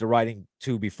would submit the writing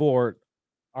to before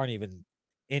aren't even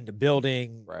in the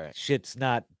building. Right. Shit's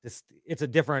not this. It's a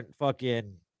different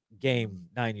fucking game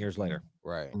 9 years later.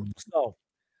 Right. So,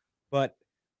 but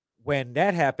when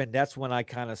that happened, that's when I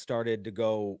kind of started to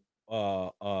go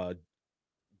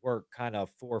work kind of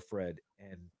for Fred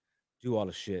and do all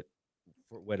the shit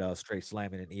with Straight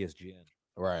Slamming and ESGN.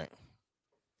 Right.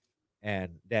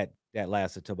 And that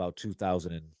lasted till about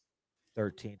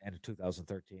 2013, end of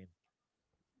 2013.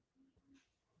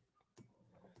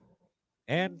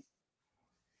 And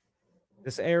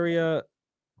this area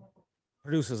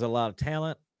produces a lot of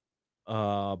talent,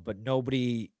 but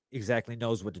nobody exactly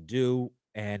knows what to do,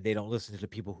 and they don't listen to the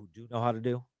people who do know how to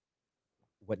do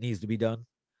what needs to be done,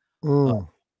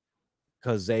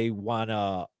 because they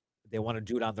wanna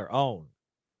do it on their own,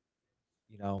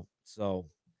 So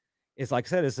it's like I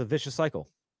said, it's a vicious cycle.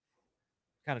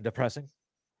 Kind of depressing,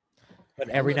 but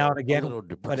every now and again,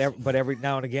 every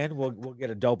now and again, we'll get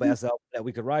a dope ass album that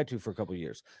we could ride to for a couple of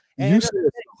years. And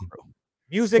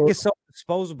music is so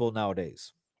disposable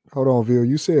nowadays. Hold on, Vil,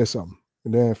 you said something.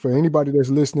 And then for anybody that's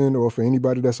listening, or for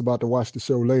anybody that's about to watch the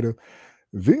show later,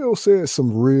 Vil said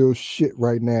some real shit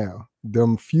right now.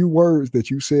 Them few words that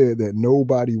you said that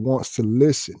nobody wants to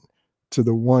listen to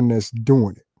the one that's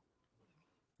doing it.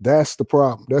 That's the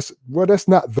problem. That's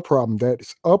not the problem.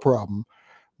 That's a problem.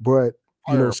 But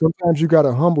you know, sometimes you got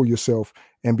to humble yourself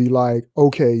and be like,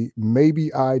 okay,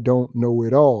 maybe I don't know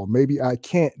it all. Maybe I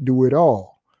can't do it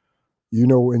all, you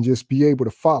know, and just be able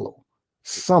to follow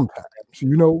sometimes,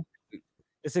 you know.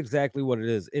 It's exactly what it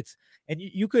is. And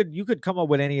you could come up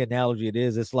with any analogy it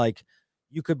is. It's like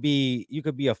you could be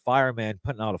a fireman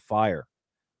putting out a fire,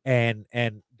 and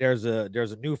there's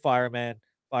a new fireman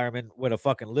with a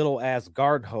fucking little ass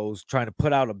guard hose trying to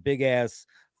put out a big ass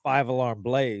 5-alarm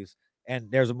blaze, and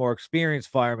there's a more experienced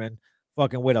fireman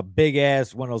fucking with a big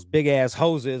ass one of those big ass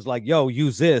hoses like, yo,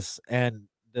 use this, and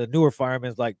the newer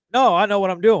fireman's like, no, I know what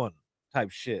I'm doing,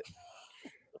 type shit.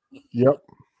 Yep.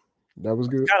 That was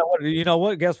good. You know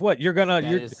what? Guess what?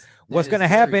 What's gonna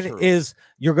happen is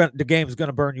the game's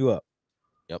gonna burn you up.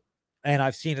 Yep. And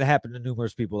I've seen it happen to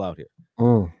numerous people out here.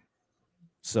 Mm.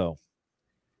 So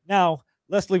now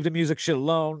let's leave the music shit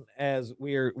alone, as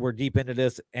we're deep into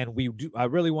this, and I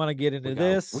really want to get into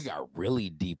this. We got really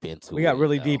deep into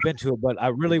it. But I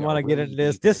really want to get into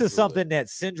this. This is something that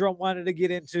Syndrome wanted to get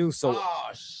into. So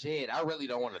shit, I really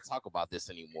don't want to talk about this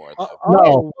anymore.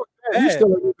 No, you still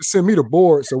need to send me the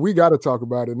board, so we got to talk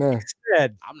about it now. I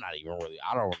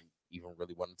don't even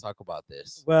really want to talk about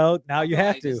this. Well, now you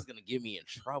have to. This is gonna get me in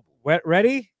trouble.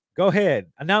 Ready? Go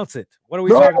ahead. Announce it. What are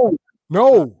we talking about?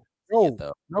 No,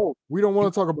 we don't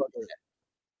want to talk about that.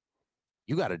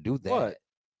 You got to do that. What?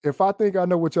 If I think I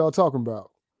know what y'all talking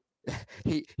about.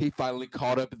 He finally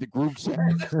caught up in the group chat.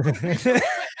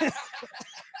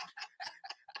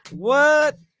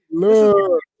 What?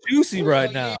 Look, juicy right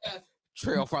now.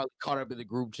 Trail finally caught up in the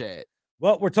group chat.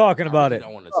 Well, we're talking about it.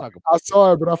 Don't want to talk about I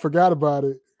saw it, but I forgot about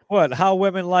it. What? How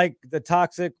women like the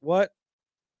toxic what,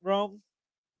 Rome?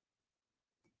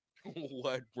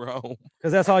 What, bro?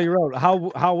 Because that's all you wrote.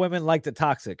 How women like the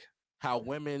toxic. How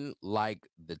women like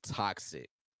the toxic.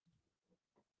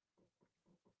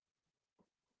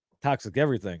 Toxic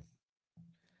everything.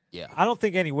 Yeah. I don't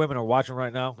think any women are watching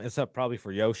right now, except probably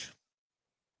for Yosh.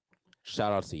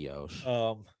 Shout out to Yosh.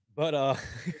 But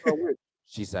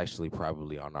she's actually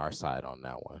probably on our side on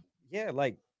that one. Yeah,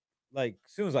 like as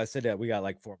soon as I said that, we got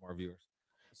like 4 more viewers.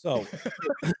 So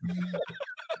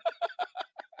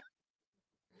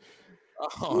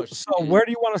so where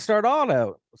do you want to start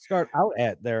out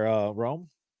at there, Rome,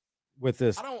 with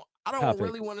this? I don't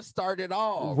really want to start at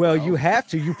all. Well, bro. You have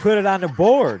to. You put it on the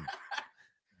board.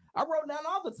 I wrote down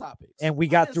all the topics. And we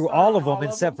got through all of them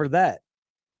except for that.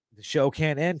 The show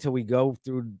can't end till we go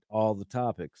through all the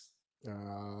topics.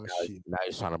 Now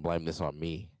he's trying to blame this on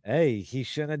me. Hey, he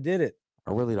shouldn't have did it.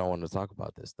 I really don't want to talk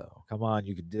about this though. Come on,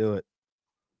 you could do it.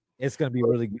 It's gonna be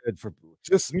really good for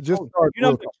just the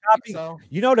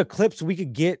clips we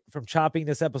could get from chopping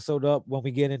this episode up when we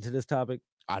get into this topic.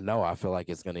 I know. I feel like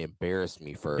it's gonna embarrass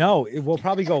me for. No, it will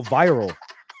probably go viral.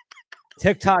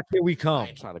 TikTok, here we come. I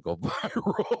ain't trying to go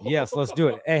viral. Yes, let's do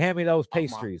it. Hey, hand me those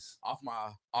pastries. I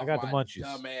got the munchies.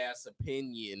 Dumbass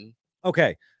opinion.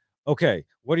 Okay.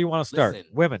 What do you want to start? Listen,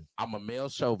 women. I'm a male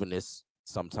chauvinist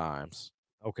sometimes.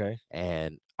 Okay.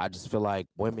 And I just feel like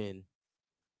women,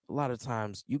 a lot of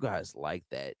times, you guys like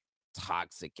that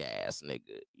toxic ass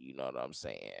nigga. You know what I'm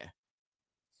saying?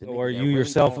 So are you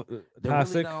yourself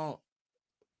toxic? Really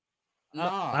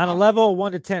on a level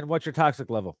 1 to 10, what's your toxic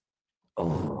level?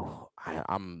 Oh,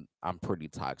 I'm pretty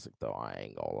toxic though. I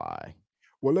ain't gonna lie.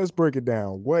 Well, let's break it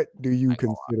down. What do you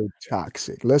consider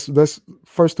toxic? Let's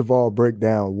first of all break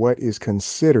down what is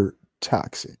considered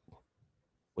toxic.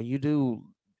 When you do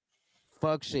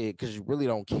fuck shit because you really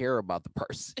don't care about the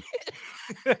person.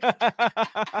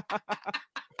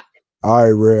 All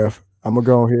right, Ref. I'm gonna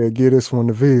go ahead and get this one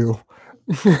to Vil.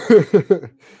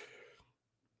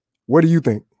 What do you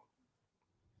think?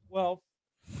 Well,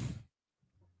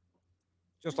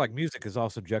 just like music is all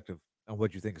subjective on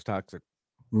what you think is toxic.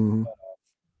 Mm-hmm.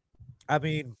 I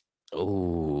mean,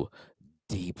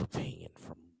 deep opinion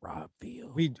from Rob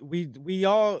Vil. We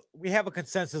have a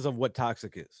consensus of what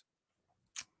toxic is,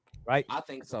 right? I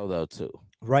think so though too.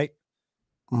 Right?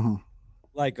 Mm-hmm.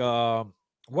 Like,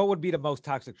 what would be the most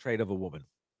toxic trait of a woman?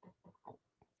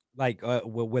 Like,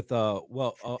 the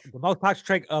most toxic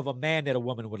trait of a man that a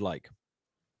woman would like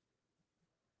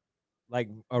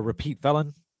a repeat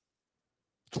felon.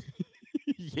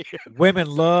 Yeah, women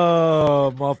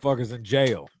love motherfuckers in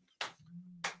jail.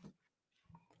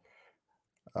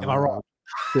 Am I wrong?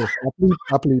 Fifth.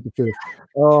 I plead the fifth.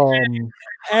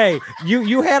 Hey,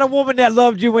 you had a woman that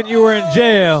loved you when you were in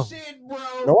jail. Shit, bro.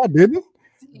 No, I didn't.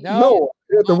 No,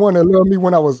 the one that loved me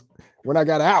when I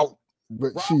got out.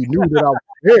 but she knew that I was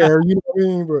there. You know what I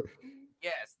mean? But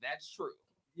Yes, that's true.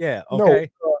 Yeah. no, Okay.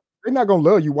 they're not gonna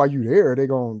love you while you there. They're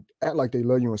gonna act like they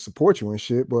love you and support you and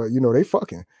shit. But you know they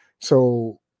fucking.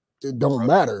 So it don't Bro,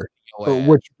 matter your ass,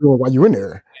 what you doing while you in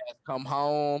there. ass come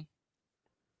home.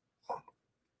 But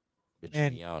you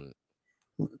And- be on.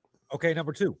 Okay.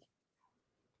 Number 2.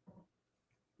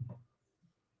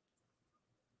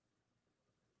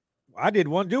 I did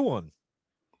one, do one.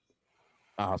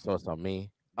 Oh, so it's on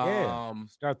me. Yeah.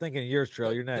 Start thinking of yours,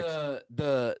 Trail. You're next.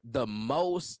 The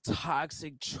most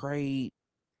toxic trait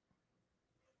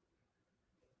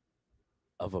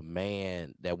of a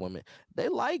man that women they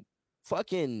like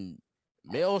fucking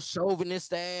male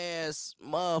chauvinist ass,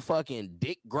 motherfucking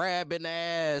dick grabbing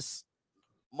ass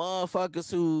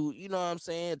motherfuckers who, you know what I'm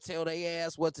saying, tell they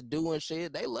ass what to do and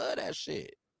shit. They love that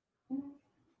shit.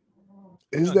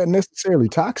 Is that necessarily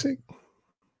toxic?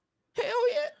 Hell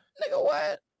yeah, nigga,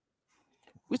 what?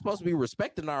 We supposed to be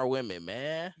respecting our women,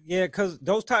 man. Yeah, because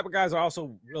those type of guys are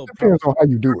also real. Depends on how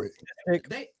you do it.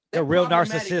 They're real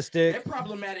problematic. narcissistic. They're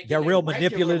problematic. They're in real a regular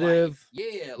manipulative. life.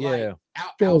 Yeah, Yeah.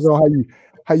 Like, Depends on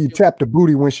how you tap the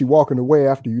booty when she walking away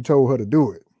after you told her to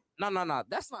do it. No.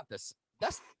 That's not the.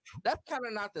 That's kind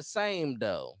of not the same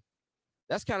though.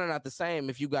 That's kind of not the same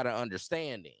if you got an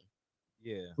understanding.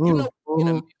 Yeah. You know, in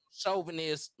a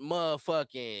chauvinist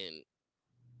motherfucking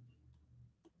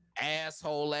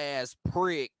asshole ass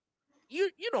prick. You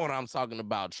know what I'm talking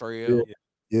about, Trail.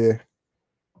 Yeah.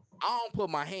 I don't put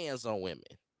my hands on women.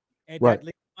 And Right.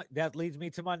 that leads me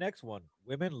to my next one.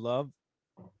 Women love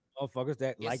motherfuckers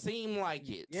that It like seem like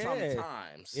it Yeah.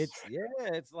 sometimes.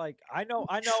 It's like I know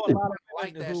a lot of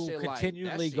Like women that who shit, like, that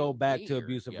continually shit go back to weird,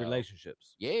 abusive yo.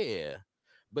 relationships. Yeah.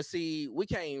 But see, we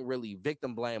can't really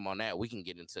victim blame on that. We can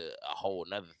get into a whole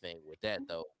nother thing with that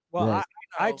though. Well, Right.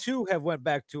 I too have went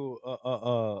back to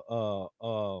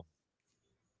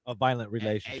a violent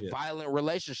relationship. A violent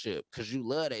relationship because you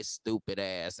love that stupid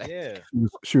ass. Yeah.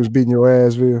 She was beating your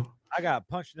ass, Bill. I got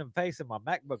punched in the face and my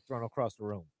MacBook thrown across the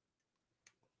room.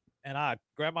 And I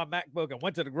grabbed my MacBook and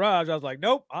went to the garage. I was like,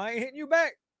 nope, I ain't hitting you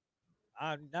back.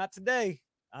 I'm not today.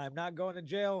 I'm not going to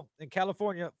jail in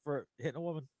California for hitting a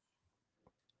woman.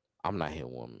 I'm not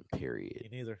hitting women, period. Me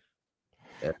neither.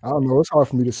 I don't know. It's hard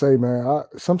for me to say, man.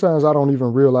 Sometimes I don't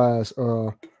even realize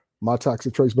my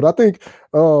toxic traits, but I think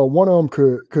one of them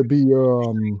could be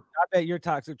I bet your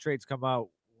toxic traits come out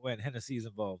when Hennessy's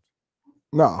involved.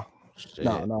 no. Shit.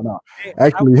 No.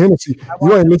 Actually, Hennessy,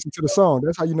 you ain't listen to the song.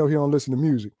 That's how you know he don't listen to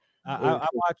music. I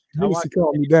Hennessy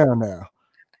calmed me down now.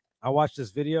 I watched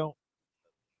this video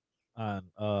on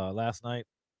last night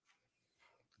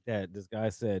that this guy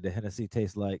said the Hennessy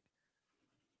tastes like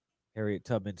Harriet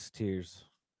Tubman's tears.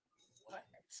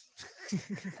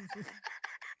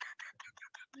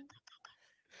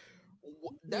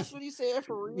 What? That's what he said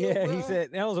for real. Yeah, bro? he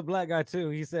said that was a black guy too.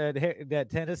 He said that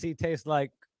Tennessee tastes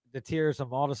like the tears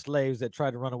from all the slaves that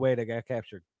tried to run away that got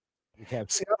captured.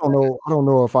 See, I don't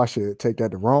know if I should take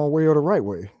that the wrong way or the right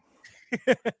way.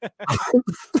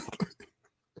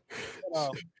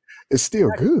 It's still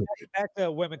good. Back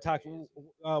to women toxic.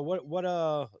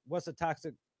 What's a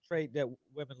toxic trait that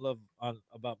women love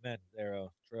about men? There,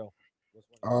 Trail.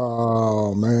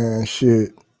 Oh man,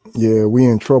 shit. Yeah, we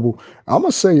in trouble. I'm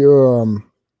gonna say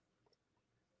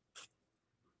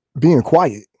being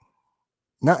quiet,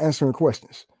 not answering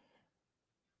questions.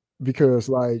 Because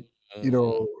like, you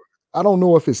know, I don't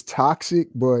know if it's toxic,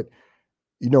 but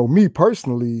you know, me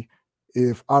personally,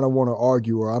 if I don't want to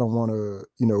argue or I don't want to,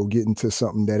 you know, get into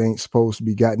something that ain't supposed to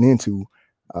be gotten into,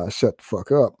 shut the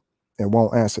fuck up and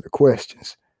won't answer the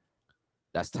questions.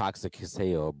 That's toxic as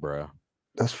hell, bro.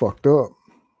 That's fucked up.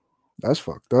 That's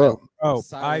fucked up. Oh,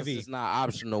 Silence Ivy. is not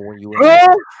optional when you.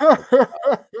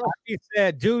 He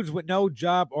said dudes with no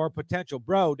job or potential,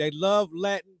 bro. They love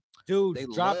letting dudes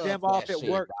drop love them off that at shit,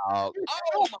 work. dog.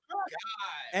 Oh my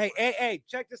god! Hey,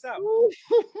 check this out.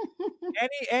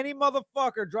 any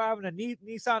motherfucker driving a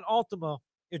Nissan Altima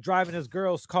is driving his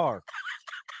girl's car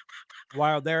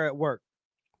while they're at work.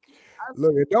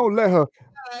 Look, don't let her.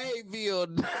 Hey, Bill.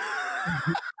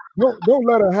 Don't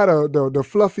let her have the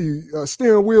fluffy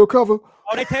steering wheel cover.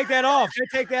 Oh, they take that off. They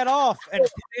take that off and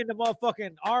put it in the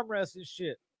motherfucking armrest and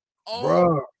shit.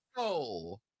 Bruh.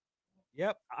 Oh.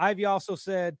 Yep. Ivy also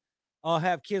said, "I'll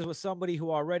have kids with somebody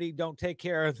who already don't take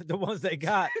care of the ones they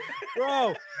got."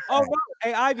 Bro. Oh, no.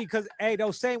 Hey, Ivy, because hey,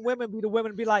 those same women be the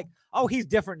women be like, "Oh, he's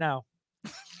different now.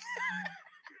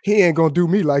 He ain't gonna do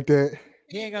me like that.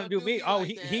 He ain't gonna do me. Oh,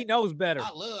 like he knows better. I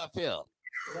love him.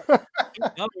 He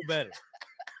knows better."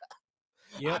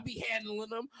 I Yep. be handling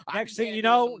them. Next thing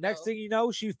you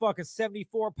know, she's fucking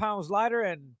 74 pounds lighter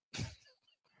and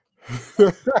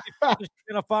What you're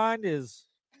gonna find is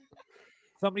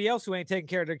somebody else who ain't taking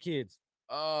care of their kids.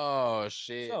 Oh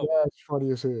shit. So That's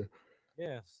funny as hell.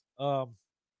 yes.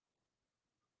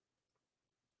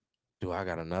 Do I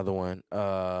got another one?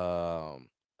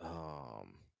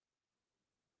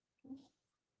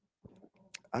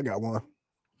 I got one.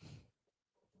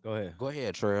 Go ahead. Go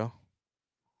ahead, Trail.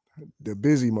 The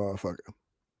busy motherfucker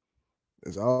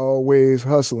is always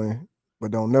hustling,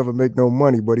 but don't never make no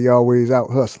money, but he always out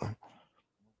hustling.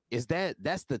 Is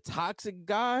that's the toxic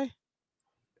guy?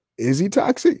 Is he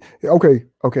toxic? Okay.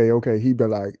 He be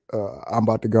like, I'm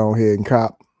about to go ahead and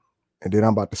cop, and then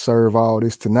I'm about to serve all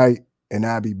this tonight, and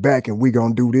I'll be back, and we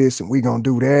gonna do this, and we gonna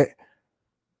do that.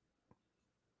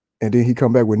 And then he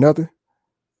come back with nothing.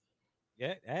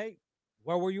 Yeah. Hey,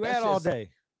 where were you That's at all just- day?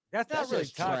 That's not That's really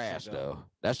just toxic, trash, though.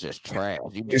 That's just trash.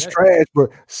 You It's that's- trash, but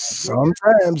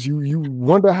sometimes you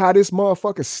wonder how this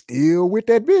motherfucker still with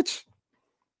that bitch.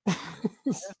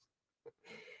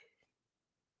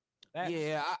 That's-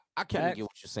 yeah, I kind of get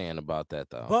what you're saying about that,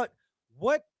 though. But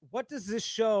what does this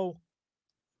show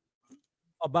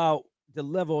about the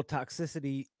level of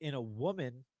toxicity in a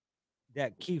woman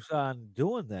that keeps on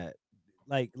doing that,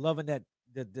 like loving that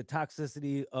the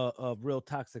toxicity of real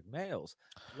toxic males,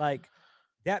 like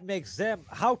that makes them?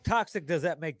 How toxic does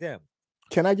that make them?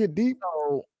 Can I get deep?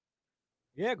 so,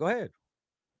 Yeah, go ahead.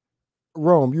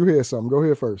 Rome, you hear something? Go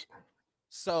ahead first.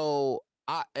 so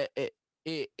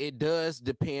it does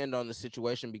depend on the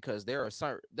situation, because there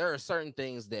are certain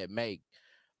things that make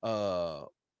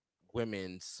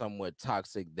women somewhat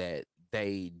toxic that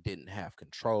they didn't have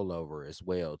control over as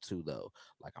well too, though.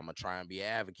 Like, I'm gonna try and be an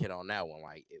advocate on that one.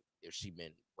 Like, if she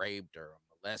been raped or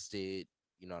molested,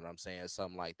 you know what I'm saying,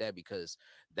 something like that, because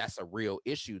that's a real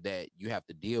issue that you have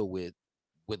to deal with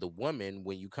a woman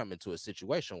when you come into a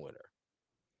situation with her.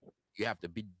 You have to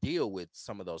deal with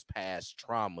some of those past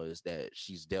traumas that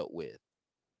she's dealt with.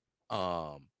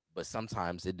 But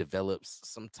sometimes it develops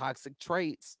some toxic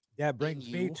traits. That brings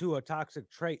me you. to a toxic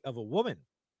trait of a woman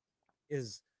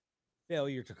is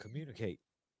failure to communicate.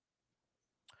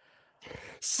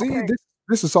 See, Okay.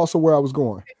 this is also where I was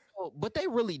going. But they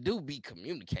really do be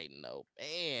communicating, though,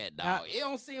 man. Dog, it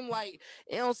don't seem like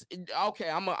it don't. Okay,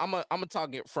 I'm a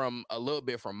talk it from a little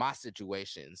bit from my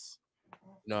situations.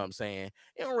 You know what I'm saying?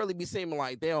 It don't really be seeming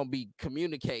like they don't be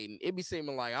communicating. It be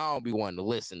seeming like I don't be wanting to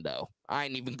listen, though. I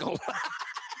ain't even gonna lie.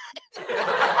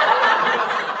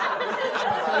 I be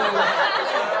feeling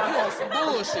like you on some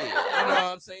bullshit. You know what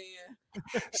I'm saying?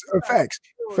 Facts.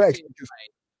 Bullshit,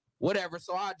 like, whatever.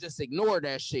 So I just ignore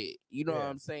that shit. You know what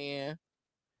I'm saying?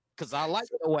 Cause I like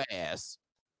your ass.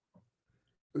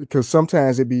 Because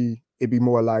sometimes it be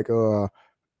more like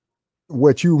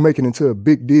what you making into a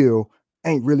big deal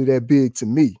ain't really that big to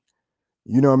me.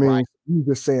 You know what I mean? Right. You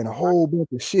just saying a whole bunch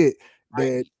of shit that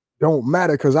Right. don't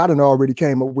matter because I done already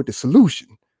came up with the solution.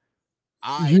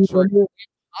 I You know what I mean?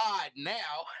 pod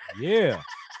now. Yeah.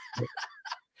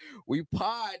 We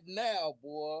pod now,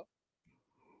 boy.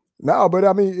 No, but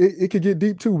I mean, it could get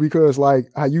deep too, because like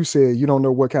how you said, you don't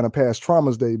know what kind of past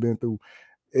traumas they've been through.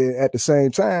 At the same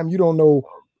time, you don't know.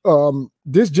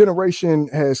 This generation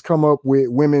has come up with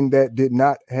women that did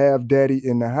not have daddy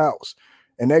in the house,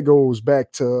 and that goes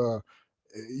back to,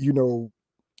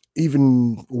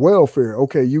 even welfare.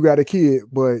 Okay, you got a kid,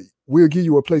 but we'll give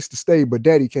you a place to stay, but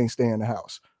daddy can't stay in the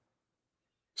house.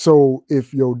 So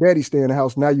if your daddy stay in the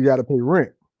house, now you got to pay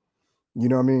rent. You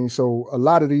know what I mean? So a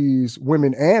lot of these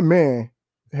women and men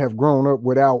have grown up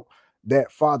without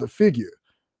that father figure.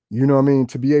 You know what I mean?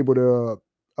 To be able to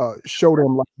show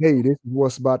them like, hey, this is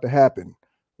what's about to happen,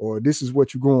 or this is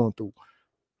what you're going through.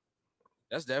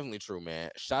 That's definitely true, man.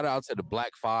 Shout out to the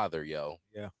black father, yo.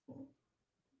 Yeah.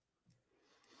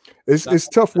 It's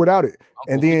tough without it.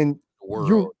 And then The world,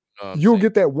 you know what I'm you'll saying?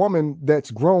 get that woman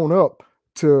that's grown up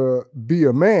to be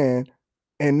a man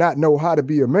and not know how to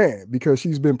be a man because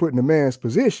she's been put in a man's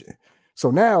position.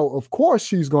 So now, of course,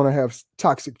 she's going to have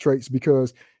toxic traits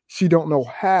because she don't know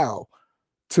how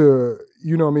to,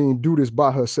 do this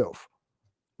by herself.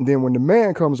 And then when the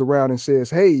man comes around and says,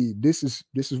 hey, this is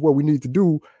what we need to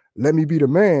do, let me be the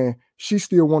man, she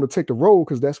still want to take the role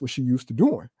because that's what she used to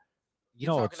doing.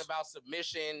 You're talking about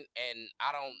submission, and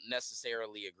I don't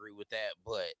necessarily agree with that,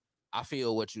 but I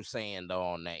feel what you're saying though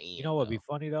on that end. You know what'd be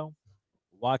funny though?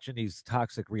 Watching these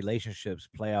toxic relationships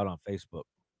play out on Facebook.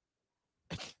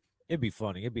 It'd be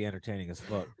funny. It'd be entertaining as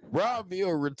fuck. Bro, I feel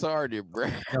retarded, bro.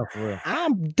 No, for real.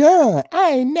 I'm done.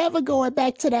 I ain't never going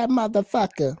back to that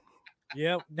motherfucker.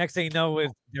 Yep. Next thing you know,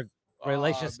 is their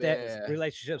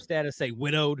relationship status say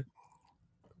widowed.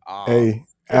 Hey,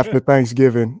 after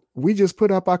Thanksgiving, we just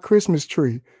put up our Christmas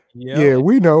tree. Yeah,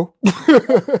 we know.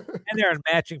 And they're in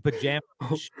matching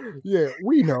pajamas. Yeah,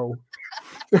 we know.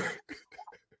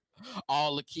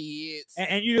 All the kids.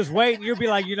 And you just wait, and you'll be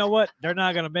like, you know what? They're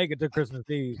not gonna make it to Christmas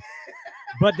Eve,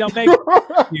 but they'll make it.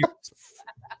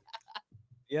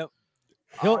 Yep.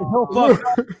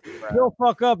 He'll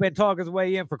fuck up and talk his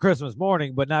way in for Christmas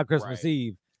morning, but not Christmas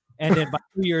Eve. And then by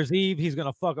New Year's Eve, he's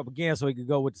gonna fuck up again so he can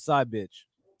go with the side bitch.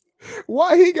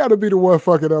 Why he got to be the one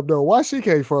fucking up though? Why she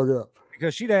can't fuck up?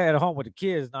 Because she at home with the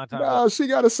kids. Nah, she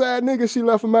got a sad nigga. She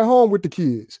left him at home with the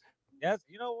kids. That's,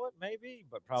 you know what? Maybe,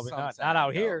 but probably not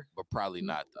out here. But probably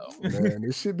not though. Man,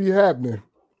 this should be happening.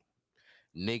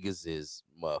 Niggas is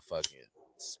motherfucking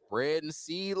spreading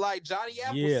seed like Johnny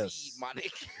Appleseed, my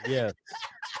nigga. Yeah.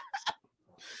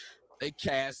 They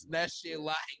cast that shit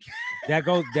like that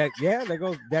goes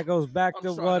back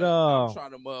to what I'm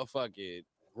trying to motherfucking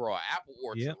grow an apple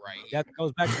orchard right here. That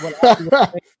goes back to what I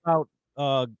was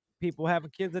about people having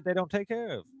kids that they don't take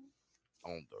care of.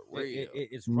 On the real.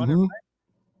 It's running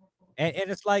and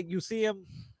it's like you'll see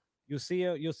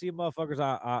motherfuckers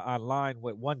online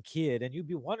with one kid, and you'd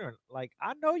be wondering, like,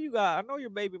 I know your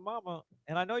baby mama,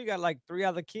 and I know you got like 3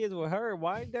 other kids with her.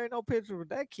 Why ain't there no picture with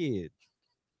that kid?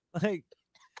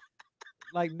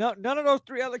 Like none of those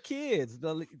 3 other kids,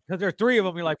 because there's 3 of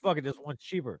them. You're like, fuck it, this one's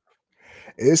cheaper.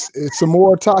 It's some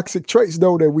more toxic traits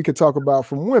though that we could talk about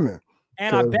from women.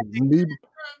 And I bet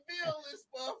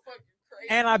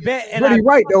but he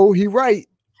right though. He right.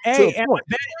 Hey,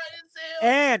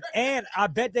 and I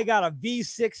bet they got a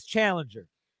V6 Challenger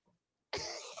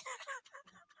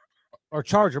or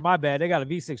Charger. My bad. They got a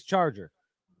V6 Charger.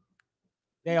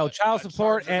 They owe child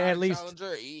support and at least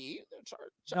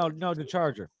no the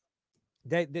Charger.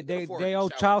 They owe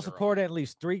child support at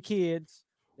least 3 kids.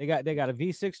 They got a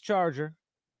V6 Charger.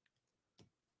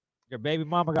 Your baby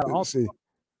mama got all. See,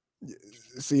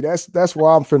 that's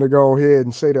why I'm finna go ahead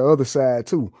and say the other side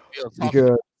too,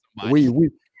 because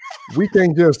we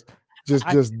can't just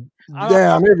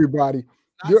damn everybody.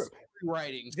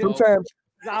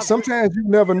 Sometimes you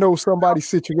never know somebody's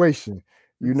situation.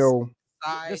 You know,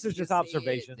 this is just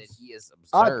observations.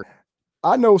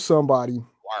 I know somebody,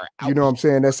 you know what I'm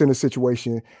saying, that's in a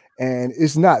situation, and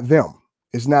it's not them.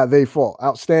 It's not their fault.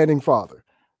 Outstanding father,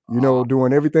 you know,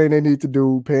 doing everything they need to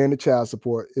do, paying the child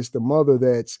support. It's the mother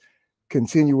that's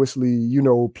continuously, you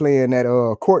know, playing that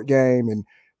court game and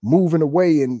moving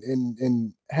away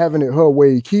and having it her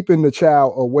way, keeping the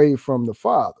child away from the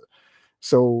father.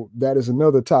 So that is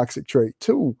another toxic trait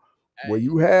too, where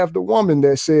you have the woman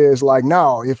that says like,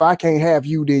 no, if I can't have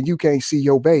you, then you can't see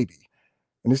your baby.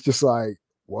 And it's just like,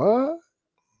 what?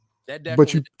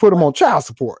 But you put them on child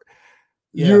support.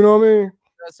 Yeah. You know what I mean?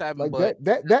 Like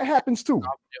that happens too.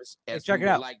 Check it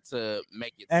out. Like to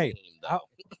make it seem,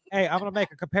 I'm gonna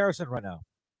make a comparison right now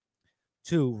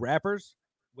to rappers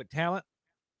with talent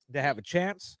that have a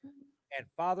chance and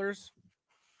fathers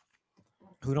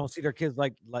who don't see their kids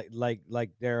like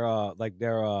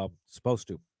they're supposed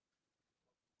to.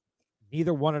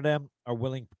 Neither one of them are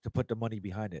willing to put the money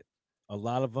behind it. A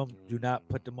lot of them do not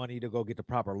put the money to go get the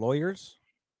proper lawyers.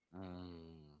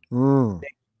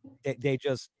 They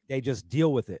just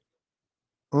deal with it.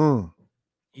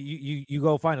 You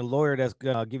go find a lawyer that's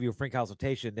gonna give you a free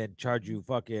consultation, then charge you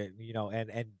fucking, you know,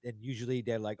 and usually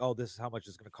they're like, oh, this is how much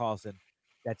it's gonna cost, and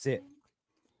that's it.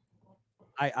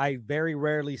 I very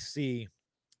rarely see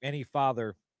any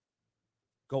father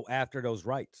go after those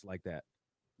rights like that,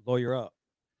 lawyer up.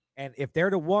 And if they're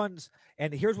the ones,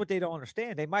 and here's what they don't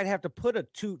understand, they might have to put a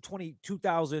 $2,000,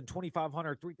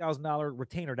 $2,500, $3,000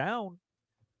 retainer down.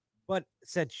 But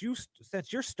since you're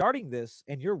starting this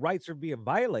and your rights are being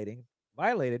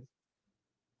violated,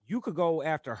 you could go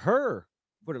after her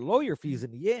for the lawyer fees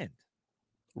in the end.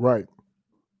 Right.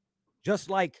 Just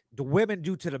like the women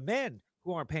do to the men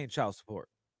who aren't paying child support.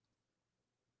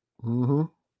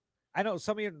 I know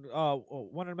some of you,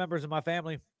 one of the members of my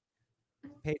family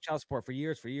paid child support for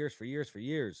years.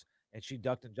 And she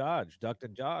ducked and dodged.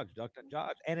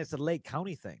 And it's a Lake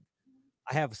County thing.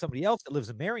 I have somebody else that lives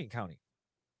in Marion County.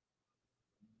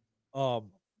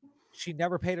 She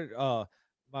never paid her.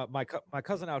 My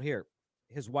cousin out here,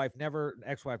 his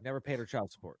ex-wife never paid her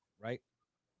child support, right?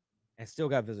 And still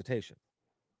got visitation.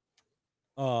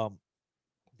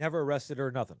 Never arrested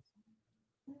her, nothing.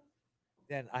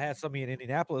 Then I had somebody in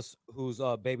Indianapolis whose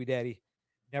baby daddy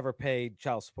never paid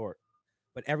child support,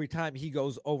 but every time he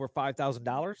goes over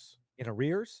 $5,000 in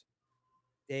arrears,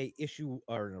 they issue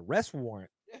an arrest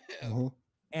warrant.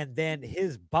 And then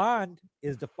his bond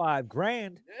is the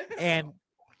 $5,000, and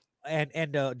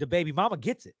the baby mama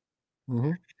gets it.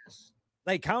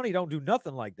 Lake County don't do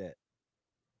nothing like that.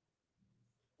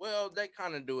 Well, they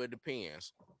kind of do. It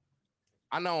depends.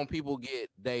 I know when people get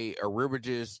they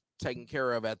arrearages taken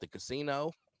care of at the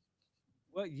casino.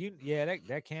 Well,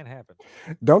 that can happen.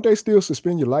 Don't they still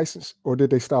suspend your license, or did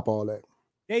they stop all that?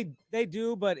 They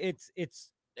do, but it's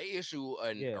They issue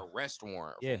an Yeah. arrest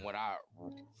warrant Yeah.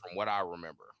 from what I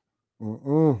remember.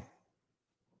 Mm-mm.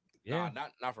 yeah. Nah,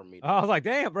 not for me. I was like,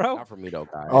 damn, bro. Not for me though,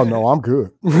 guys. Oh no, I'm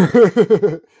good.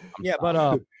 I'm Yeah, but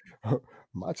solid.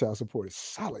 My child support is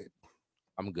solid.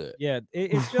 I'm good. yeah,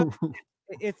 it's just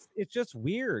it's just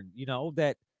weird,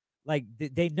 that like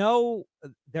they know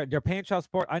they're paying child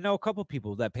support. I know a couple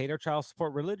people that pay their child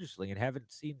support religiously and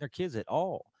haven't seen their kids at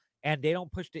all, and they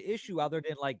don't push the issue other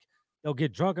than like they'll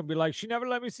get drunk and be like, she never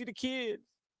let me see the kids.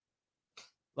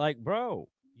 Like, bro,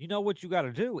 you know what you got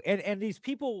to do, and these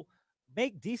people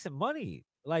make decent money.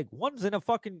 Like one's in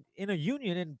a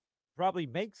union and probably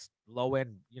makes low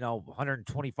end,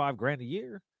 125 grand a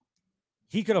year.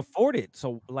 He could afford it,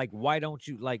 so like, why don't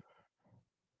you like?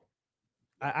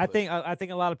 I think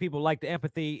a lot of people like the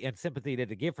empathy and sympathy that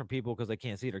they get from people because they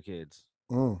can't see their kids.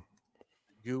 Mm.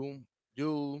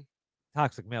 You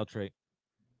Toxic male trait.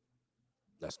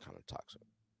 that's kind of toxic.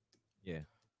 Yeah,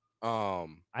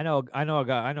 Um, I know a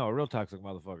guy. I know a real toxic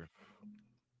motherfucker.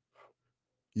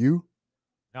 You?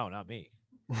 No, not me.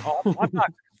 Oh, I'm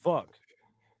toxic as fuck,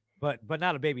 but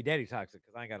not a baby daddy toxic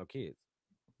because I ain't got no kids.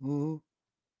 Mm-hmm.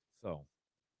 So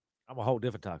I'm a whole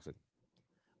different toxic.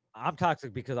 I'm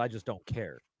toxic because I just don't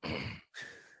care.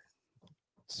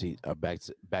 see, back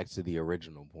to the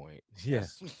original point. Yeah.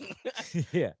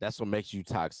 Yeah, That's what makes you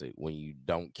toxic when you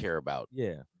don't care about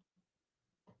yeah.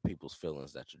 people's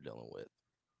feelings that you're dealing with.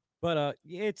 But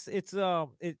it's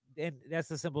and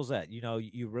that's as simple as that.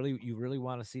 You really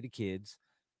want to see the kids.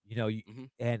 Mhm.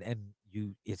 And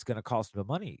you it's gonna cost them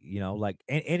money. Like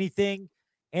anything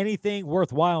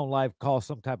worthwhile in life costs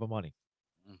some type of money.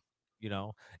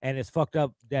 Mm. And it's fucked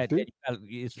up that See?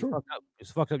 it's True. fucked up.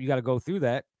 It's fucked up. You got to go through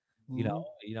that.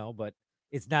 Mhm. But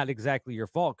it's not exactly your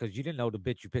fault because you didn't know the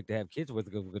bitch you picked to have kids with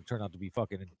was going to turn out to be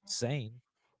fucking insane.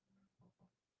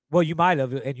 Well, you might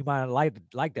have, and you might have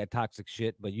liked that toxic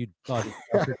shit, but you thought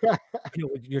it deal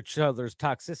with your other's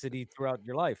toxicity throughout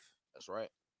your life. That's right.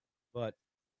 But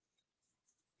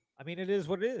I mean, it is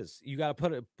what it is. You got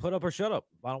to put up or shut up.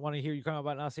 I don't want to hear you comment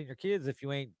about not seeing your kids if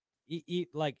you ain't eat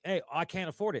like, hey, I can't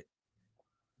afford it.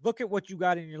 Look at what you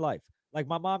got in your life. Like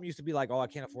my mom used to be like, oh, I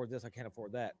can't afford this, I can't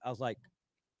afford that. I was like,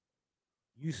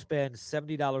 you spend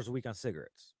 $70 a week on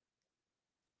cigarettes.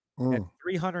 That's Mm.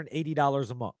 $380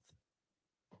 a month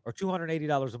or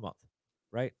 $280 a month,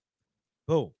 right?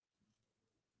 Boom.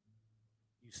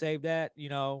 You save that,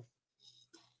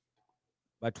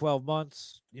 by 12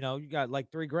 months, you got like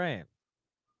 3 grand.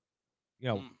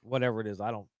 Whatever it is.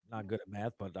 Not good at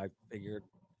math, but I figured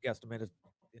guesstimate is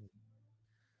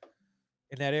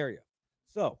in that area.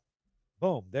 So,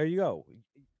 boom, there you go.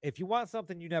 If you want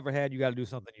something you never had, you got to do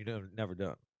something you never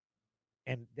done.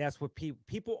 And that's what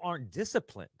people aren't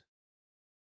disciplined.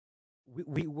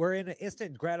 We're in an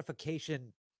instant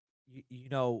gratification,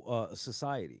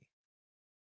 society.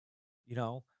 You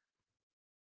know,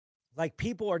 like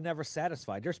people are never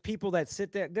satisfied. There's people that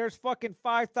sit there. There's fucking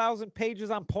 5,000 pages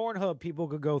on Pornhub people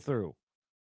could go through.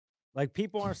 Like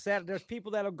people aren't sad. There's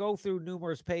people that'll go through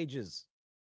numerous pages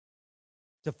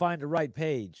to find the right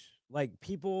page. Like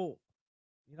people,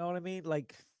 you know what I mean?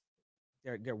 Like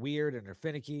they're weird and they're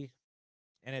finicky,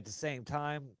 and at the same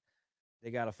time,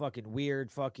 they got a fucking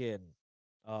weird fucking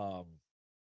um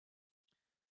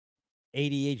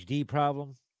ADHD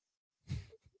problem.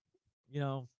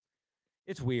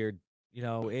 It's weird.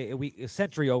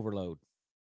 Sensory overload.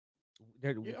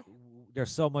 There, Yeah.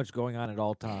 there's so much going on at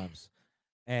all times,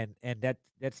 and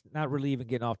that's not really even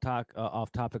getting off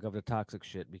topic of the toxic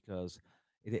shit because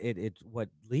it's what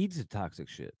leads to toxic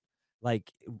shit. Like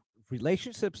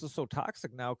relationships are so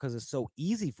toxic now because it's so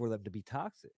easy for them to be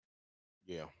toxic.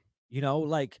 Yeah.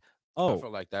 Like I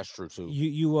feel like that's true too.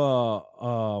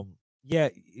 yeah,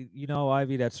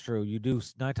 Ivy, that's true. You do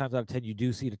 9 times out of 10 you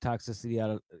do see the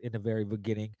toxicity in the very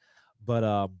beginning,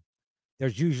 but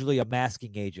there's usually a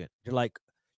masking agent. They're like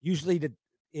usually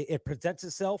it presents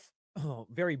itself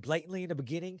very blatantly in the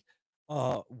beginning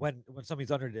when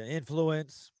somebody's under the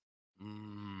influence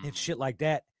and shit like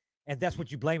that, and that's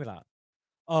what you blame it on.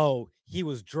 Oh, he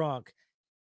was drunk.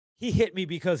 He hit me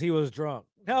because he was drunk.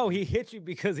 No, he hit you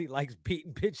because he likes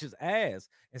beating bitches' ass.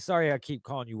 And sorry I keep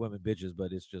calling you women bitches,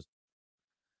 but it's just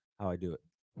how I do it.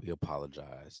 We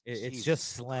apologize. It's just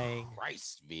slang.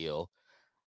 Christville.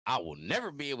 I will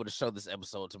never be able to show this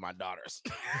episode to my daughters.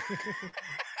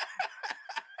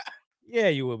 Yeah,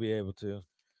 you will be able to.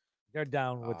 They're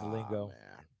down with the lingo. Man.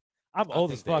 I'm I old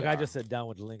think as fuck. they I are. just said down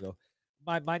with the lingo.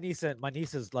 My niece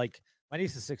is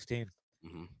 16.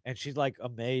 and she's like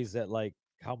amazed at like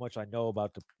how much I know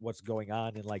about what's going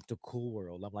on in like the cool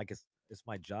world. I'm like, it's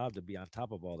my job to be on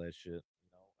top of all that shit.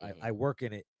 You know, I work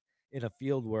in it in a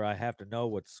field where I have to know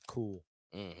what's cool.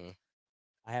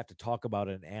 I have to talk about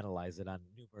it and analyze it on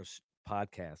numerous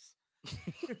podcasts.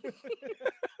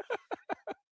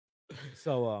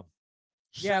 So,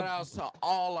 Shout outs to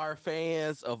all our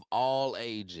fans of all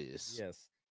ages. Yes,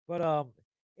 but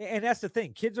and that's the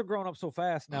thing. Kids are growing up so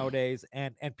fast nowadays,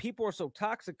 and people are so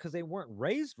toxic because they weren't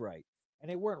raised right, and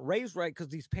they weren't raised right because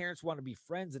these parents want to be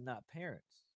friends and not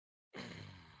parents.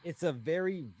 It's a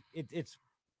it's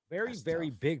very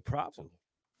big problem.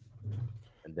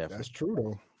 And That's true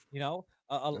though. You know,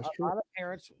 a lot of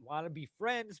parents want to be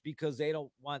friends because they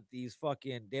don't want these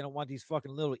fucking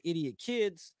little idiot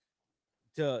kids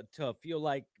to feel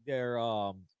like they're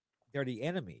the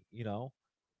enemy, you know.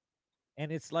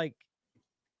 And it's like,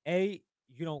 you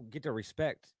don't get the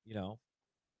respect, you know.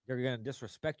 They're gonna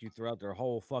disrespect you throughout their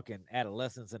whole fucking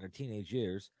adolescence and their teenage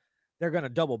years. They're gonna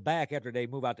double back after they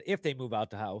move out if they move out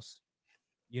the house,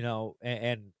 you know,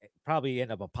 and probably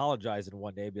end up apologizing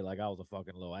one day, be like, I was a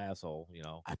fucking little asshole, you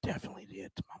know. I definitely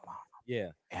did to my mom. Yeah.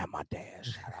 And my dad.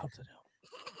 Shout out to them.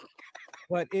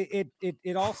 But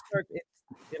it all starts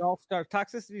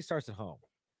toxicity starts at home.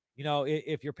 You know,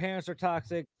 if your parents are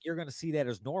toxic, you're gonna see that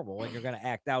as normal and you're gonna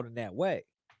act out in that way.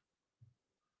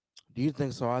 Do you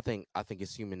think so? I think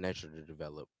it's human nature to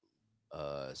develop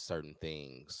certain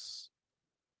things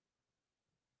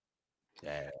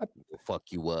that will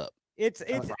fuck you up. I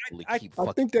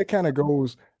think that kind of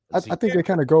goes. I think that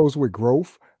kind of goes with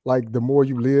growth. Like the more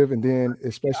you live, and then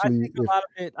especially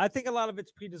I think a lot of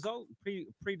it's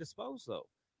predisposed though,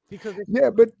 because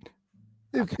but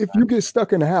if you get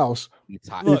stuck in the house,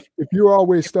 if you're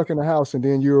always stuck in the house, and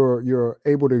then you're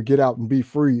able to get out and be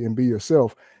free and be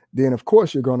yourself, then of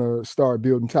course you're gonna start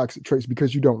building toxic traits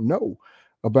because you don't know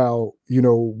about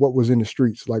what was in the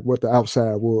streets, like what the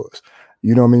outside was.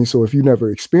 You know what I mean? So if you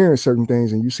never experienced certain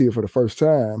things and you see it for the first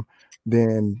time,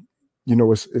 then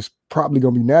it's probably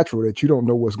gonna be natural that you don't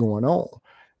know what's going on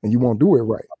and you won't do it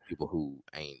right. People who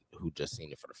just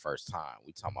seen it for the first time.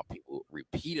 We talking about people,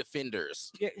 repeat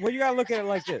offenders. Yeah, well, you gotta look at it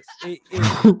like this.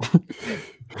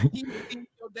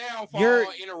 You're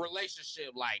in a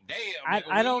relationship, like damn.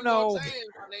 I don't know.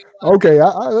 Okay,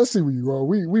 let's see where you are.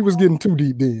 We was getting too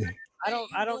deep then.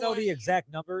 I don't know the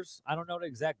exact numbers. I don't know the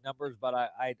exact numbers, but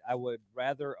I would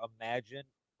rather imagine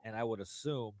and I would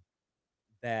assume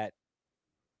that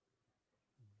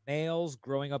males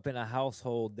growing up in a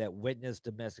household that witness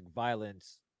domestic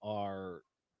violence are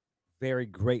very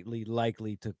greatly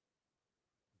likely to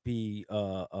be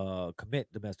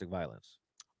commit domestic violence.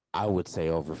 I would say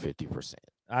over 50%.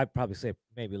 I'd probably say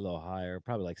maybe a little higher,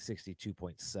 probably like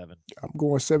 62.7. I'm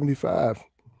going 75.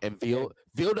 And Phil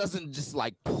doesn't just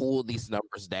like pull these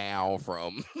numbers down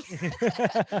from this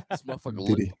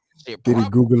motherfucker. Did he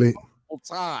Google it?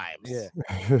 Times. Yeah.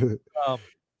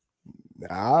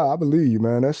 I believe you,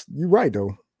 man. You're right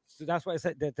though. So that's why I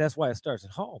said that's why it starts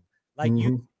at home. Like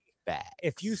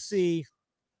if you see,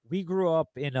 we grew up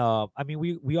in I mean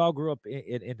we all grew up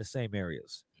in the same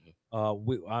areas.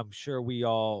 I'm sure we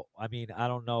all. I mean, I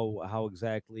don't know how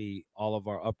exactly all of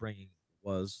our upbringing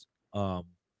was, but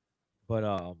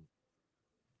I'm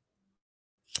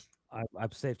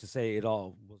safe to say it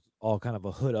all was all kind of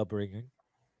a hood upbringing,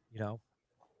 you know.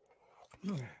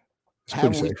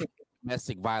 Have we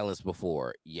domestic violence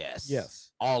before? Yes.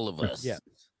 Yes. All of us. Yes.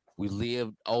 We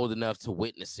lived old enough to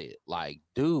witness it. Like,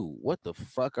 dude, what the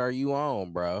fuck are you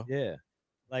on, bro? Yeah.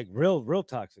 Like real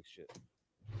toxic shit.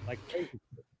 Like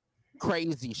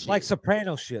crazy shit. Like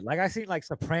Soprano shit. Like I seen like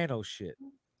Soprano shit.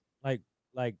 Like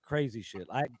crazy shit.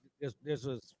 There's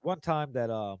this one time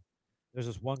that there's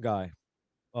this one guy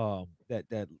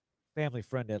that family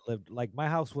friend that lived, like my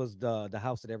house was the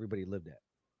house that everybody lived at.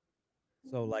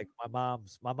 So like my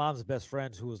mom's best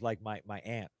friend, who was like my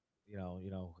aunt, you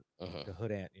know, the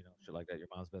hood aunt, shit like that, your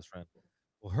mom's best friend.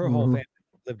 Well, her whole family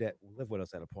lived with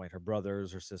us at a point, her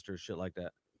brothers, her sisters, shit like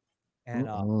that. And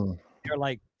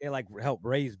they helped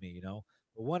raise me, But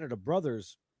one of the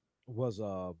brothers was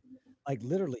like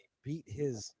literally beat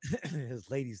his his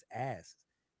lady's ass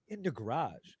in the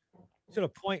garage to the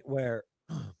point where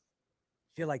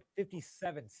she had like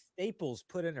 57 staples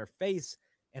put in her face,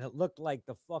 and it looked like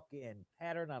the fucking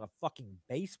pattern on a fucking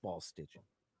baseball stitching,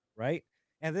 right?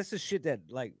 And this is shit that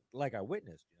like I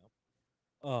witnessed,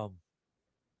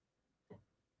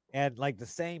 and like the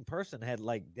same person had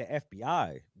like the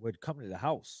FBI would come to the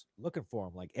house looking for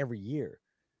him like every year,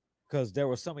 because there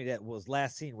was somebody that was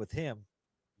last seen with him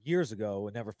years ago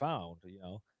and never found,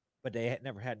 but they had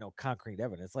never had no concrete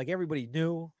evidence. Like everybody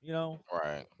knew,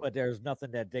 Right. but there's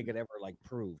nothing that they could ever like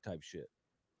prove type shit.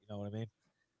 You know what I mean?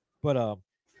 But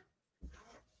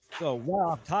so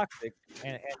while I'm toxic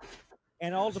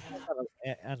and all depends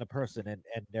on the person and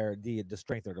the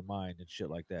strength of the mind and shit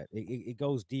like that. It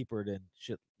goes deeper than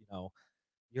shit.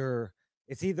 You're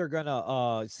it's either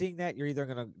gonna seeing that you're either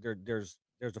gonna there's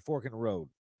a fork in the road.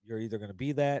 You're either gonna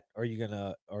be that or you're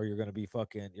gonna be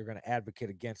you're gonna advocate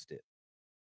against it.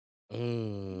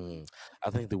 I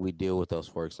think that we deal with those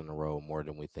forks in the road more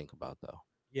than we think about, though.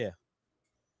 Yeah.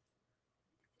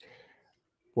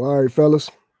 Well, all right, fellas.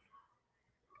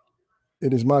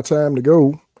 It is my time to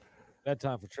go.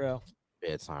 Bedtime for Trail.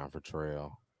 Bedtime for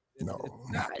Trail. No,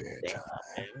 not bedtime.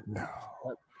 No.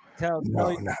 Tell No,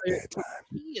 you, not bedtime.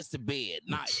 He is to bed,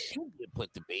 not you get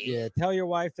put to bed. yeah. Tell your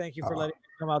wife thank you for letting me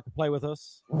come out to play with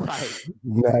us. Right.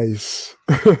 Nice.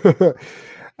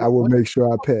 I will make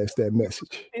sure I pass that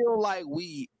message. I feel like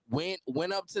we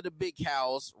went up to the big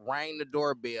house, rang the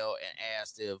doorbell, and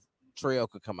asked if Trail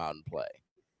could come out and play.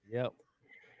 Yep.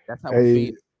 That's how we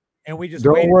feel. And we just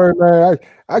Don't waited. worry, man.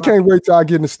 I can't wait till I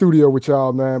get in the studio with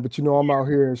y'all, man. But I'm out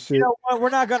here and shit. You know what?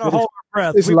 We're not gonna hold our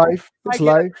breath. It's life. might It's get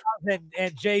life.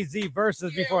 And Jay-Z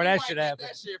verses before that shit happens.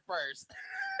 That shit first.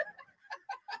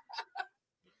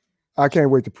 I can't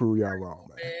wait to prove y'all wrong,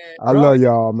 man. I Bro. love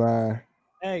y'all, man.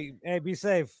 Hey, be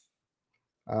safe.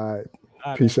 All right.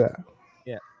 All right, Peace man.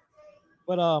 out.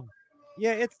 But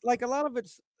yeah, it's like a lot of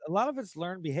it's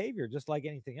learned behavior, just like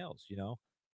anything else,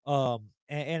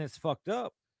 and it's fucked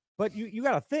up. But you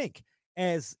got to think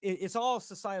as it's all a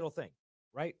societal thing,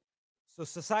 right? So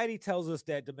society tells us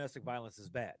that domestic violence is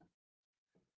bad.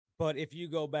 But if you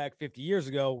go back 50 years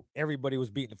ago, everybody was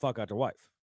beating the fuck out their wife.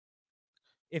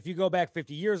 If you go back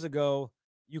 50 years ago,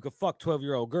 you could fuck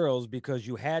 12-year-old girls because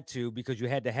you had to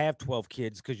have 12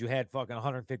 kids because you had fucking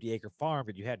 150-acre farm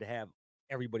that you had to have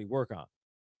everybody work on.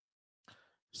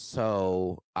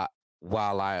 So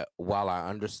while I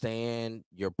understand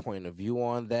your point of view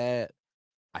on that,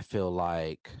 I feel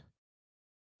like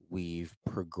we've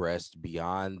progressed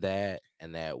beyond that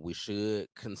and that we should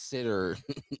consider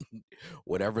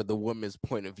whatever the woman's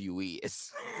point of view is.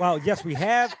 Well, yes, we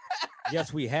have.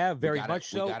 Yes, we have very much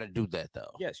so. We got to do that,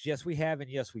 though. Yes, we have,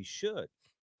 and yes, we should.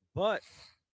 But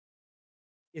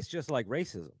it's just like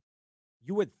racism.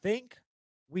 You would think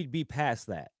we'd be past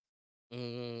that.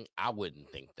 I wouldn't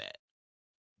think that.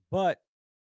 But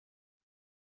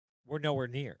we're nowhere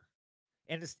near.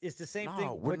 And it's the same thing.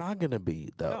 No, we're not going to be,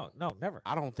 though. No, never.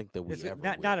 I don't think that we ever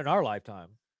will. Not in our lifetime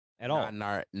at all.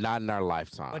 Not in our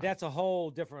lifetime. But that's a whole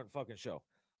different fucking show.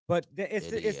 But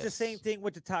it's the same thing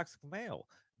with the toxic male.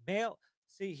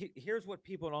 See, here's what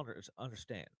people don't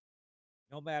understand.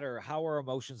 No matter how our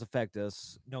emotions affect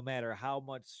us, no matter how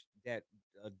much that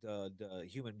the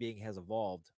human being has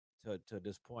evolved to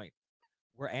this point,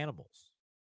 we're animals.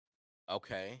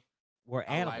 Okay. We're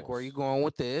animals. I like where you're going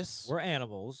with this. We're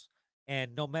animals,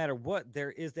 and no matter what,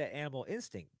 there is that animal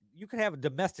instinct. You could have a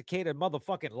domesticated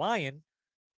motherfucking lion,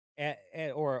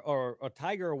 or a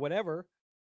tiger or whatever,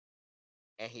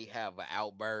 and he have an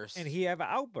outburst.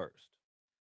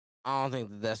 I don't think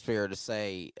that's fair to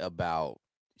say about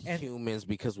humans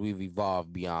because we've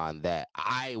evolved beyond that.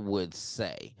 I would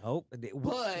say. Nope.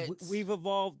 But we've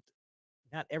evolved.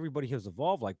 Not everybody has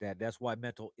evolved like that. That's why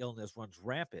mental illness runs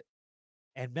rampant.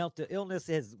 And mental illness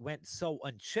went so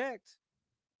unchecked.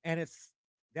 And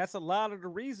that's a lot of the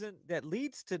reason that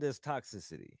leads to this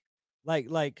toxicity.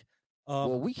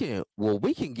 We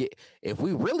can get, if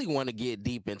we really want to get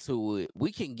deep into it,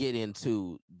 we can get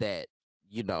into that,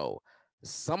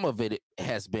 some of it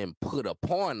has been put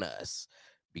upon us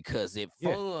because it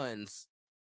funds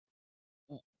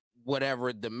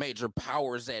whatever the major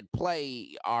powers at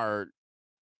play are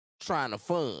trying to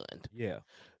fund. Yeah.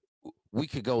 We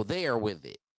could go there with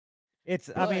it.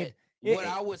 What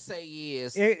I would say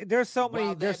is there's so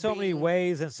many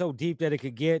ways and so deep that it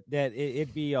could get that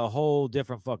it'd be a whole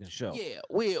different fucking show. Yeah,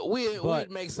 we'd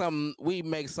make some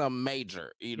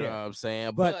major, you know what I'm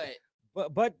saying?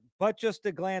 But just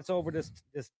to glance over this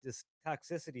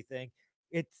toxicity thing,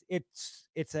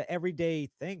 it's an everyday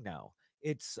thing now.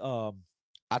 It's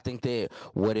I think that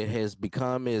what it has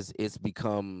become is it's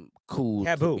become cool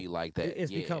taboo. To be like that.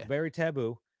 It's become very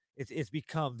taboo. It's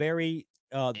become very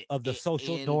of the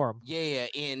social norm. Yeah,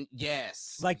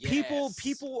 yes. Like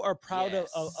people are proud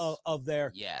of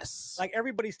their like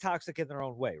everybody's toxic in their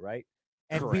own way, right?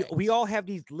 And we all have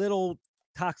these little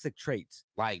toxic traits.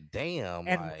 Like damn,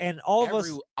 and all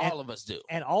of us do.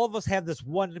 And all of us have this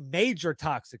one major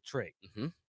toxic trait.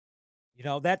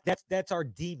 That's our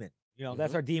demon.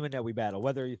 That's our demon that we battle.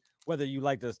 Whether you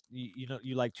like this,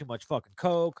 you like too much fucking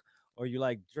coke, or you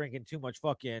like drinking too much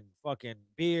fucking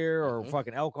beer or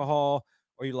fucking alcohol,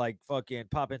 or you like fucking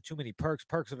popping too many perks.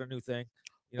 Perks are the new thing,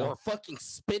 you know. Or fucking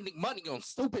spending money on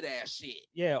stupid ass shit.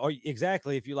 Yeah, or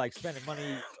exactly, if you like spending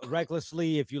money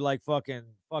recklessly, if you like fucking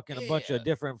a bunch of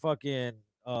different fucking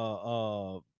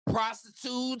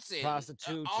prostitutes and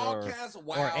all or kinds of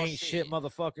wild ain't shit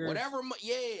motherfuckers. Whatever,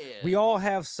 We all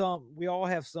have some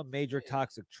major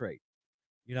toxic trait,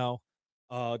 you know,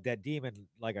 that demon,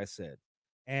 like I said.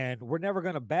 And we're never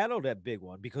going to battle that big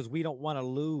one because we don't want to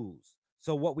lose.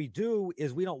 So what we do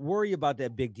is we don't worry about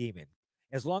that big demon.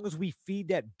 As long as we feed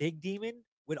that big demon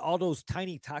with all those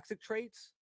tiny toxic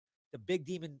traits, the big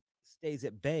demon stays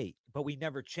at bay, but we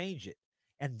never change it.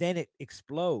 And then it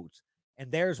explodes.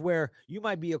 And there's where you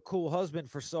might be a cool husband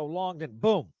for so long, then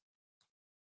boom,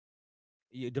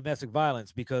 domestic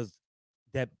violence, because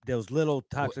that those little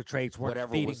toxic traits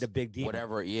weren't feeding the big demon.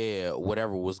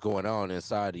 Whatever was going on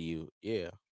inside of you. Yeah.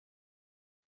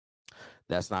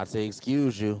 That's not to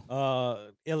excuse you.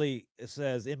 Illy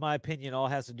says, in my opinion, all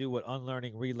has to do with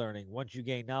unlearning, relearning. Once you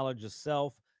gain knowledge of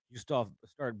self, you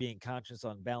start being conscious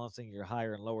on balancing your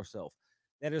higher and lower self.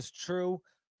 That is true,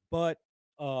 but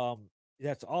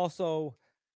that's also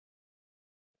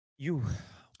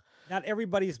not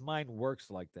everybody's mind works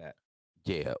like that.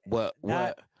 Yeah.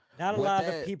 Not a lot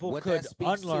of people could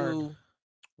unlearn.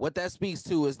 What that speaks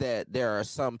to is that there are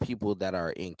some people that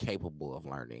are incapable of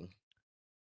learning.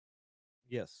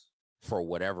 Yes. For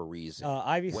whatever reason,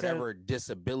 Ivy whatever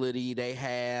disability they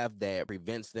have that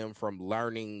prevents them from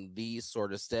learning these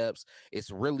sort of steps,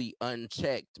 it's really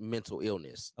unchecked mental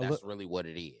illness. That's really what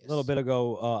it is. A little bit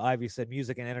ago, Ivy said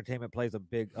music and entertainment plays a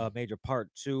big, major part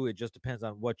too. It just depends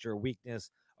on what your weakness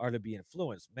are to be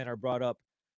influenced. Men are brought up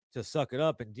to suck it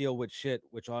up and deal with shit,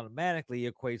 which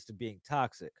automatically equates to being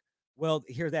toxic. Well,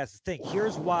 that's the thing.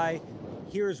 Here's why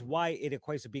it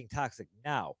equates to being toxic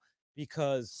now.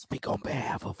 Because speak on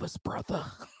behalf of us, brother.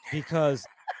 Because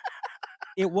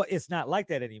it's not like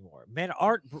that anymore. Men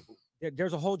aren't.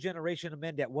 There's a whole generation of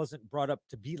men that wasn't brought up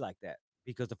to be like that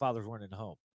because the fathers weren't in the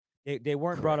home. They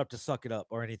weren't brought up to suck it up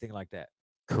or anything like that.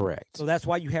 Correct. So that's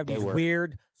why you have these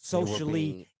weird,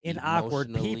 socially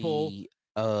awkward people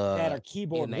that are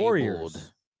keyboard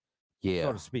warriors,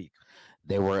 so to speak.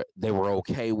 They were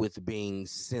okay with being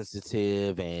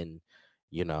sensitive and,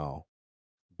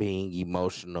 being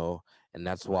emotional, and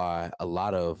that's why a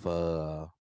lot of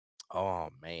oh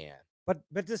man. But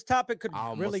this topic could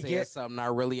really get something I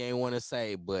really ain't want to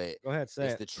say, but go ahead, say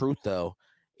it's the truth though.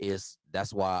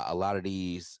 That's why a lot of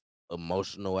these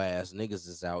emotional ass niggas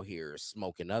is out here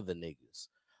smoking other niggas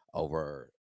over,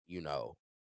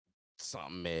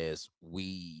 something as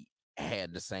we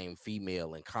had the same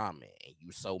female in common, and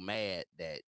you so mad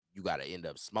that you got to end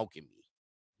up smoking me.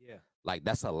 Yeah. Like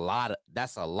that's a lot of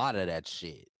that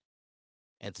shit.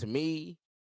 And to me,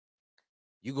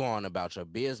 you go on about your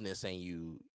business and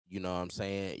you know what I'm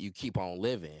saying, you keep on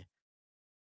living.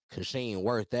 Cause she ain't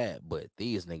worth that. But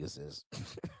these niggas is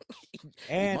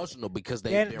emotional because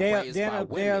they've been raised by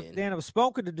women. They end up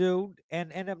smoking the dude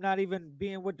and end up not even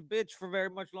being with the bitch for very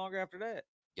much longer after that.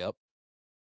 Yep.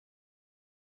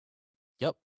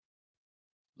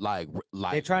 Like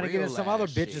they're trying to get in some other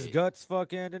bitch's guts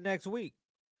fucking the next week.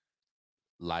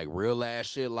 Like real ass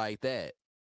shit like that.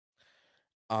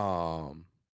 You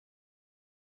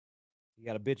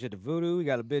got a bitch at the Voodoo, you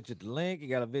got a bitch at the Link, you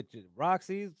got a bitch at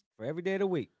Roxy's for every day of the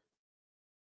week.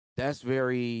 That's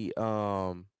very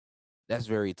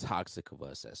toxic of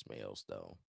us as males,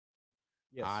 though.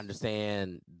 Yes. I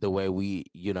understand the way we,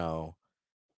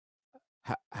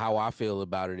 how I feel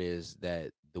about it is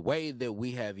that the way that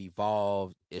we have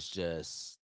evolved is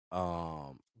just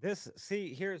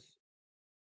here's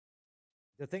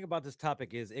the thing about this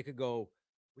topic is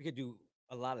we could do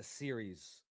a lot of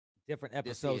series, different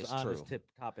episodes on this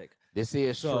topic. This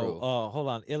is true. Hold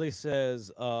on. Illy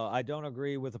says, I don't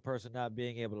agree with a person not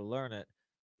being able to learn it.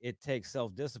 It takes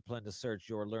self-discipline to search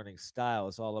your learning style.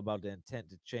 It's all about the intent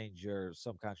to change your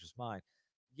subconscious mind.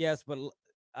 Yes, but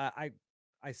I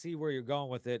see where you're going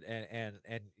with it and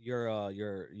your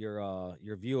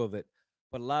view of it.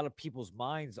 But a lot of people's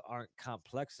minds aren't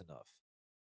complex enough.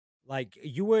 Like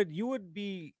you would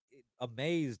be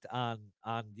amazed on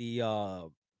the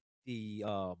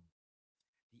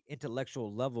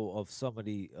intellectual level of some of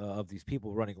these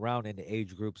people running around in the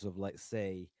age groups of, like,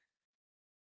 say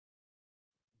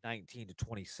 19 to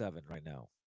 27 right now.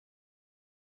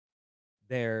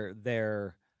 They're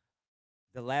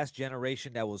the last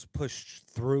generation that was pushed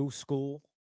through school,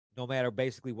 no matter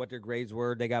basically what their grades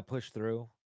were, they got pushed through.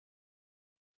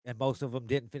 And most of them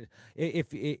didn't finish.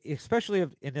 Especially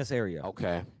in this area.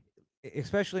 Okay.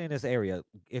 especially in this area,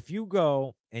 if you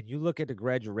go and you look at the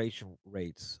graduation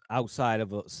rates outside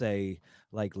of, say,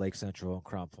 like Lake Central and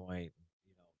Crown Point,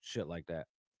 shit like that.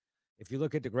 If you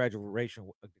look at the graduation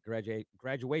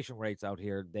rates out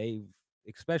here, they've,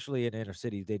 especially in inner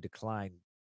cities, they decline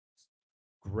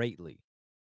greatly.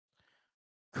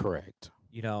 Correct.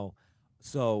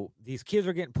 So these kids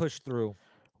are getting pushed through.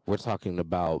 We're talking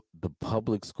about the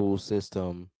public school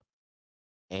system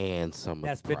and some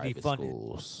That's of the been private defunded.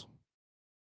 schools.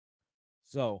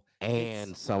 So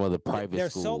And some of the private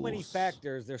there's schools. so many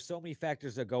factors. There's so many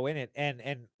factors that go in it.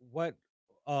 And what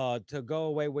to go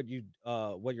away what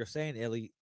you're saying,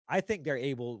 Illy, I think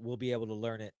will be able to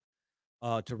learn it,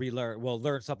 to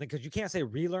learn something, because you can't say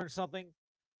relearn something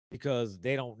because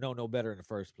they don't know no better in the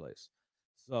first place.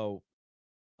 So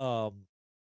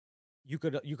you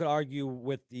could argue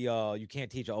with the you can't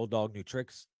teach an old dog new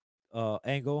tricks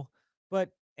angle, but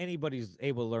anybody's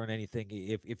able to learn anything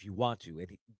if you want to.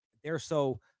 And they're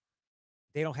so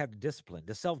they don't have the discipline.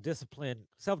 The self-discipline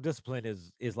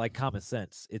is like common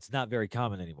sense. It's not very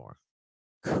common anymore.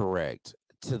 Correct.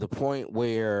 To the point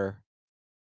where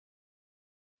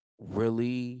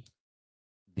really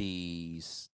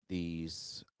these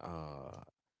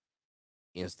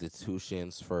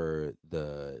institutions for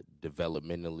the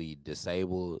developmentally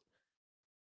disabled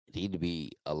need to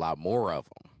be a lot more of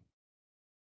them.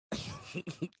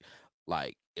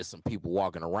 Like, it's some people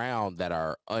walking around that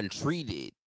are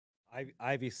untreated.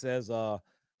 Ivy says,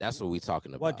 That's what we're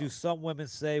talking about. what do some women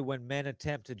say when men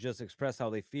attempt to just express how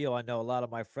they feel? I know a lot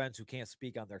of my friends who can't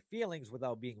speak on their feelings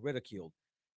without being ridiculed.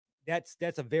 That's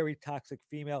a very toxic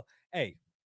female. Hey,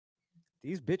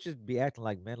 these bitches be acting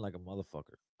like men like a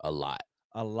motherfucker. A lot.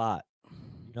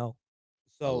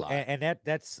 So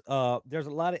that's there's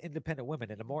a lot of independent women,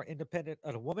 and the more independent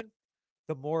a woman,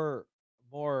 the more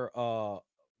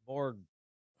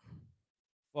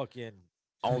fucking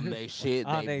on they shit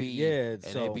on they they- be, yeah, and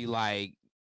so- they be like,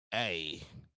 hey,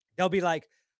 they'll be like,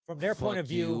 from their fuck point of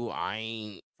view, you, I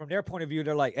ain't from their point of view,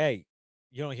 they're like, hey,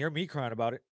 you don't hear me crying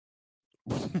about it.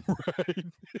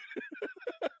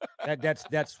 right.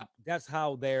 That's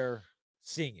how they're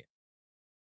seeing it.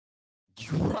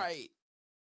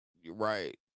 You're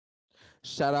right.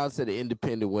 Shout out to the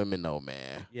independent women though,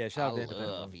 man. Yeah, shout out to I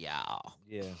independent love women. y'all.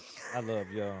 Yeah, I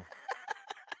love y'all.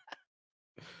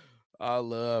 I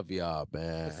love y'all, But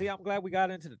man. see, I'm glad we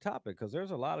got into the topic because there's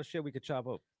a lot of shit we could chop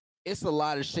up. It's a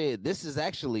lot of shit. This is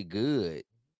actually good.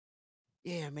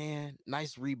 Yeah, man.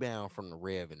 Nice rebound from the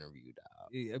Rev interview, dog.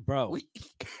 Yeah, bro. We,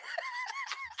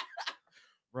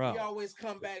 bro. we always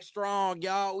come back strong,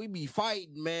 y'all. We be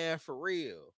fighting, man, for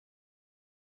real.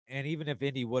 And even if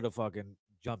Indy would have fucking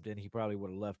jumped in, he probably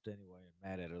would have left anyway and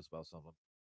mad at us about something.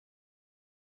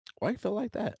 Why you feel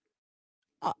like that?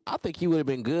 I think he would have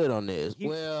been good on this. He-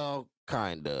 Well,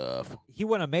 kind of. He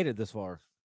wouldn't have made it this far.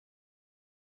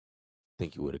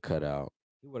 Think he would have cut out.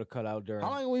 He would have cut out during How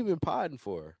long have we been podding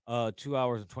for? 2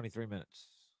 hours and 23 minutes.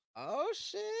 Oh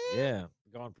shit! Yeah.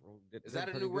 Gone, Is that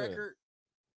a new record?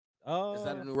 Uh, Is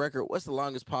that a new record? What's the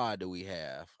longest pod that we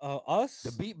have? Us?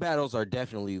 The beat battles are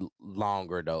definitely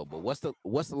longer though. But what's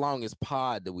the longest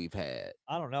pod that we've had?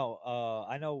 I don't know.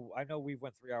 I know we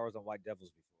went 3 hours on White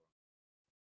Devils before.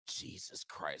 Jesus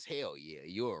Christ! Hell yeah!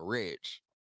 You're rich.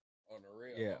 On the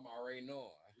real, Yeah. I'm already knowing.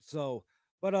 So,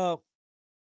 but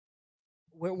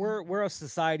we're a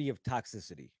society of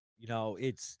toxicity.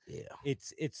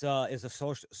 It's a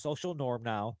social norm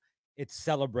now. It's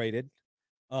celebrated.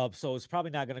 So it's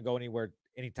probably not going to go anywhere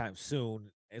anytime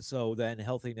soon. And so then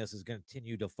healthiness is going to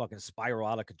continue to fucking spiral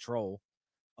out of control.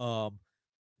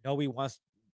 Nobody wants,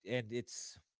 and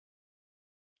it's.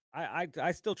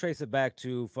 I still trace it back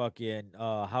to fucking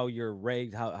how you're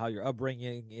raised, how your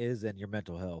upbringing is, and your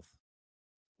mental health.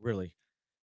 Really.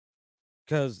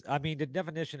 Because I mean, the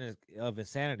definition of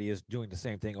insanity is doing the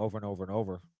same thing over and over and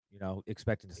over.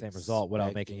 Expecting the same result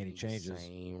without making any Expecting the changes.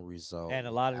 Same result. And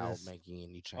a lot of without this- making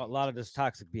any changes. A lot of this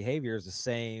toxic behavior is the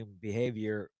same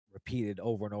behavior repeated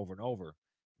over and over and over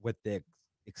with the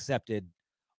accepted.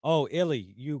 Oh,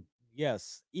 Illy,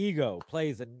 yes, ego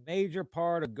plays a major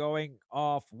part of going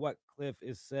off what Cliff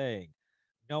is saying.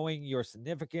 Knowing your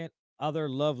significant other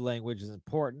love language is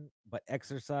important, but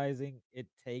exercising it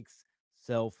takes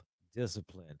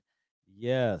self-discipline.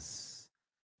 Yes.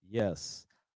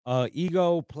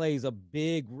 Ego plays a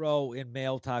big role in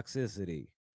male toxicity.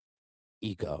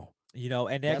 Ego. And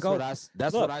that That's goes.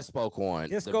 what look, I spoke on.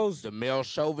 this the, goes- the male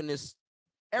chauvinist.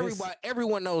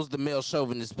 Everyone knows the male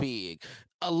chauvinist pig.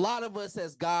 A lot of us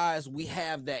as guys, we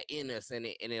have that in us, and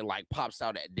it like pops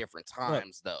out at different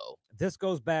times, though. This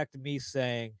goes back to me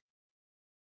saying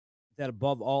that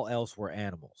above all else, we're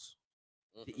animals.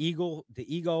 The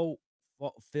ego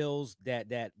fills that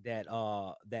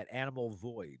animal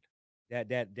void,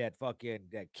 that fucking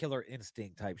that killer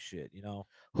instinct type shit, you know?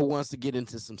 Who wants to get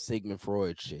into some Sigmund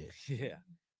Freud shit? Yeah.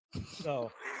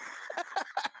 So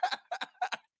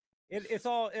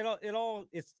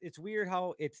it's weird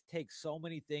how it takes so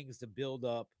many things to build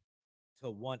up to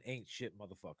one ain't shit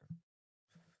motherfucker.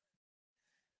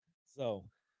 So,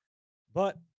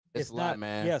 but It's it's a lot, not.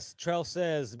 man. Yes, Trell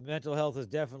says mental health is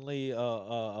definitely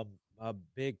a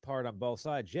big part on both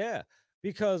sides. Yeah,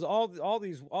 because all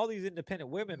these independent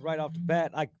women right off the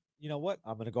bat, like, you know what?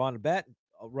 I'm gonna go on the bat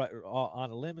right on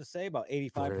a limb and say about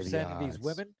What are the 85% of these odds?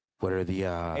 women, What are the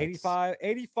odds? 85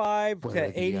 What are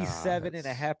to the 87 and a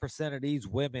odds? half percent of these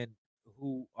women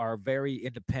who are very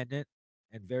independent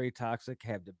and very toxic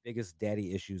have the biggest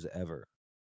daddy issues ever.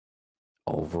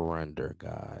 Over under,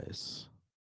 guys.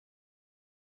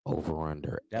 Over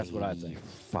under That's what I think.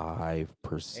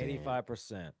 85%.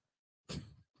 85%.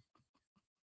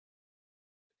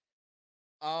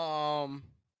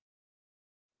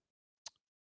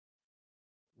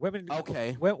 Women,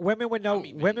 Okay. women with no I'm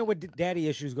even- women with daddy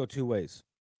issues go two ways,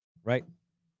 right?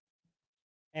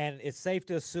 And it's safe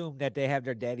to assume that they have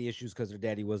their daddy issues because their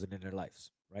daddy wasn't in their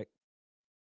lives, right?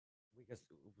 We guess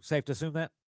safe to assume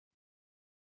that.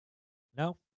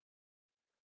 No,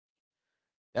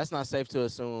 That's not safe to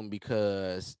assume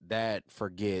because that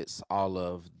forgets all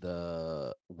of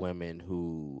the women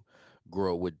who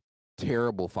grew up with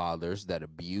terrible fathers that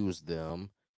abused them,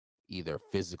 either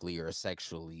physically or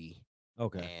sexually,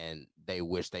 okay. and they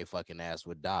wish they fucking ass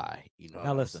would die. You know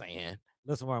Now what listen. I'm saying?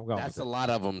 Listen where I'm going. That's with a it. lot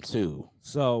of them too.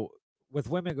 So with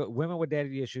women with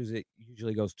daddy issues, it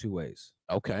usually goes two ways.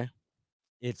 Okay.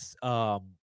 It's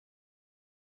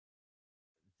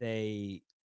they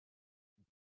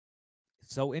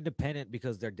so independent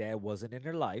because their dad wasn't in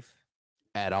their life,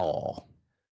 At all.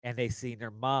 and they seen their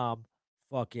mom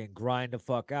fucking grind the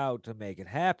fuck out to make it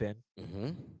happen.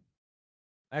 Mm-hmm.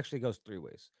 Actually, it goes three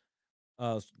ways.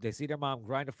 They see their mom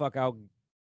grind the fuck out,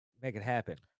 make it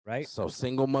happen, right? So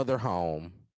single mother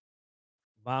home.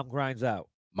 Mom grinds out.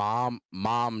 Mom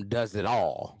does it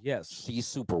all. Yes. She's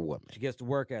superwoman. She gets the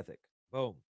work ethic.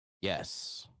 Boom.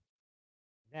 Yes.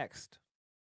 Next.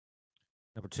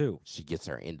 Number two. She gets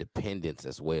her independence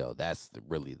as well. That's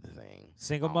really the thing.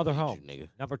 Single I don't mother need home. you, nigga.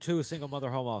 Number two is single mother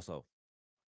home also.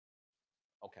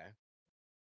 Okay.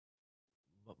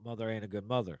 Mother ain't a good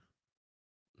mother.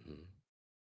 Mhm.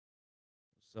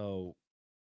 So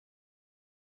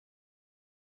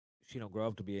she don't grow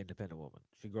up to be an independent woman.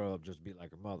 She grow up just to be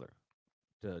like her mother.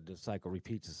 The cycle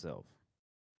repeats itself.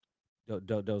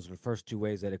 Those are the first two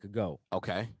ways that it could go.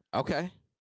 Okay. Okay.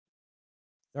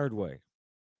 Third way,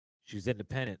 she's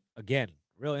independent. Again,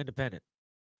 real independent.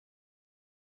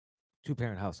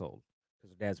 Two-parent household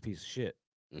because her dad's a piece of shit.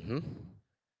 Mm-hmm.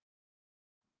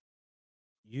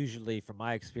 Usually, from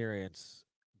my experience,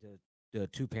 the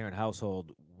two-parent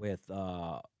household with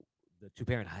the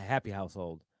two-parent happy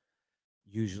household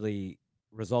usually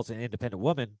results in an independent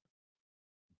woman,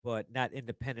 but not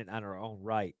independent on her own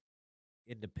right.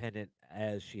 Independent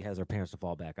as she has her parents to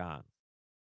fall back on.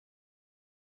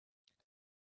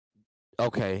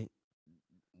 Okay.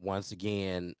 Once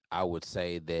again, I would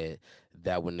say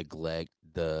that would neglect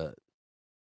the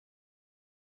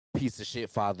piece of shit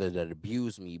father that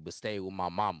abused me, but stayed with my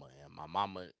mama, and my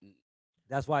mama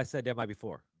That's why I said there might be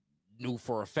four. knew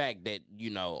for a fact that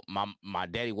my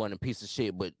daddy wasn't a piece of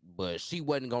shit, but she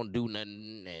wasn't gonna do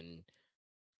nothing, and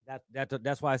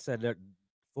That's why I said there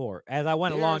four. As I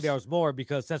went along, there There's- was more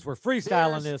because since we're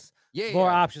freestyling there's- this, more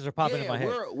options are popping yeah, in my head.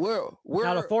 We're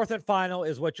Now the fourth and final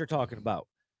is what you're talking about.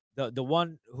 The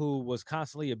one who was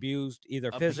constantly abused,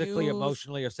 either physically, Abused.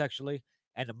 emotionally, or sexually,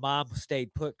 and the mom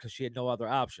stayed put because she had no other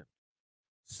option.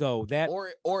 So that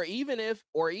or even if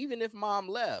mom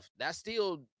left, that's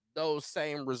still those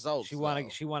same results. she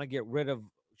want to get rid of,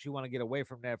 she want to get away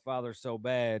from that father so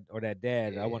bad, or that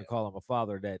dad. I want Yeah. to call him a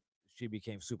father, that she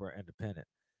became super independent,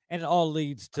 and it all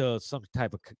leads to some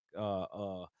type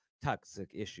of toxic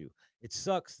issue. It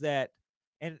sucks that,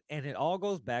 and it all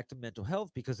goes back to mental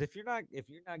health, because if you're not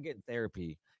getting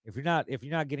therapy, if you're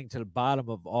not getting to the bottom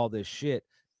of all this shit,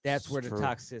 that's where the True.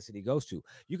 toxicity goes to.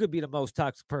 You could be the most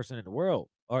toxic person in the world,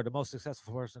 or the most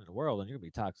successful person in the world, and you're gonna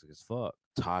be toxic as fuck.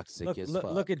 Toxic as fuck.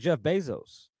 Look at Jeff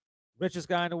Bezos, richest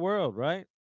guy in the world, right?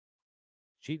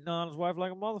 Cheating on his wife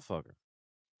like a motherfucker.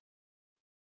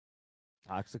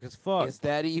 Toxic as fuck. Is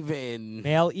that even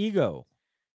Male ego.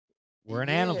 We're an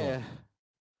animal.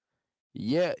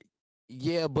 Yeah,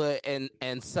 but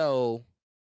and so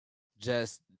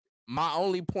just my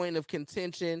only point of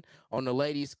contention on the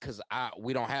ladies, because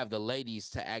we don't have the ladies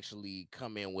to actually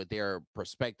come in with their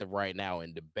perspective right now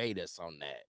and debate us on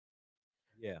that.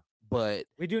 Yeah. but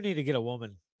We do need to get a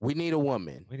woman. we need a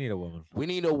woman. We need a woman. We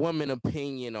need a woman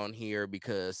opinion on here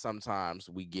because sometimes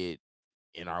we get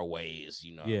in our ways.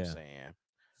 You know what I'm Yeah. saying?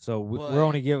 So we're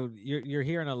only giving you're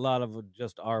hearing a lot of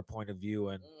just our point of view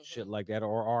and shit like that,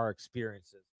 or our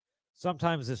experiences.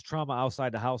 Sometimes it's trauma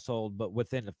outside the household, but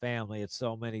within the family, it's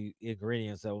so many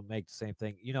ingredients that will make the same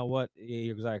thing. You know what?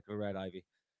 You're exactly right, Ivy.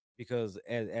 Because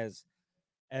as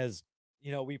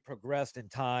we progressed in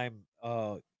time,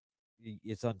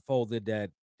 it's unfolded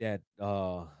that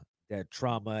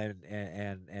trauma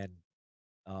and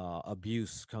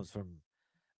abuse comes from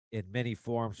in many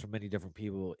forms from many different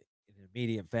people in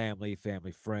immediate family,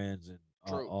 family friends, and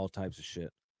True. all types of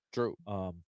shit. True.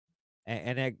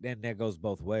 And that goes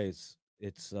both ways.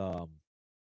 It's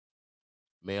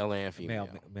Male and female.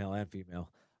 male and female.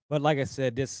 But like I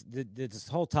said, this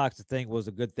whole toxic thing was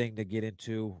a good thing to get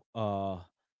into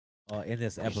in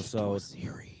this We should do a episode.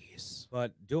 series.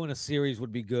 But doing a series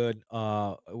would be good.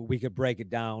 We could break it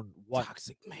down.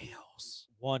 Toxic males.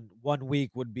 One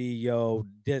week would be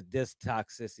this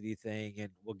toxicity thing,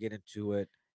 and we'll get into it.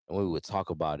 And we would talk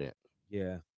about it.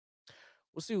 Yeah,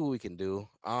 We'll see what we can do.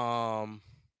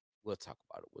 We'll talk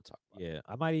about it. We'll talk about it. yeah.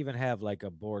 I might even have like a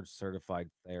board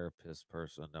certified therapist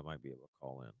person that might be able to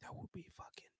call in. That would be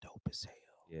fucking dope as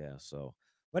hell. Yeah. So,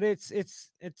 but it's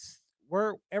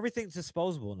where everything's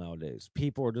disposable nowadays.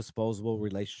 People are disposable.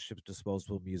 Relationships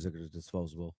disposable. Music is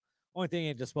disposable. Only thing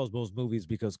ain't disposable is movies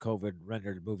because COVID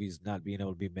rendered movies not being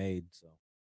able to be made. So,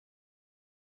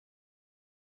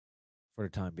 for the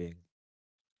time being.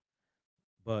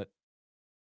 But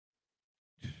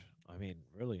I mean,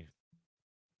 really,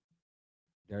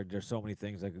 there's so many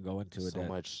things that could go into it.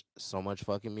 So much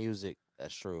fucking music.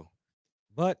 That's true.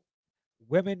 But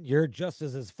women, you're just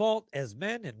as fault as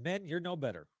men, and men, you're no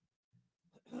better.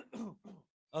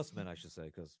 Us men, I should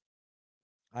say, because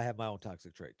I have my own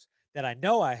toxic traits that I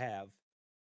know I have.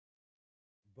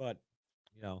 But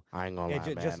I ain't gonna lie,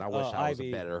 man. just I wish I was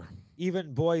Ivy, better.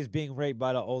 even boys being raped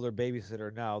by the older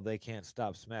babysitter now, they can't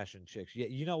stop smashing chicks. Yeah,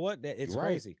 you know what? It's You're right.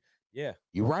 crazy. Yeah,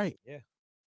 You're right. Yeah.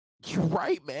 You're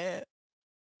right, man.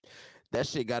 That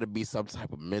shit got to be some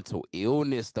type of mental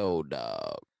illness, though,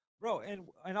 dog. bro.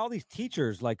 And all these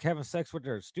teachers like having sex with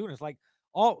their students, I'm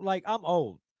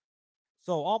old,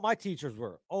 so all my teachers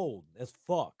were old as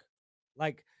fuck.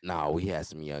 Like, No, we had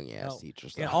some young ass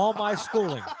teachers. in though. all my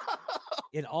schooling,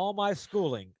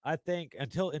 I think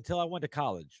until I went to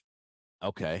college.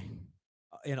 Okay.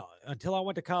 Until I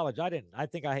went to college, I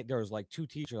think there was like two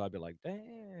teachers. I'd be like,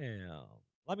 damn,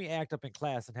 let me act up in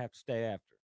class and have to stay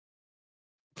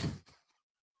after.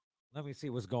 Let me see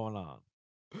what's going on.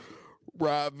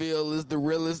 Robbville is the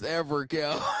realest ever,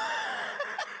 Cal.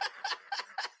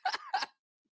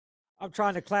 I'm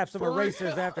trying to clap some For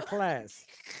erasers real. after class.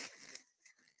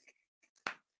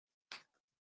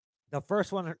 The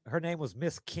first one, her name was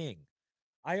Miss King.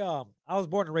 I was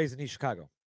born and raised in East Chicago.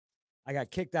 I got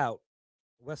kicked out.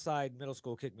 West Side Middle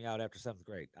School kicked me out after 7th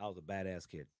grade. I was a badass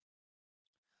kid.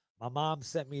 My mom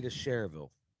sent me to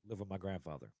Cherville, live with my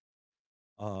grandfather.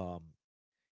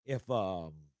 If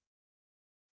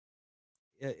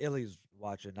Illy's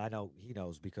watching, I know he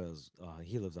knows because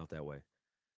he lives out that way.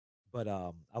 But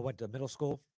I went to middle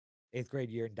school, 8th grade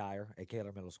year in Dyer at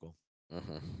Kaler Middle School.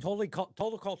 Mm-hmm.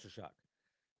 Total culture shock.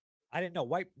 I didn't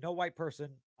know no white person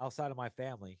outside of my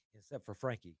family except for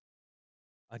Frankie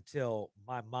until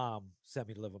my mom sent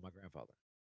me to live with my grandfather.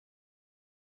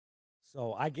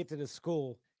 So I get to this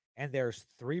school and there's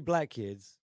 3 black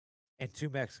kids and 2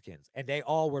 Mexicans, and they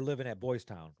all were living at Boys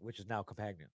Town, which is now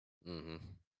Compagnon. Mm-hmm.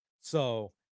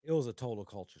 So it was a total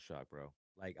culture shock, bro.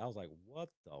 Like, I was like, what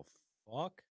the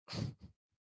fuck?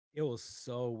 It was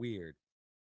so weird.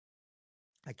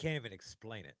 I can't even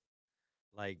explain it.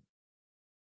 Like,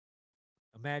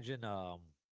 imagine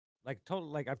like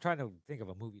I'm trying to think of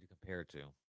a movie to compare it to.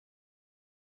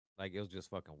 Like, it was just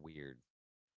fucking weird.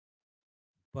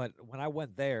 But when I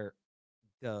went there,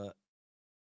 it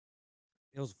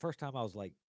was the first time I was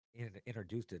like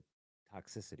introduced to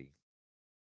toxicity.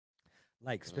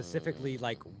 Like, specifically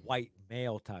like white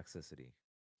male toxicity.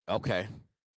 Okay.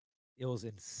 It was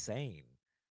insane.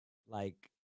 Like,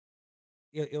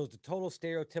 it was the total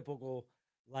stereotypical,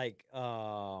 like,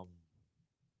 what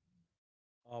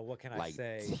can I Like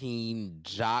say? teen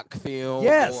jock film.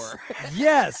 Yes, Or...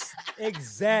 yes,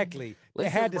 exactly. They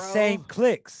Listen, had the bro. same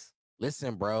clicks.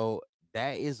 Listen, bro.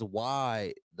 That is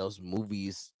why those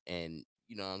movies and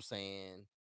you know what I'm saying.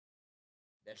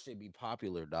 That should be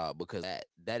popular, dog. Because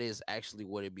that is actually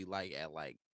what it be like at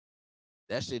like.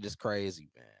 That shit is crazy,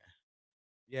 man.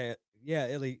 Yeah,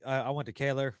 Illy. I went to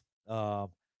Kaler. I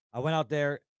went out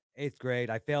there 8th grade.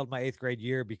 I failed my 8th grade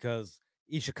year because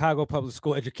East Chicago public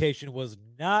school education was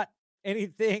not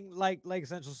anything like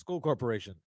Central School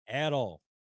Corporation at all.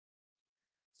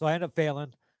 So I ended up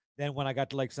failing. Then when I got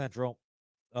to Lake Central,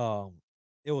 um,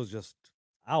 it was just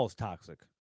I was toxic.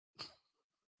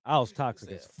 I was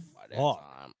toxic as By that fuck.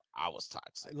 time, I was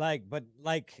toxic. But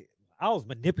I was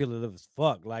manipulative as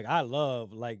fuck. Like I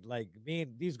love me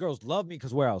and these girls love me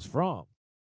because where I was from.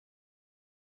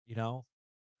 You know,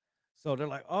 so they're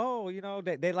like, oh,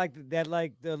 they like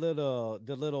the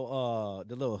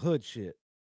little hood shit.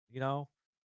 You know,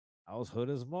 I was hood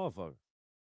as a motherfucker.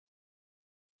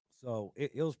 So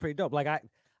it was pretty dope. Like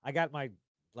I got my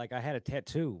I had a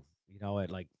tattoo,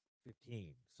 at like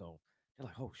 15. So they're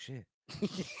like, oh shit.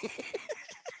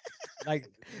 Like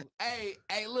hey,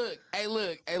 look,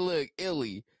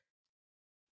 Illy.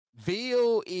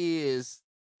 Veal is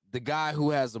the guy who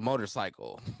has a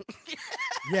motorcycle.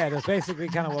 yeah, that's basically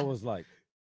kind of what it was like.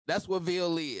 That's what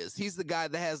Veal is. He's the guy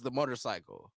that has the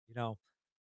motorcycle.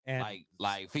 And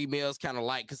like females kind of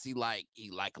like because he like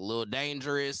a little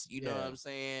dangerous. You know what I'm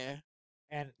saying?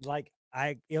 And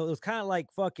it was kind of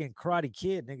like fucking Karate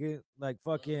Kid, nigga. Like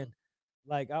fucking,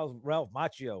 like I was Ralph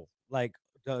Macchio, like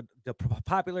the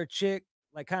popular chick,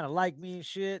 like kind of like me and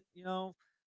shit,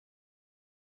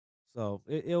 So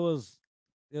it was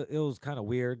kind of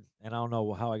weird, and I don't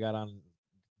know how I got on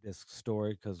this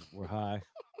story because we're high,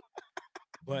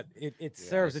 but it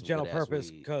serves a general purpose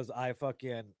because I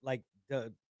fucking like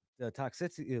the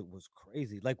toxicity. It was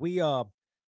crazy. Like we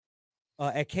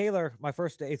at Kaler, my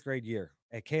first to 8th grade year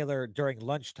at Kaler during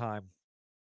lunchtime,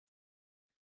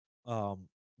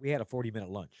 we had a 40-minute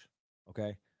lunch.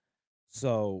 Okay,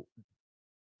 so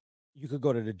you could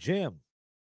go to the gym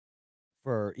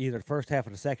for either the first half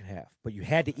or the second half, but you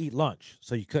had to eat lunch,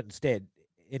 so you couldn't stay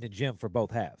in the gym for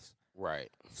both halves. Right.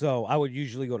 So I would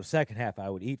usually go to second half. I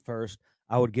would eat first.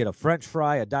 I would get a French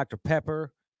fry, a Dr.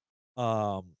 Pepper,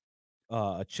 um,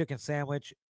 a chicken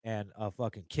sandwich, and a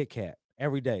fucking Kit Kat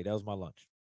every day. That was my lunch.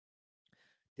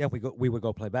 Then we would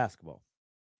go play basketball.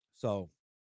 So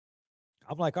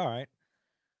I'm like, all right.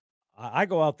 I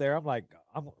go out there. I'm like,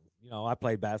 I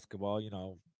played basketball.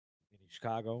 In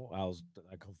Chicago.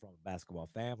 I come from a basketball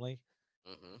family.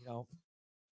 Mm-hmm.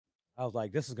 I was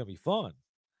like, this is gonna be fun,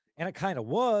 and it kind of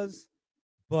was,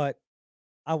 but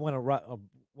I went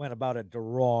about it the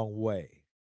wrong way.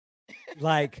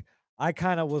 Like I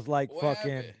kind of was like What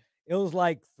fucking. happened? It was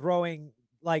like throwing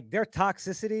their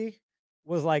toxicity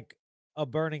was like a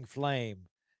burning flame,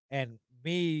 and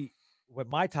me with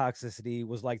my toxicity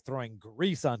was like throwing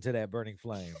grease onto that burning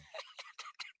flame.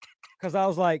 Because I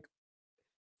was like,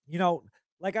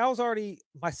 I was already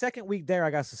my second week there,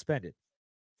 I got suspended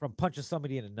from punching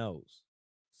somebody in the nose.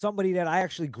 Somebody that I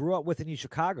actually grew up with in East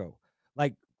Chicago,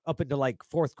 like up into like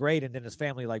 4th grade, and then his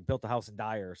family like built a house in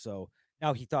Dyer. So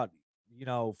now he thought,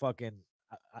 fucking,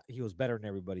 he was better than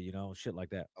everybody, shit like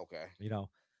that. Okay.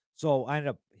 So I ended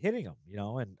up hitting him,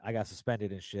 and I got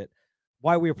suspended and shit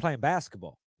while we were playing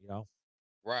basketball.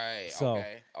 Right. So,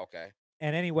 Okay.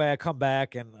 and anyway, I come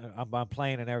back and I'm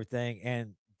playing and everything,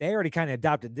 and they already kind of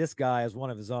adopted this guy as one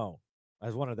of his own,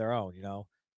 as one of their own.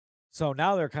 So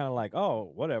now they're kind of like,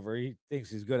 oh, whatever. He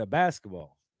thinks he's good at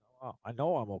basketball. Oh, I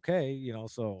know I'm okay.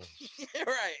 So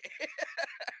Right.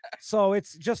 so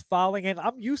it's just fouling, and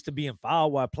I'm used to being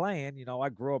fouled while playing. I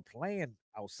grew up playing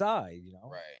outside.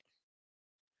 Right.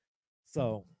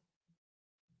 So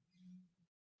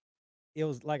it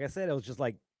was like I said, it was just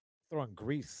like throwing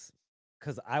grease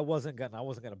because I wasn't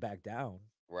gonna back down.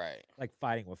 Right. Like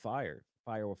fighting with fire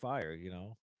with fire.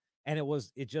 And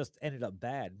it just ended up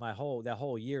bad. That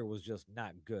whole year was just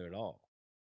not good at all.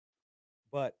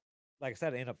 But like I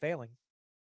said, I ended up failing.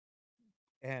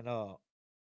 And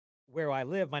where I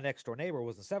live, my next door neighbor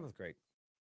was in 7th grade.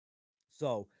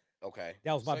 So Okay.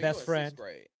 that was my So best you in friend. 6th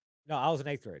grade. No, I was in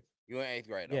 8th grade. You in 8th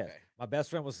grade. Yeah. Okay. My best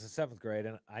friend was in 7th grade,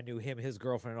 and I knew him, his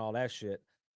girlfriend, and all that shit.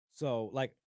 So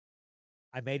like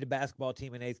I made the basketball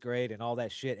team in 8th grade and all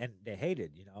that shit, and they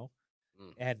hated.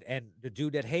 And the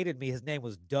dude that hated me, his name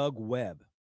was Doug Webb,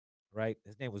 right?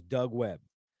 His name was Doug Webb.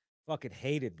 Fucking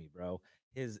hated me, bro.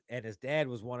 His dad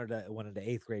was one of the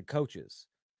 8th grade coaches.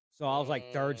 So I was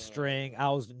like third string. I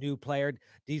was the new player.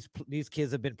 These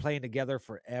kids have been playing together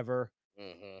forever.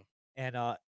 Mm-hmm.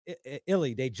 And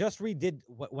Illy, they just redid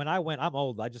when I went. I'm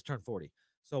old. I just turned 40.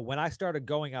 So when I started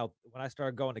going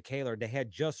to Kaler, they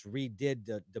had just redid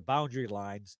the boundary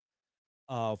lines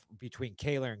of between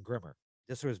Kaler and Grimmer.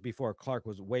 This was way before Clark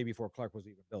was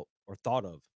even built or thought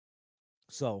of.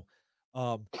 So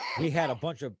we had a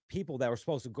bunch of people that were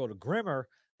supposed to go to Grimmer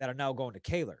that are now going to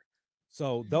Kaler.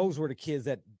 So those were the kids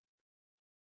that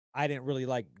I didn't really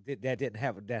like that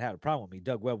had a problem with me.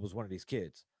 Doug Webb was one of these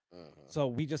kids. So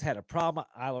we just had a problem.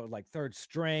 I was like third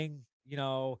string,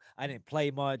 I didn't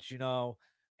play much,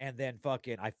 and then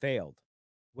fucking I failed.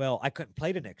 Well, I couldn't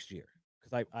play the next year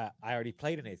because I already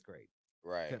played in 8th grade.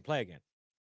 Right. Couldn't play again.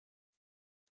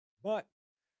 But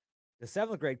the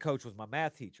 7th grade coach was my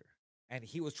math teacher, and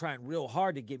he was trying real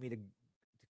hard to get me to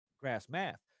grasp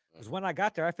math. Because when I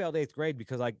got there, I failed 8th grade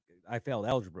because I failed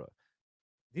algebra.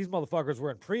 These motherfuckers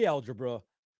were in pre-algebra.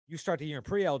 You start the year in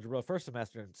pre-algebra first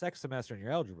semester and second semester in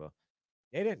your algebra.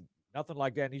 They didn't nothing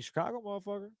like that in East Chicago,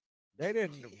 motherfucker. They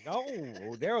didn't know.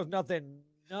 There was nothing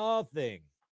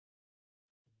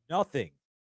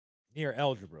near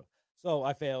algebra. So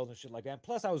I failed and shit like that. And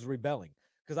plus, I was rebelling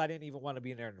because I didn't even want to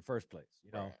be in there in the first place.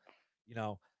 Right. You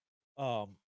know.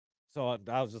 So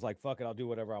I was just like, fuck it, I'll do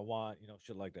whatever I want.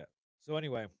 Shit like that. So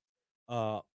anyway,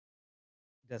 uh,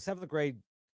 the 7th grade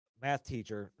math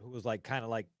teacher who was like kind of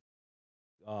like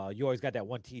you always got that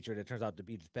one teacher that turns out to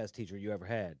be the best teacher you ever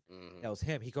had. That was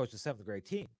him. He coached the 7th grade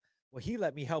team. Well, he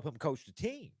let me help him coach the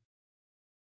team.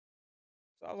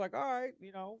 So I was like, all right,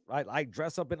 I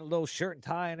dress up in a little shirt and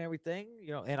tie and everything,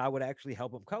 and I would actually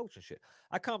help him coach and shit.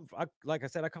 Like I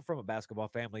said, I come from a basketball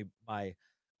family. My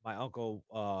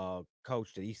uncle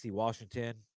coached at EC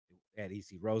Washington, at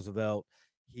EC Roosevelt.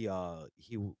 He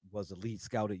was a lead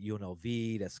scout at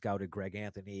UNLV that scouted Greg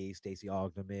Anthony, Stacey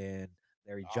Ogdeman,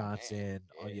 Larry Johnson,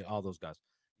 all those guys.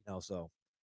 So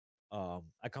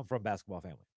I come from a basketball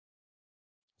family.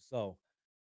 So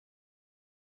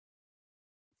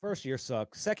first year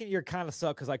sucked. Second year kind of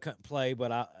sucked because I couldn't play,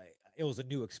 but it was a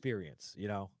new experience,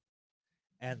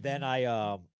 And then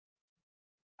I'm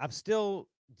still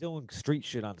doing street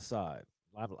shit on the side.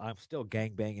 I'm still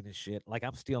gang banging and shit. Like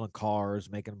I'm stealing cars,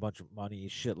 making a bunch of money,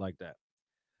 shit like that.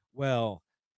 Well,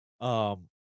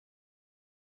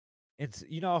 it's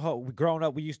how growing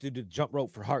up we used to do jump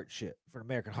rope for heart shit for the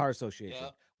American Heart Association.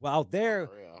 Yep. Well, out there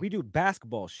we do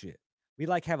basketball shit. We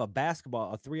like have a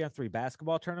 3-on-3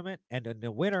 basketball tournament, and then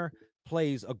the winner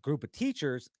plays a group of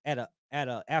teachers at a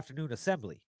afternoon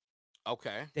assembly.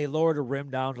 Okay. They lower the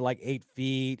rim down to like 8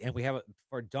 feet, and we have it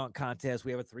for a dunk contest.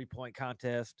 We have a 3-point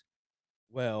contest.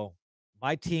 Well,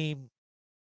 my team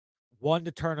won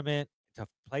the tournament to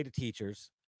play the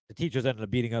teachers. The teachers ended up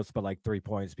beating us by like 3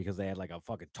 points because they had like a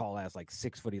fucking tall ass, like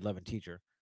 6'11" teacher.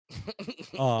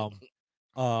 I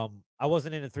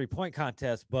wasn't in a 3-point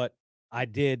contest, but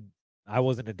I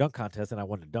was in a dunk contest and I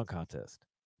won the dunk contest.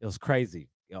 It was crazy.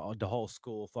 The whole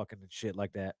school fucking and shit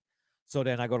like that. So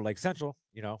then I go to Lake Central,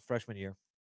 freshman year.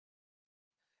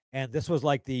 And this was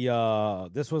like the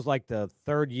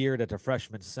 3rd year that the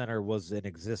freshman center was in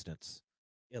existence.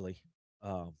 Illy.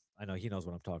 I know he knows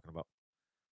what I'm talking about.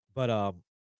 But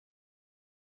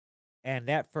and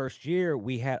that first year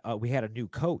we had a new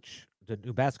coach, the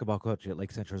new basketball coach at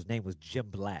Lake Central. His name was Jim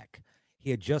Black. He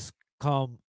had just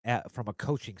come from a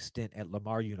coaching stint at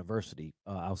Lamar University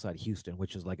outside Houston,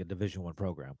 which is like a Division I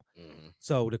program.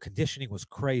 So the conditioning was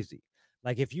crazy.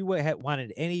 Like if you had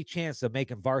wanted any chance of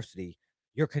making varsity,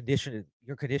 your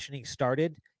conditioning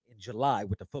started in July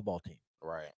with the football team.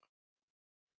 Right.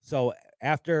 So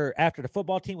after the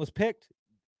football team was picked,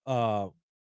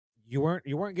 you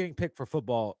weren't getting picked for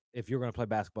football if you were going to play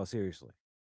basketball seriously.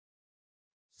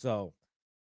 So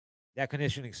that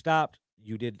conditioning stopped.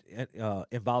 You did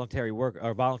involuntary work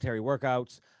or voluntary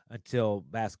workouts until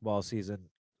basketball season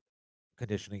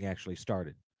conditioning actually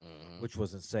started, which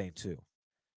was insane too.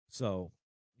 So,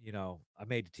 I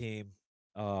made the team.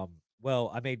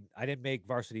 Well, I didn't make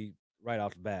varsity right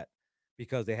off the bat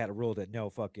because they had a rule that no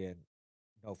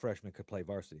freshman could play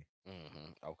varsity.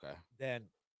 Okay. Then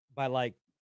by like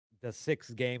the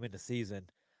 6th game in the season,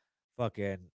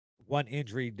 fucking one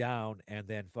injury down, and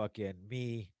then fucking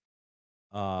me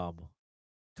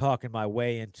talking my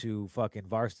way into fucking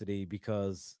varsity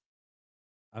because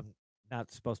I'm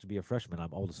not supposed to be a freshman.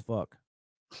 I'm old as fuck.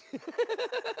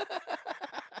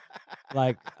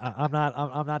 Like I'm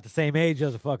not the same age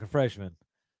as a fucking freshman.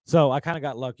 So I kind of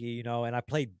got lucky, and I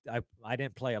played I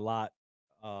didn't play a lot.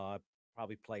 I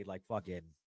probably played like fucking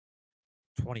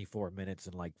 24 minutes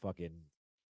in like fucking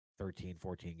 13,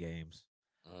 14 games.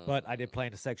 But I did play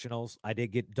in the sectionals. I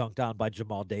did get dunked on by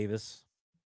Jamal Davis.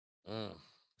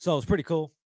 So it was pretty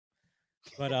cool.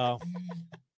 But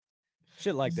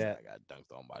shit like that. I got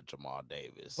dunked on by Jamal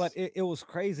Davis. But it was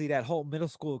crazy. That whole middle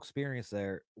school experience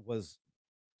there was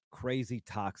crazy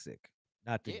toxic.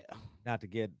 Not to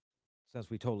get, since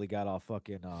we totally got off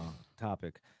fucking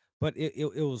topic. But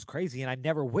it was crazy, and I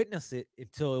never witnessed it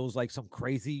until it was like some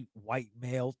crazy white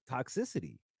male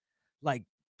toxicity. Like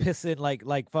pissing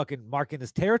like fucking marking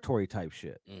his territory type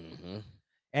shit.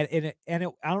 And I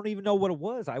don't even know what it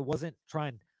was. I wasn't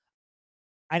trying.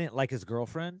 I didn't like his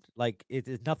girlfriend. Like it's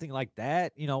nothing like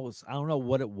that. You know, I don't know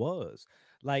what it was.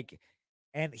 Like,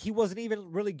 and he wasn't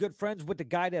even really good friends with the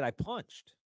guy that I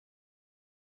punched.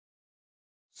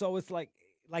 So it's like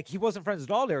he wasn't friends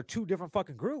at all. There are two different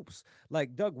fucking groups.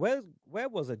 Like Webb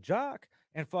was a jock,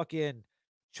 and fucking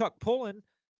Chuck Pullen.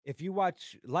 If you like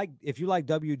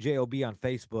WJOB on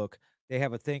Facebook, they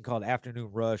have a thing called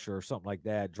Afternoon Rush or something like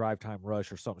that, Drive Time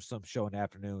Rush or some show in the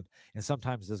afternoon. And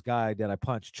sometimes this guy that I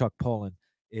punched, Chuck Pullen,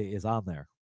 is on there.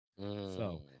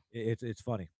 So it's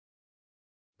funny.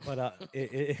 But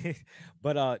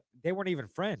but they weren't even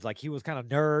friends. Like he was kind of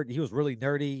nerd. He was really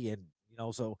nerdy, and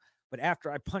so. But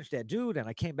after I punched that dude and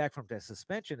I came back from that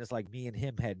suspension, it's like me and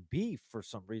him had beef for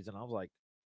some reason. I was like,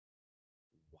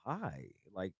 why?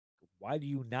 Like, why do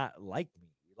you not like me?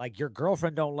 Like your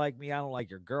girlfriend don't like me. I don't like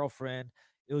your girlfriend.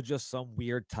 It was just some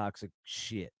weird toxic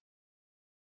shit.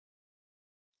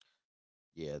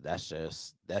 Yeah, that's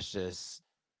just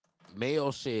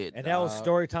male shit. And that was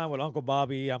story time with Uncle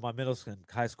Bobby on my middle school and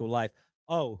high school life.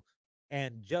 Oh,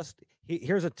 and just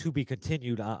here's a to be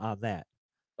continued on that.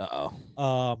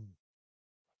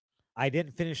 I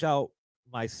didn't finish out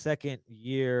my second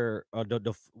year,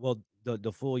 the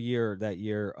full year that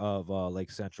year of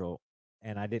Lake Central,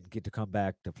 and I didn't get to come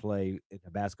back to play in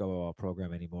the basketball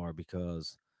program anymore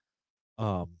because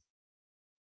the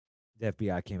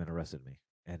FBI came and arrested me,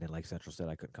 and then Lake Central said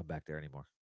I couldn't come back there anymore.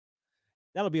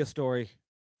 That'll be a story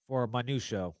for my new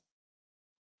show.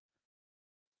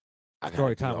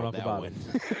 Story time with Uncle Bobby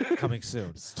coming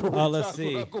soon. Let's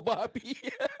see. Uncle Bobby.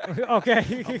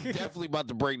 Okay. I'm definitely about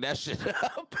to bring that shit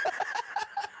up.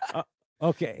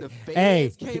 Okay. The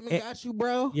fans came and got you,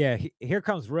 bro. Yeah. Here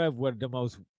comes Rev with the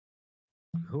most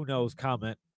who knows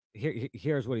comment.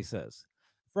 Here's what he says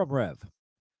from Rev.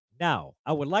 Now,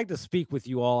 I would like to speak with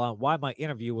you all on why my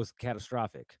interview was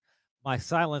catastrophic. My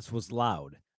silence was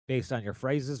loud, based on your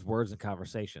phrases, words, and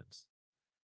conversations.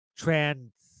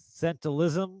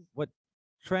 Transcendentalism? What?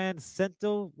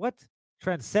 Transcendental? What?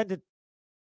 Transcendent.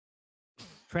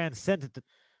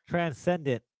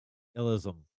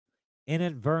 Transcendentalism.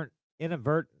 Inadvertent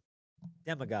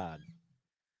demigod.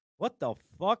 What the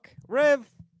fuck? Rev?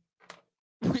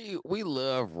 We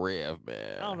love Rev,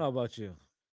 man. I don't know about you.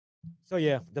 So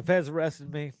yeah, the feds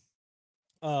arrested me.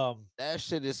 That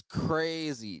shit is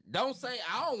crazy. Don't say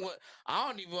I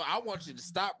want you to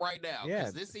stop right now. Yeah,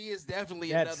 because this is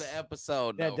definitely another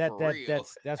episode. For real.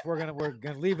 That's we're gonna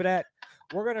leave it at.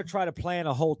 We're gonna try to plan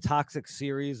a whole toxic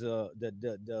series.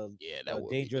 The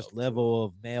dangerous level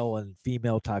of male and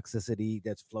female toxicity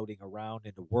that's floating around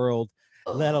in the world,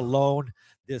 let alone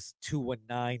this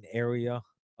 219 area.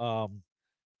 Oh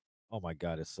my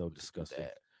god, it's so disgusting.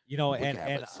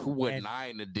 And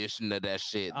 219 edition of that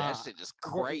shit. That shit is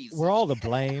crazy. We're all to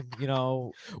blame,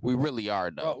 We really are,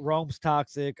 though. Rome's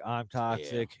toxic. I'm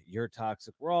toxic. Yeah. You're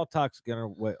toxic. We're all toxic in our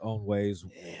own ways.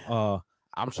 Yeah.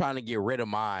 I'm trying to get rid of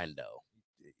mine, though.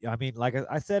 I mean, like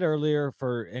I said earlier,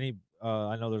 for any,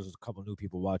 I know there's a couple new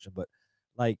people watching, but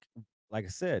like I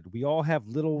said, we all have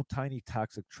little tiny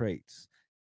toxic traits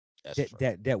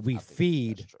that we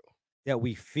feed. That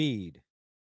we feed.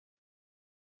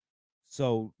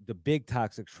 So the big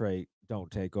toxic trait don't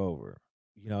take over.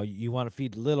 You want to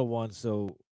feed the little one,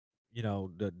 so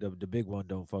the big one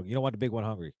don't fuck. You don't want the big one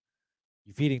hungry.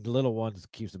 You feeding the little ones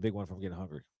keeps the big one from getting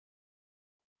hungry,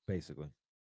 basically.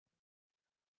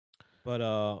 But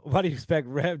why do you expect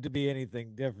Rev to be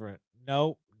anything different?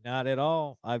 Nope, not at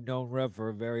all. I've known Rev for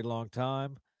a very long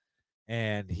time,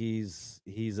 and he's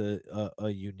a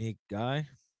unique guy.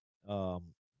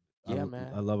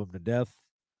 Man, I love him to death.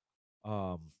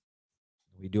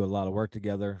 We do a lot of work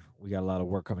together. We got a lot of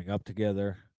work coming up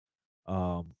together.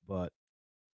 But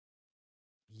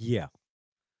yeah.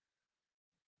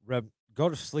 Reb, go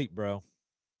to sleep, bro.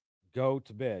 Go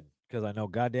to bed, because I know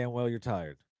goddamn well you're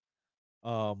tired.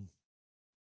 That's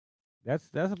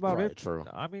about it. True.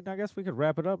 I mean, I guess we could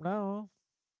wrap it up now.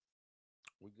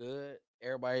 We good?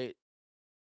 Everybody.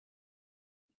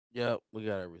 Yep, we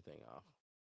got everything off.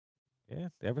 Yeah,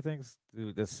 everything's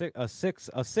a six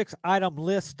item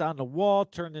list on the wall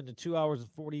turned into 2 hours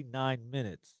and 49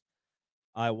 minutes.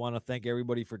 I want to thank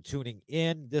everybody for tuning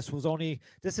in. This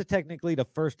is technically the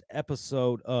first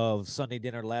episode of Sunday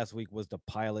Dinner. Last week was the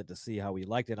pilot to see how we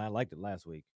liked it. And I liked it last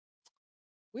week.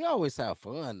 We always have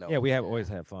fun, though. Yeah, we have always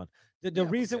had fun. The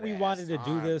reason we wanted to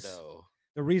do this,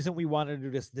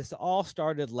 this all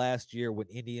started last year when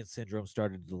Indian Syndrome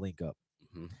started to link up.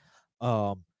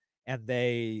 Mm-hmm. And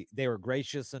they were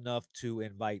gracious enough to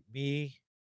invite me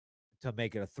to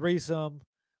make it a threesome.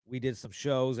 We did some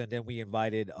shows, and then we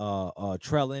invited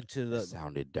Trell into the. That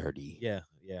sounded dirty. Yeah.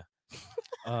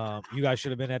 You guys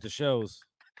should have been at the shows.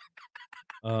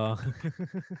 Uh,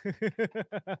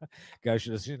 guys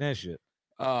should have seen that shit.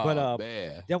 Oh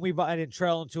man. Then we invited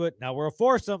Trell into it. Now we're a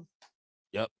foursome.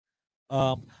 Yep.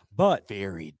 But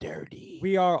Very dirty.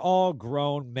 we are all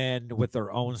grown men with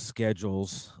their own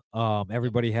schedules.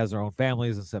 Everybody has their own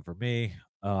families except for me.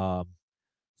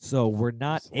 So we're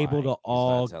not He's able to lying. He's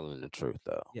all not telling the truth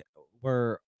though. yeah,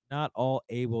 we're not all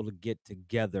able to get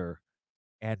together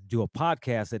and do a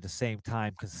podcast at the same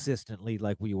time consistently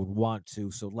like we would want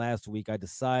to. So last week I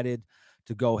decided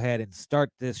to go ahead and start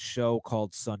this show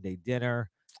called Sunday Dinner,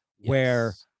 where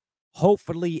Yes.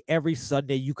 hopefully every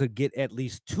Sunday you could get at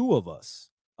least two of us.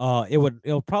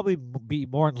 It'll probably be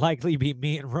more than likely be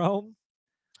me and Rome.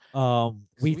 We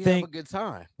have a think good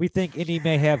time. we think Indy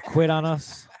may have quit on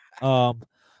us.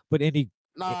 But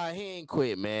Nah, he ain't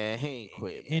quit, man. He ain't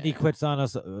quit, man. Indy quits on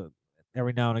us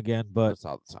every now and again, but That's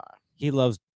all the time. he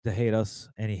loves to hate us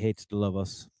and he hates to love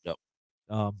us. Yep.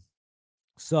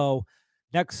 So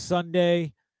next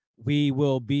Sunday we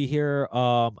will be here.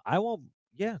 I won't.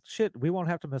 Yeah, shit. We won't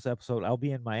have to miss an episode. I'll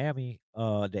be in Miami,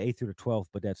 the 8th through the 12th,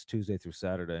 but that's Tuesday through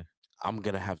Saturday. I'm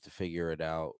gonna have to figure it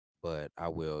out, but I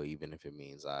will, even if it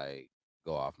means I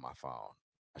go off my phone.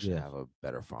 I should Yeah. have a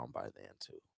better phone by then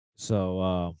too.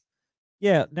 So,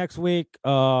 yeah, next week,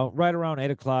 right around 8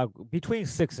 o'clock, between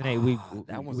 6 and 8,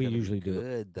 that one's we gonna be usually do it.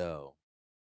 good though.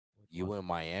 You in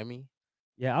Miami?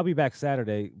 Yeah, I'll be back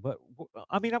Saturday, but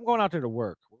I mean, I'm going out there to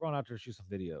work. We're going out there to shoot some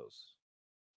videos.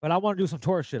 But I want to do some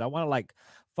tourist shit. I want to like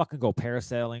fucking go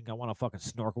parasailing. I want to fucking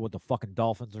snorkel with the fucking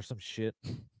dolphins or some shit.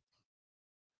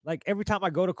 Like every time I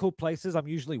go to cool places, I'm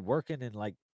usually working and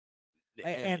like,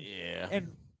 and yeah,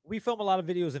 and we film a lot of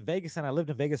videos in Vegas, and I lived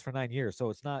in Vegas for 9 years, so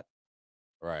it's not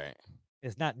right.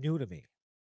 new to me.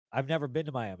 I've never been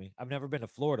to Miami. I've never been to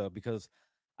Florida because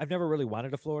I've never really wanted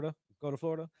to go to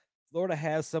Florida. Florida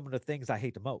has some of the things I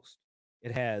hate the most.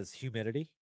 It has humidity.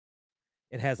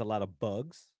 It has a lot of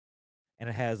bugs, and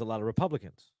it has a lot of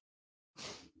Republicans.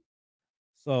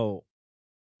 So,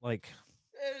 like,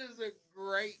 That is a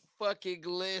great fucking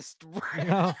list, bro. you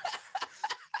know,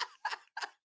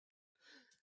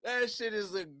 That shit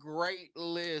is a great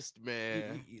list,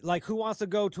 man. like who wants to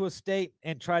go to a state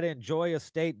and try to enjoy a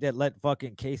state that let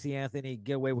fucking Casey Anthony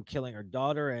get away with killing her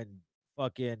daughter and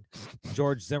fucking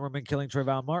George Zimmerman killing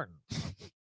Trayvon Martin?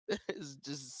 It's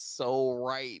just so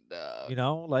right, dog. You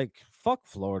know, like fuck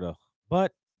Florida.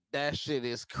 But that shit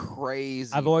is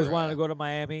crazy. I've always bruh. wanted to go to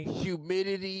Miami.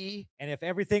 Humidity, And if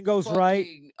everything goes right,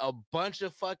 a bunch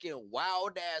of fucking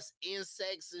wild ass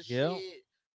insects and Yeah. shit,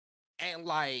 and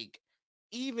like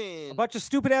even a bunch of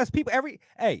stupid ass people.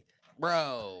 Hey,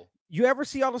 bro. you ever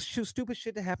see all the stupid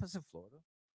shit that happens in Florida?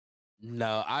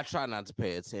 No, I try not to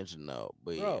pay attention though,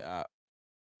 but Bro. yeah,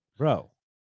 Bro,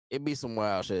 it be some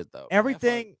wild shit though.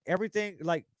 everything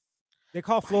like they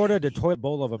call Florida the toilet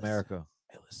bowl of America.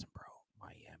 Hey, listen, bro.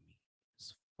 Miami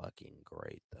is fucking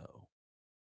great though.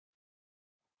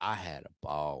 I had a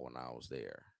ball when I was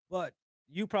there. But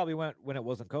you probably went when it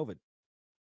wasn't COVID.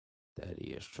 That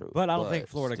is true. But I don't think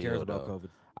Florida cares still, about though, COVID.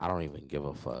 I don't even give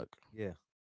a fuck. Yeah.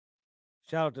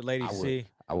 Shout out to Lady C.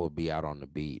 I would be out on the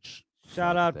beach.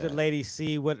 Shout Fuck out to that. Lady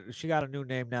C. What she got a new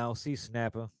name now, C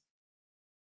Snapper.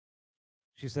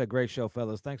 She said, "Great show,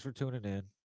 fellas. Thanks for tuning in."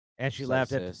 And she Sup, laughed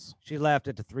sis?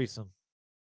 at the threesome.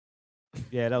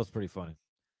 Yeah, that was pretty funny.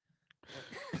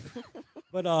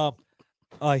 But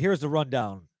here's the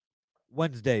rundown.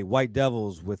 Wednesday, White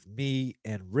Devils with me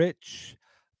and Rich.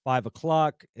 5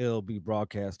 o'clock. It'll be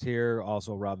broadcast here.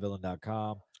 Also,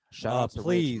 robvillain.com. Shout out to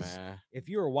please, Rich, man. if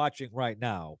you are watching right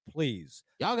now, please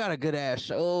Y'all got a good ass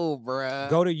show, bruh.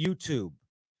 go to YouTube,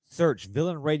 search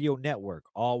Villain Radio Network,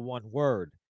 all one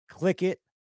word. Click it,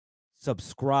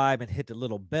 subscribe, and hit the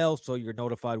little bell so you're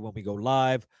notified when we go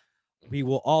live. We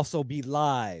will also be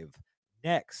live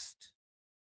next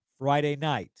Friday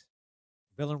night.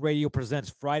 Villain Radio presents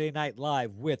Friday Night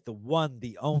Live with the one,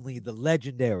 the only, the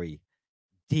legendary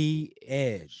D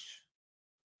Edge.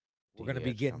 We're going to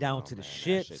be getting down to the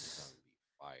shits.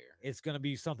 It's going to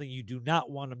be something you do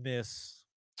not want to miss.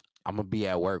 I'm going to be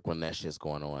at work when that shit's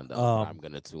going on, though. I'm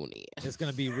going to tune in. It's going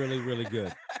to be really, really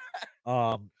good.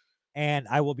 And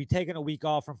I will be taking a week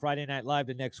off from Friday Night Live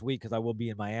the next week because I will be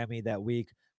in Miami that week.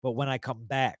 But when I come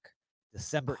back,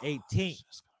 December 18th,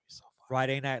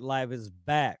 Friday Night Live is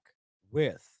back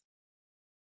with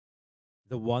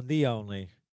the one, the only,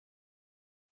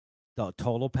 the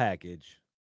total package,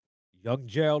 young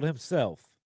Gerald himself,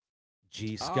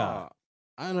 G. Scott.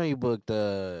 I know you booked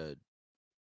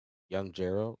young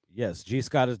Gerald. Yes, G.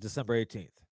 Scott is December 18th.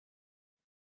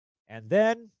 And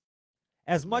then,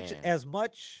 as much,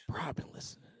 bro, I've been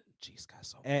listening to G. Scott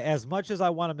so much. as much as I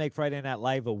want to make Friday Night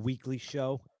Live a weekly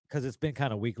show, because it's been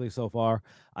kind of weekly so far.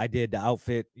 I did the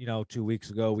outfit, 2 weeks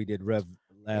ago. We did Rev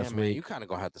Yeah, last man, week. you kind of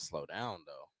gonna have to slow down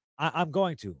though. I'm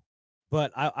going to,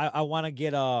 but I want to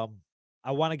get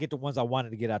the ones I wanted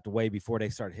to get out the way before they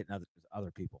start hitting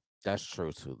other people. That's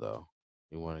true too, though.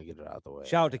 You want to get it out the way.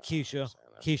 Shout out to Yeah, I Keisha. understand.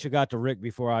 That's Keisha true. got to Rick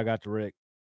before I got to Rick.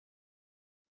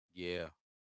 Yeah,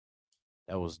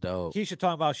 that was dope. Keisha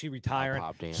talking about she I retiring.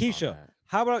 popped in on Keisha, that.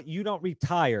 how about you don't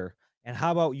retire, and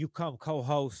how about you come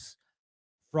co-host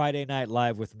Friday Night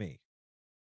Live with me?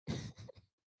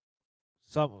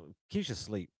 Keisha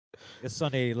sleep. It's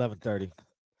Sunday 11:30.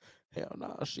 Hell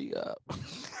no, she up.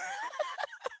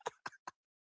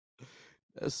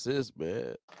 That's sis,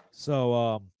 man.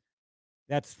 So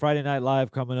that's Friday Night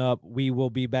Live coming up. We will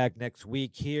be back next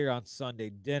week here on Sunday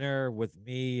dinner with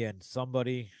me and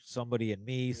somebody and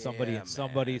me, somebody Yeah, and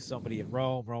somebody, man. somebody in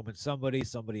Rome and somebody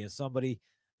and somebody.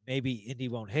 Maybe Indy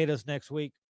won't hate us next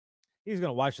week. He's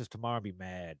gonna watch this tomorrow and be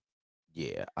mad.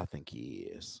 Yeah, I think he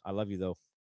is. I love you though.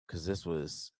 Cause this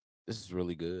is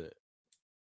really good.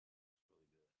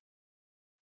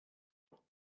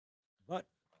 But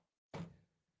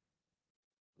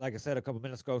like I said a couple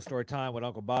minutes ago, story time with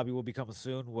Uncle Bobby will be coming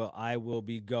soon. Well, I will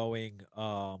be going.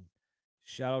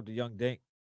 Shout out to Young Dink.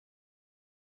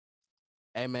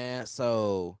 Hey man,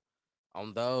 so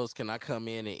on those, can I come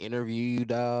in and interview you,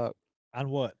 dog? On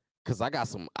what? Cause I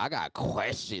got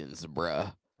questions,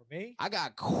 bruh. For me? I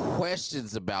got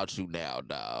questions about you now,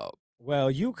 dog.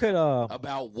 Well, you could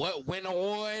About what went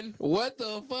on? What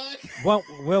the fuck?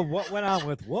 what went on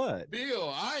with what?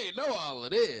 Bill, I ain't know all of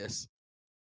this.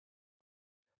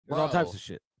 There's all types Bro. of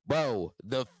shit. Bro,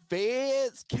 the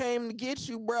feds came to get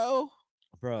you, bro.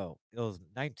 Bro, it was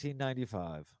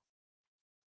 1995.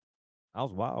 I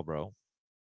was wild, bro.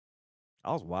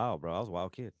 I was wild, bro. I was a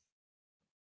wild kid.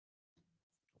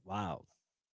 Wild.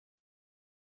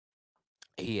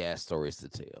 He has stories to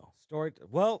tell.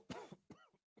 Well,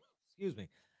 excuse me.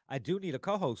 I do need a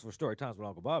co-host for Story Times with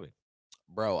Uncle Bobby.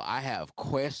 Bro, I have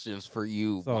questions for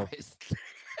you. So- boys.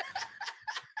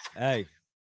 Hey,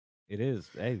 it is.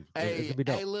 Hey, it's gonna be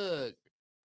dope. Hey, look.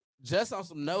 Just on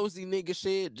some nosy nigga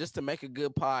shit, just to make a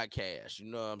good podcast.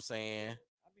 You know what I'm saying?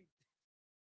 I mean,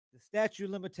 the statute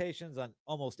of limitations on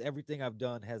almost everything I've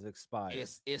done has expired.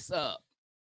 It's up.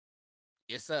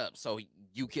 It's up. So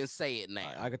you can say it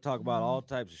now. I could talk about all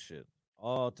types of shit.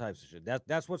 All types of shit.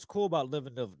 That's what's cool about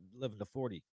living to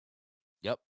 40.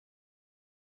 Yep.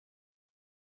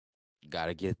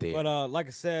 Gotta get there. But like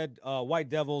I said, White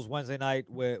Devils Wednesday night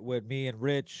with me and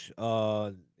Rich.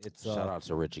 It's Shout out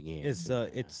to Rich again. It's too, man.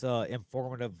 it's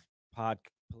informative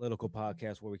political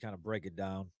podcast where we kind of break it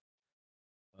down.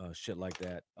 Shit like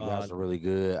that. You guys are really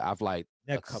good. I've liked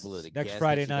a couple of the next guests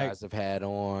Friday that you night. guys have had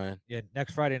on. Yeah,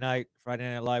 next Friday Night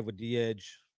Live with D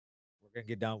Edge. We're gonna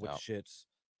get down with Yep. the shits.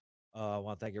 I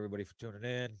want to thank everybody for tuning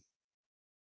in.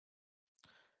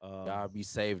 Y'all be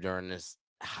safe during this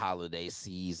holiday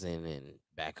season and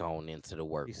back on into the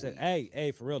work He said, week.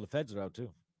 "Hey, for real, the feds are out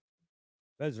too.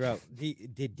 Feds are out. The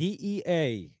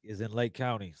DEA is in Lake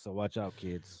County, so watch out,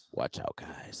 kids. Watch out,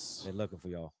 guys. They're looking for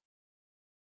y'all.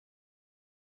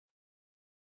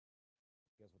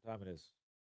 Guess what time it is?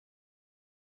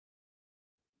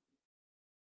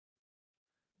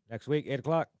 Next week, 8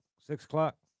 o'clock, 6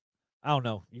 o'clock. I don't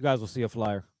know. You guys will see a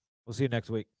flyer. We'll see you next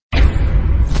week.